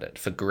around it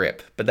for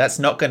grip, but that's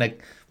not going to.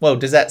 Well,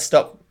 does that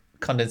stop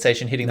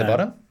condensation hitting the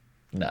bottom?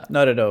 No.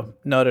 Not at all.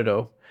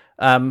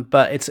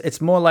 But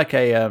it's more like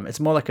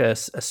a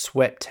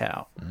sweat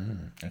towel.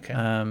 Okay.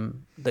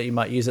 That you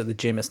might use at the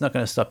gym. It's not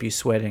going to stop you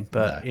sweating,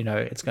 but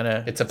it's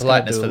gonna. It's a gonna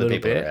politeness do for the little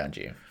people bit. around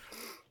you.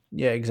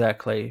 Yeah,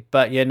 exactly.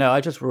 But yeah, no,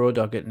 I just raw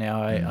dog it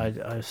now.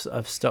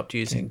 I've stopped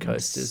using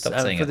coasters Stop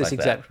saying for it this like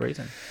exact that.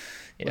 reason.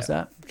 Yeah. What's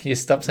that? Can you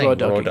stop saying Raw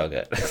raw dogging. dog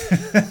it?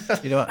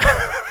 You know what?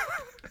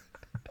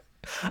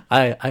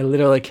 I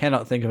literally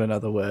cannot think of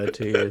another word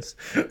to use.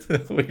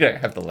 We don't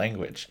have the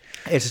language.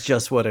 It's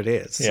just what it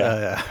is.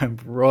 Yeah. I'm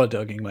raw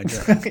dogging my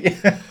job.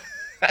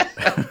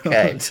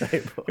 Okay.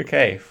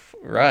 Okay.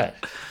 Right.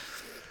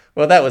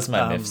 Well, that was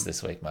my myths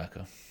this week,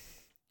 Michael.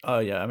 Oh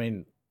yeah, I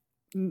mean,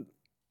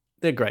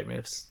 they're great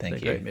myths. Thank they're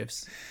you. great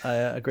myths. I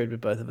agreed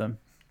with both of them.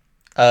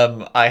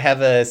 I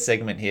have a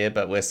segment here,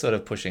 but we're sort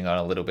of pushing on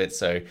a little bit,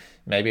 so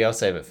maybe I'll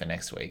save it for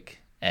next week.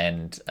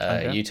 And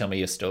you tell me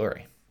your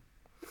story.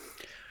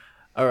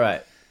 All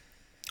right.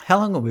 How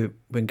long have we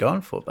been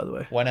going for, by the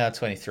way? 1 hour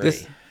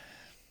 23.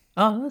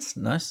 Oh, that's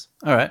nice.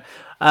 All right.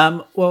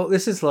 Well,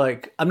 this is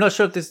like, I'm not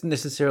sure if this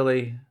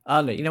necessarily.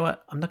 Oh no, you know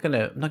what? I'm not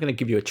gonna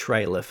give you a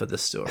trailer for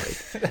this story.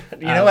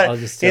 You know what? I'll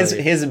just tell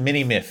you. Here's a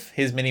mini myth.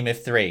 Here's mini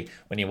myth 3.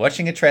 When you're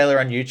watching a trailer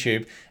on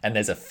YouTube and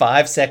there's a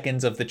 5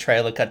 seconds of the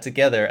trailer cut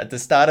together at the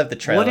start of the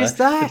trailer, What is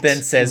that? it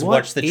then says What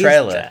watch the is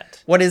trailer.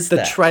 that? What is The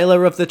that?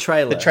 trailer of the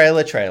trailer.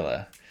 The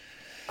trailer.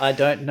 I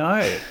don't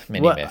know.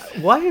 Mini myth.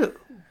 Why?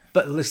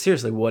 But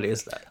seriously, what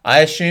is that? I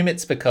assume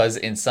it's because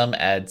in some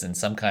ads and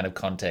some kind of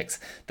context,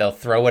 they'll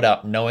throw it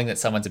up knowing that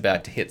someone's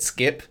about to hit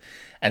skip.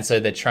 And so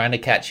they're trying to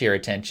catch your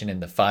attention in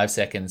the 5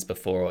 seconds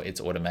before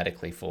it's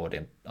automatically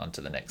forwarded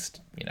onto the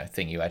next,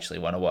 thing you actually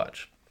want to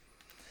watch.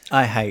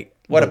 I hate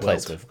What the a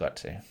place world. we've got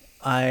to.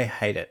 I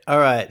hate it. All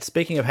right.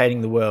 Speaking of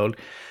hating the world,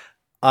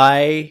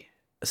 I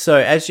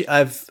think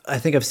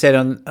I've said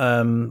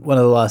on one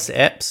of the last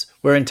apps,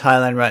 we're in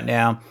Thailand right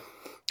now,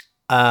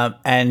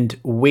 and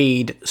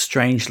weed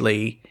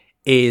strangely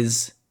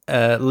is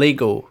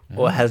legal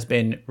or has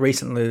been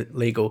recently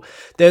legal.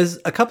 There's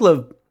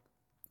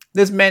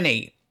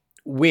many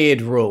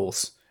weird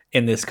rules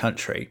in this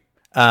country.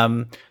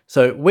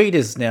 So weed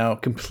is now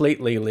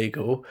completely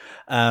legal.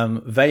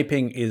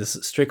 Vaping is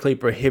strictly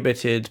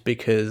prohibited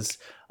because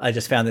I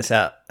just found this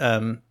out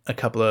a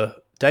couple of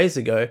days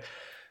ago.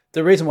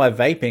 The reason why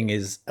vaping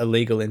is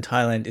illegal in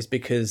Thailand is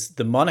because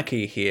the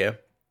monarchy here,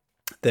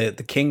 the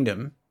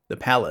kingdom, the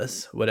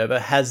palace, whatever,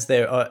 has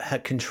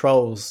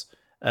controls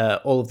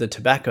all of the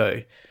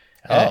tobacco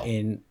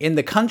in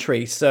the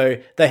country. So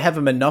they have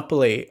a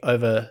monopoly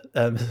over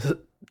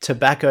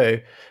tobacco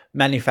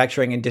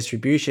manufacturing and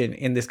distribution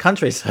in this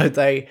country. So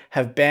they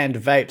have banned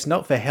vapes,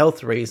 not for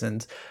health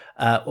reasons,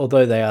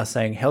 although they are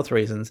saying health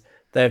reasons.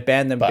 They've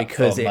banned them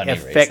because it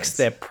affects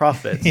their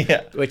profits,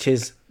 which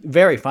is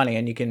very funny.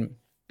 And you can,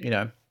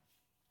 I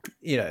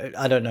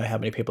don't know how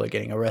many people are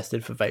getting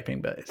arrested for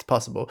vaping, but it's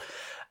possible.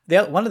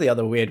 One of the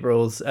other weird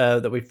rules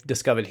that we've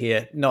discovered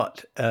here,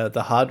 not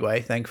the hard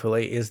way,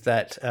 thankfully, is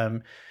that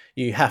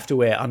you have to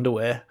wear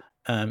underwear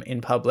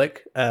in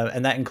public,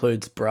 and that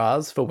includes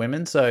bras for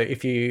women. So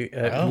if you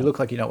look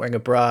like you're not wearing a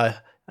bra,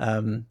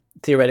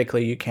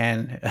 theoretically you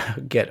can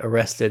get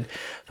arrested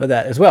for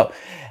that as well.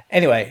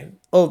 Anyway,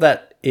 all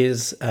that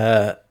is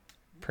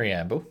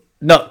preamble.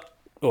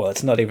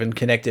 It's not even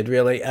connected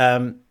really.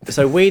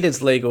 So weed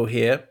is legal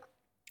here,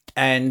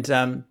 and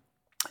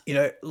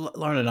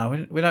Lauren and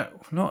I, we're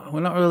not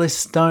really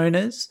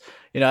stoners.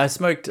 I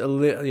smoked a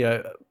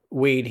little,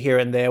 weed here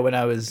and there when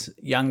I was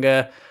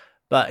younger,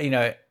 but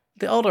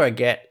the older I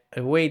get,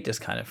 weed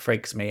just kind of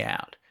freaks me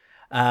out.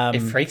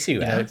 It freaks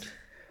you out?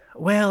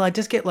 Well, I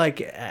just get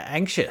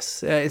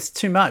anxious. It's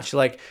too much.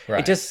 Right.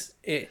 It just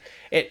it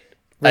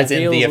as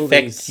in the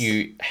effect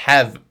you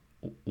have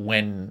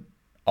when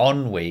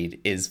on weed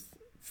is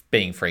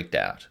being freaked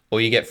out,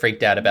 or you get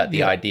freaked out about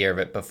the idea of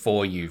it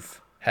before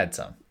you've had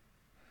some.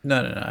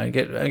 No. I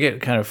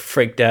get kind of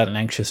freaked out and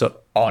anxious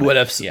when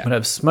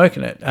I'm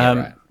smoking it.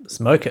 Right.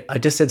 Smoke it. I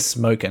just said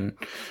smoking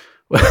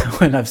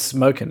when I'm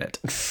smoking it.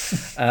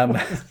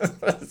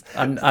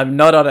 I'm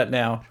not on it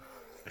now.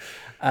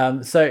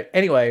 So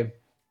anyway,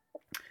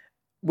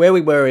 where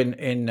we were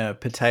in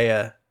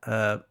Pattaya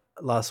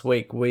last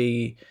week,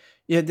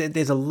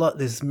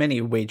 there's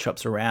many weed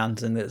shops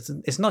around, and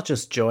it's not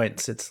just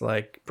joints. It's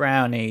like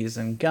brownies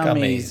and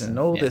gummies and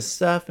all this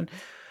stuff. And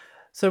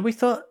so we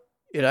thought,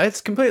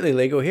 it's completely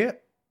legal here.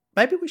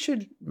 Maybe we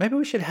should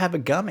have a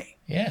gummy.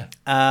 Yeah.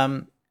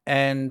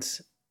 And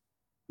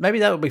maybe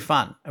that would be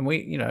fun. And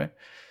we,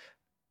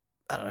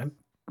 I don't know,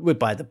 we're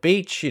by the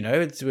beach,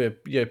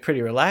 we're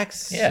pretty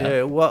relaxed.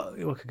 Yeah. What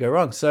could go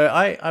wrong? So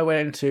I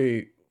went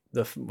into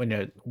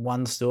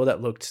one store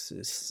that looked,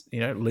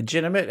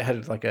 legitimate. It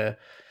had like a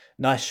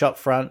nice shop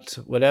front,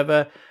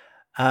 whatever.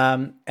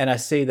 And I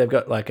see they've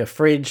got like a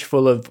fridge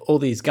full of all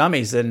these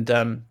gummies, and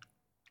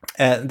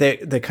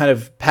they're kind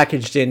of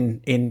packaged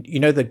in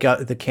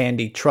the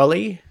candy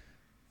trolley.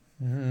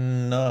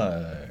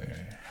 No,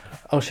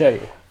 I'll show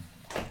you.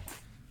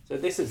 So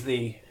this is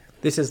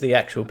the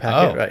actual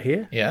packet right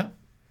here. Yeah.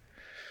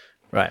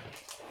 Right.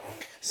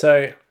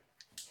 So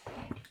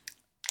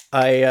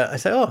I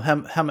say,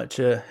 how much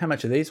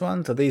are these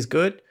ones? Are these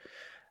good?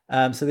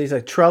 So these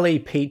are trolley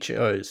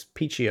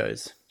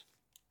peachios,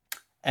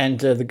 and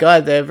the guy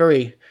there,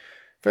 very,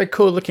 very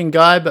cool looking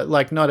guy, but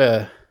like not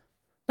a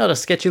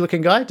sketchy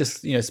looking guy.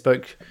 Just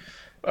spoke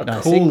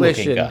nice cool English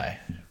looking guy.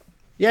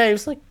 Yeah, he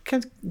was like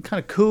kind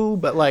of cool,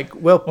 but like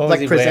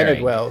presented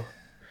wearing? well,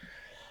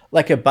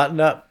 like a button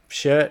up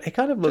shirt. He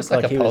kind of looked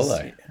like a he polo.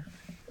 was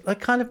like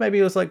kind of maybe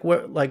it was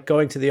like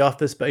going to the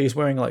office, but he was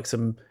wearing like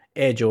some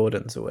Air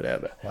Jordans or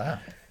whatever. Wow.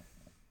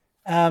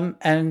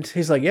 And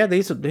he's like, yeah,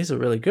 these are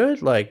really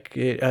good. Like,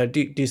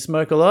 do you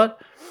smoke a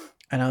lot?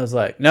 And I was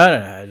like,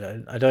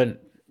 no, I don't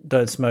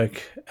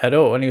smoke at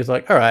all. And he was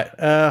like, all right,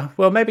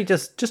 well, maybe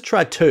just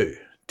try two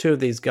of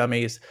these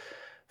gummies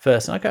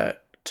first. And I go,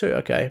 two,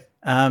 okay.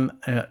 And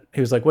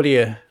he was like, what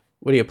are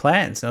your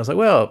plans? And I was like,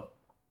 well,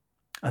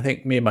 I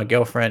think me and my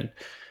girlfriend,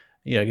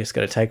 just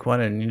got to take one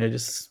and,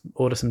 just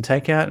order some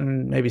takeout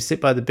and maybe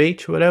sit by the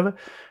beach or whatever. And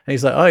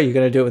he's like, oh, you're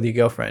going to do it with your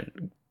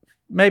girlfriend.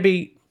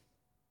 Maybe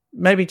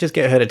just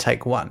get her to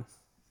take one.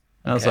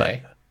 And I was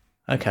like,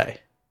 okay.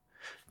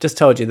 Just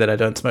told you that I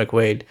don't smoke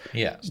weed.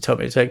 Yeah. She told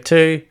me to take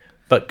two,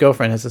 but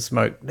girlfriend has to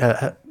smoke,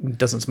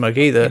 doesn't smoke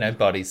either.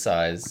 Body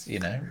size,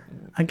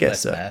 I guess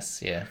less so.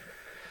 Mass, yeah.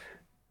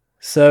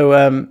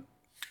 So,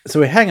 so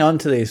we hang on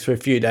to these for a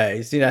few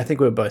days. I think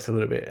we were both a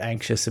little bit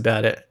anxious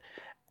about it.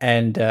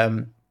 And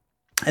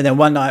then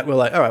one night we're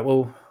like, all right,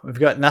 well, we've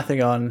got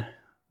nothing on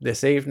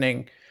this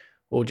evening.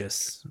 We'll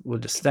just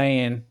stay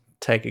in,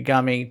 take a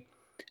gummy,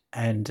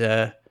 and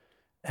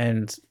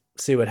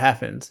see what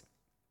happens.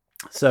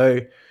 So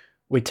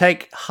we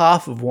take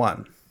half of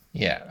one.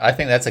 Yeah, I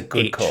think that's a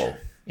good each. call.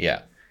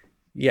 Yeah.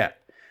 Yeah.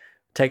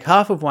 Take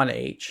half of one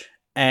each,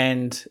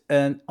 and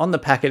on the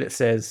packet it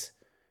says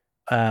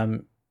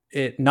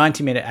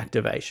 90-minute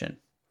activation.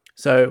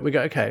 So we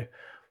go, okay,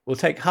 we'll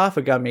take half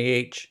a gummy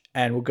each,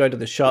 and we'll go to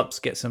the shops,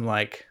 get some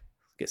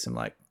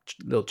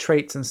little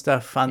treats and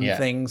stuff, fun Yeah.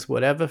 things,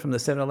 whatever from the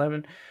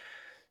 7-Eleven.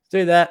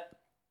 Do that.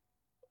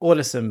 We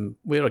ordered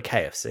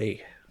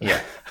KFC.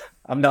 Yeah.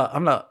 I'm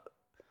not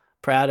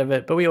proud of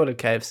it, but we ordered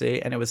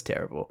KFC and it was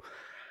terrible.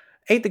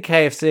 Ate the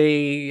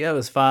KFC. It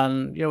was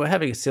fun. We're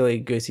having a silly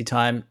goosey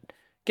time.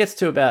 Gets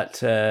to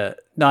about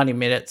 90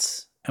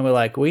 minutes and we're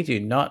like, we do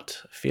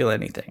not feel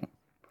anything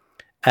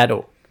at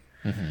all.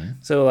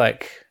 Mm-hmm. So we're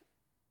like,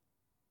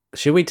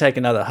 should we take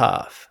another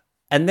half?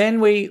 And then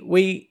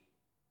we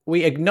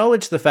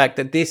acknowledge the fact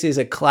that this is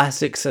a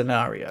classic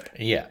scenario.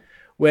 Yeah.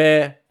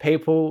 Where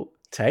people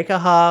take a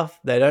half,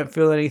 they don't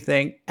feel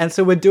anything. And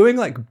so we're doing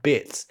like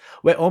bits.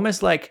 We're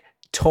almost like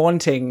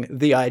taunting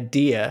the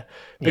idea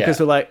because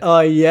we're like, oh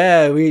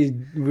yeah, we've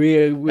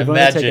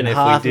only taken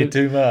half. We did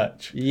too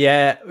much.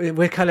 Yeah,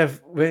 we're kind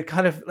of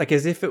like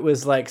as if it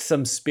was like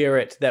some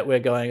spirit that we're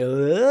going,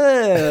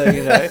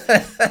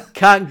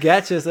 can't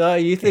catch us. Oh,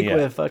 you think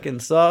we're fucking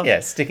soft?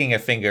 Yeah, sticking a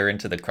finger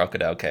into the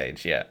crocodile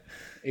cage. Yeah,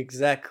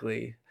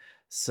 exactly.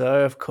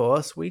 So of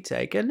course we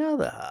take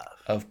another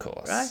half. Of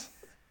course, right?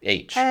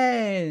 Each.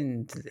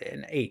 And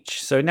then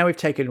each. So now we've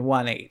taken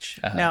one each.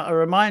 Uh-huh. Now, a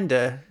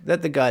reminder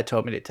that the guy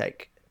told me to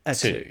take a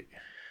two.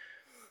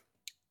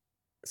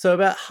 So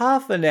about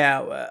half an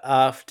hour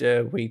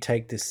after we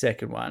take this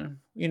second one,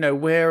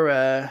 we're,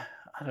 I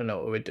don't know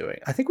what we're doing.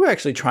 I think we're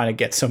actually trying to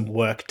get some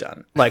work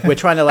done. Like we're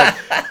trying to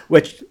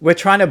we're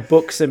trying to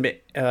book some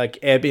like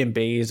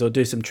Airbnbs or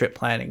do some trip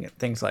planning and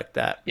things like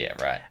that.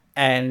 Yeah, right.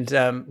 And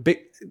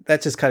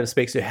that just kind of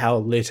speaks to how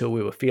little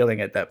we were feeling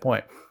at that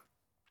point.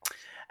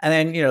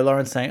 And then,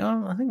 Lauren's saying,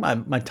 oh, I think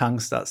my tongue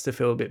starts to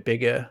feel a bit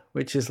bigger,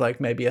 which is like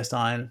maybe a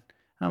sign. And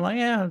I'm like,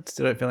 yeah, I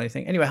still don't feel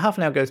anything. Anyway, half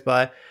an hour goes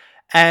by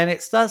and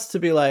it starts to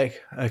be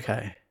like,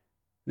 okay,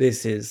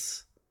 this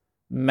is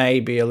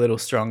maybe a little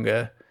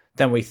stronger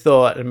than we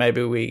thought. And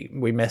maybe we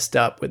messed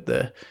up with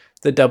the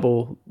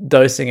double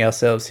dosing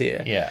ourselves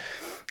here. Yeah.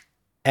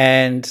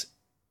 And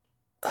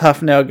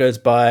half an hour goes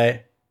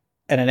by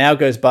and an hour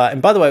goes by.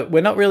 And by the way,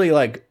 we're not really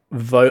like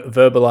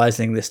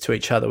verbalizing this to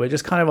each other. We're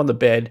just kind of on the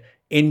bed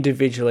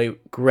individually,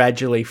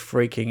 gradually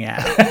freaking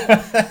out.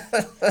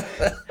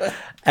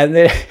 And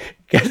then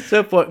gets to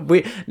a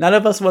point none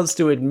of us wants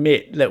to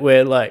admit that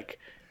we're like,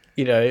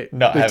 we've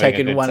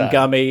taken one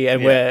gummy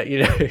and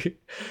we're,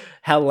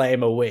 how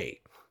lame are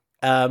we?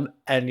 And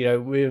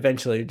we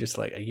eventually just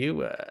like, are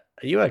you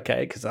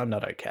okay? Because I'm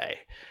not okay.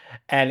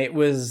 And it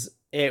was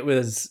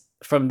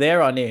from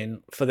there on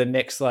in for the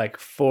next like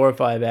 4 or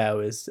 5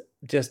 hours,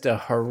 just a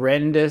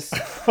horrendous,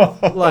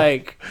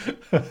 like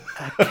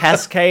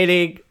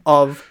cascading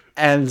of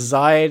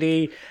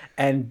anxiety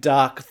and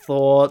dark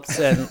thoughts.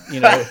 And,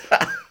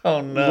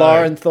 oh no.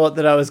 Lauren thought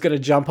that I was going to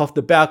jump off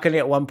the balcony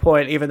at one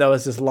point, even though I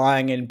was just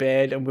lying in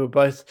bed. And we were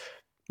both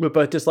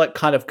just like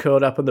kind of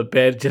curled up on the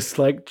bed, just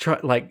like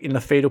in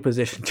the fetal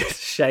position,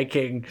 just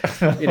shaking,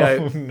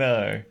 Oh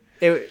no.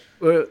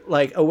 We're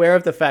like aware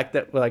of the fact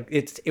that like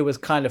it was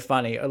kind of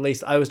funny. At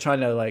least I was trying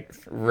to like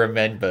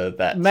remember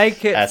that,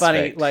 make it aspect,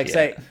 funny. Like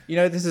say,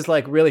 this is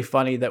like really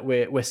funny that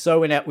we're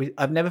so in out.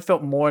 I've never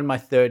felt more in my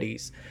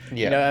 30s.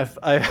 Yeah.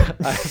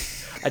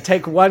 I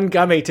take one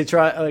gummy to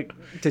try and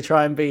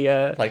be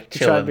like to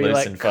chill try and be loose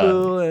like and fun.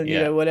 cool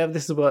and whatever.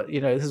 This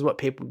is what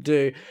people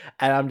do,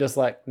 and I'm just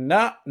like,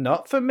 nah,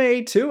 not for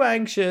me. Too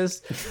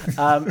anxious.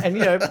 And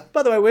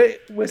by the way,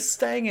 we're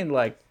staying in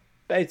like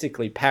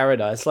basically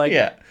paradise. Like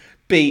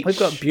beach. We've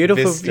got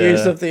beautiful vista.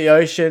 views of the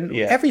ocean.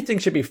 Yeah. Everything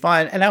should be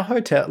fine. And our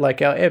hotel,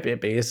 like our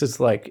Airbnb, is just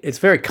like, it's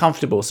very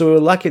comfortable. So we were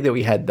lucky that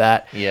we had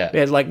that. Yeah. We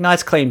had like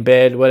nice clean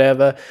bed,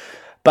 whatever.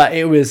 But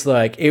it was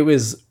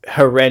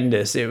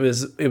horrendous. It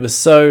was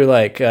so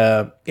like,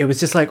 it was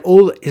just like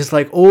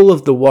all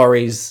of the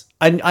worries.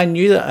 I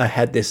knew that I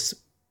had this,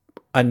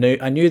 I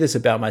knew this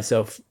about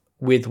myself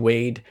with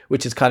weed,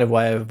 which is kind of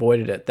why I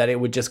avoided it, that it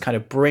would just kind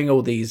of bring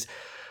all these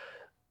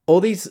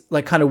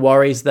like kind of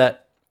worries that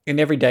in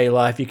everyday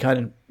life you kind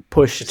of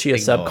push to your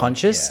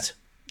subconscious.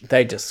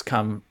 Yeah.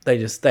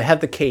 They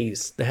have the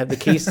keys. They have the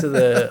keys to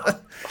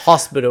the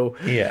hospital.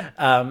 Yeah.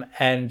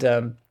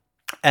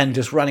 And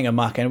just running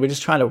amok, and we're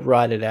just trying to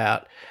ride it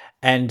out.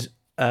 And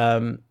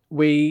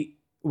we're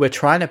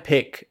trying to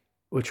pick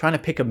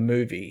a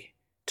movie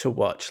to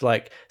watch,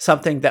 like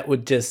something that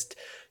would just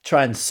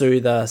try and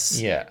soothe us.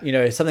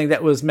 Yeah. Something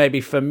that was maybe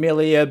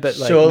familiar but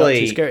like not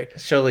too scary.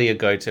 Surely your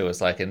go-to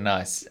was like a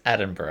nice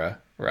Attenborough,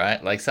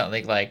 right? Like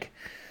something like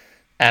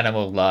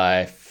Animal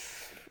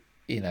Life,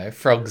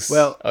 Frogs,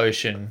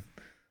 Ocean.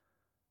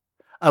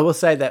 I will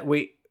say that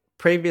we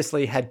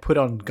previously had put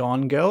on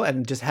Gone Girl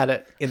and just had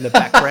it in the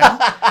background.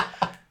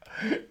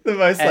 The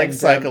most like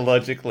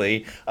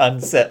psychologically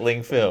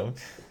unsettling film.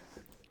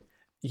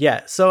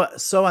 Yeah, so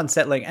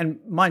unsettling. And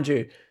mind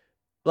you,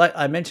 like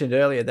I mentioned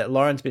earlier, that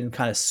Lauren's been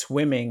kind of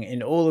swimming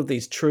in all of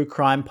these true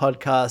crime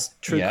podcasts,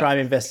 true crime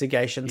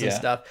investigations and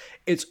stuff.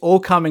 It's all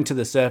coming to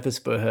the surface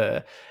for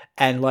her.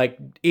 And like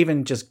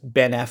even just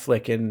Ben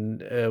Affleck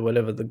and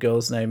whatever the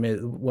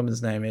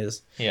woman's name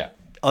is, yeah,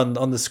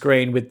 on the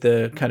screen with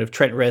the kind of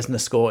Trent Reznor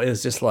score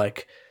is just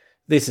like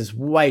this is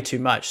way too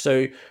much.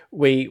 So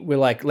we're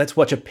like, let's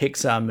watch a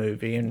Pixar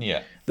movie. And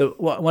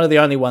one of the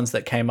only ones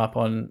that came up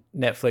on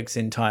Netflix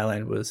in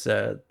Thailand was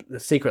The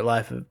Secret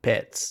Life of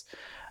Pets,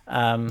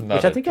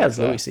 which I think has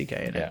Louis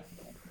C.K. in it.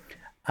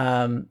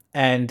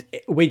 And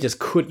we just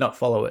could not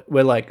follow it.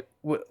 We're like,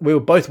 we were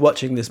both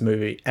watching this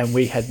movie and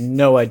we had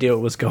no idea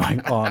what was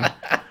going on.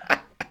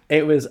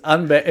 It was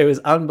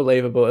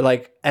unbelievable.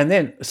 Like, and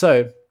then,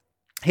 so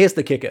here's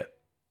the kicker.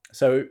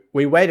 So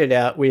we waited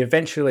out. We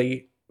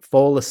eventually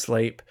fall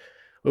asleep.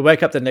 We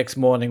wake up the next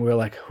morning. We're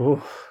like,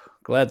 oh,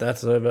 glad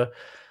that's over.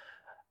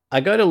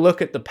 I go to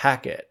look at the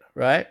packet,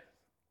 right?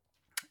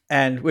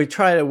 And we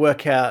try to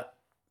work out.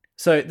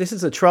 So this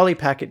is a trolley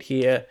packet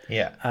here.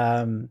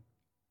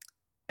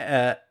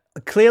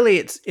 Clearly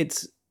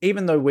it's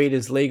even though weed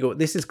is legal,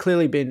 this has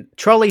clearly been,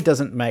 Trolley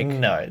doesn't make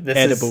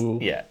edible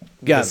gummies.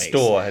 The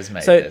store has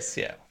made this.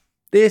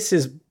 This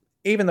is,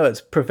 even though it's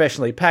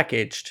professionally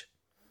packaged,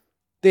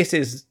 this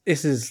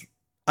is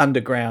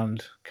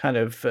underground kind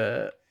of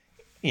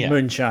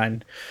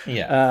moonshine.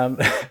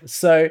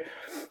 So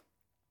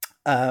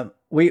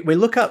we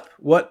look up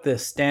what the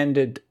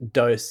standard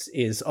dose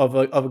is of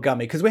a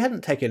gummy, because we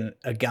hadn't taken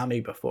a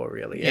gummy before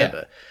really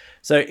ever.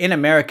 So in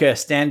America,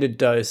 standard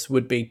dose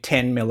would be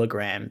 10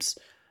 milligrams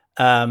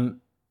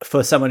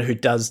for someone who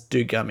does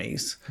do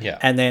gummies.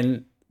 And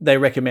then they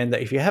recommend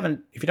that if you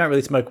don't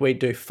really smoke weed,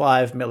 do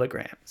 5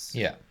 milligrams.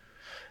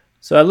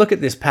 So I look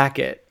at this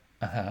packet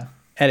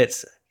and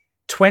it's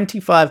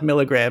 25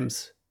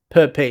 milligrams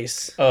per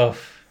piece.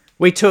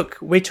 We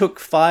took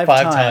five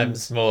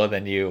times more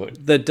than you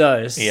would. The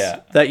dose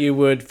that you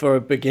would for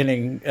a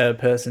beginning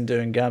person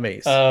doing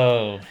gummies.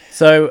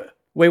 So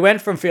we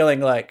went from feeling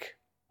like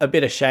a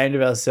bit ashamed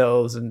of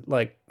ourselves and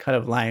like kind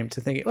of lame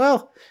to thinking,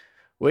 well,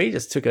 we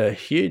just took a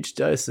huge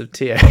dose of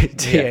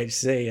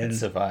THC and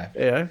survived.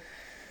 And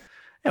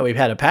we've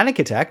had a panic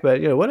attack, but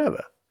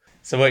whatever.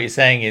 So what you're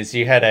saying is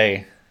you had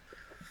a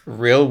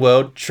real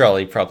world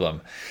trolley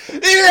problem.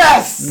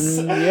 Yes!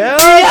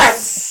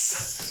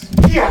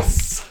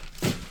 Yes!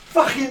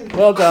 Fucking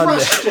well done.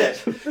 Crushed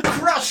it!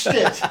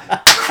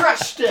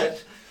 Crushed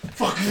it!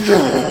 Fucking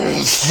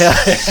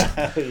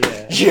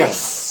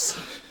yes!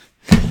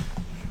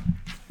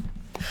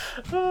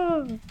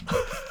 Oh,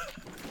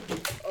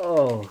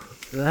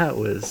 that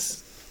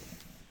was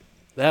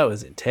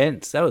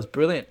intense. That was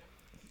brilliant.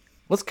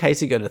 What's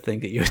Casey going to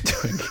think that you're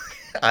doing?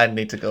 I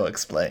need to go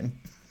explain.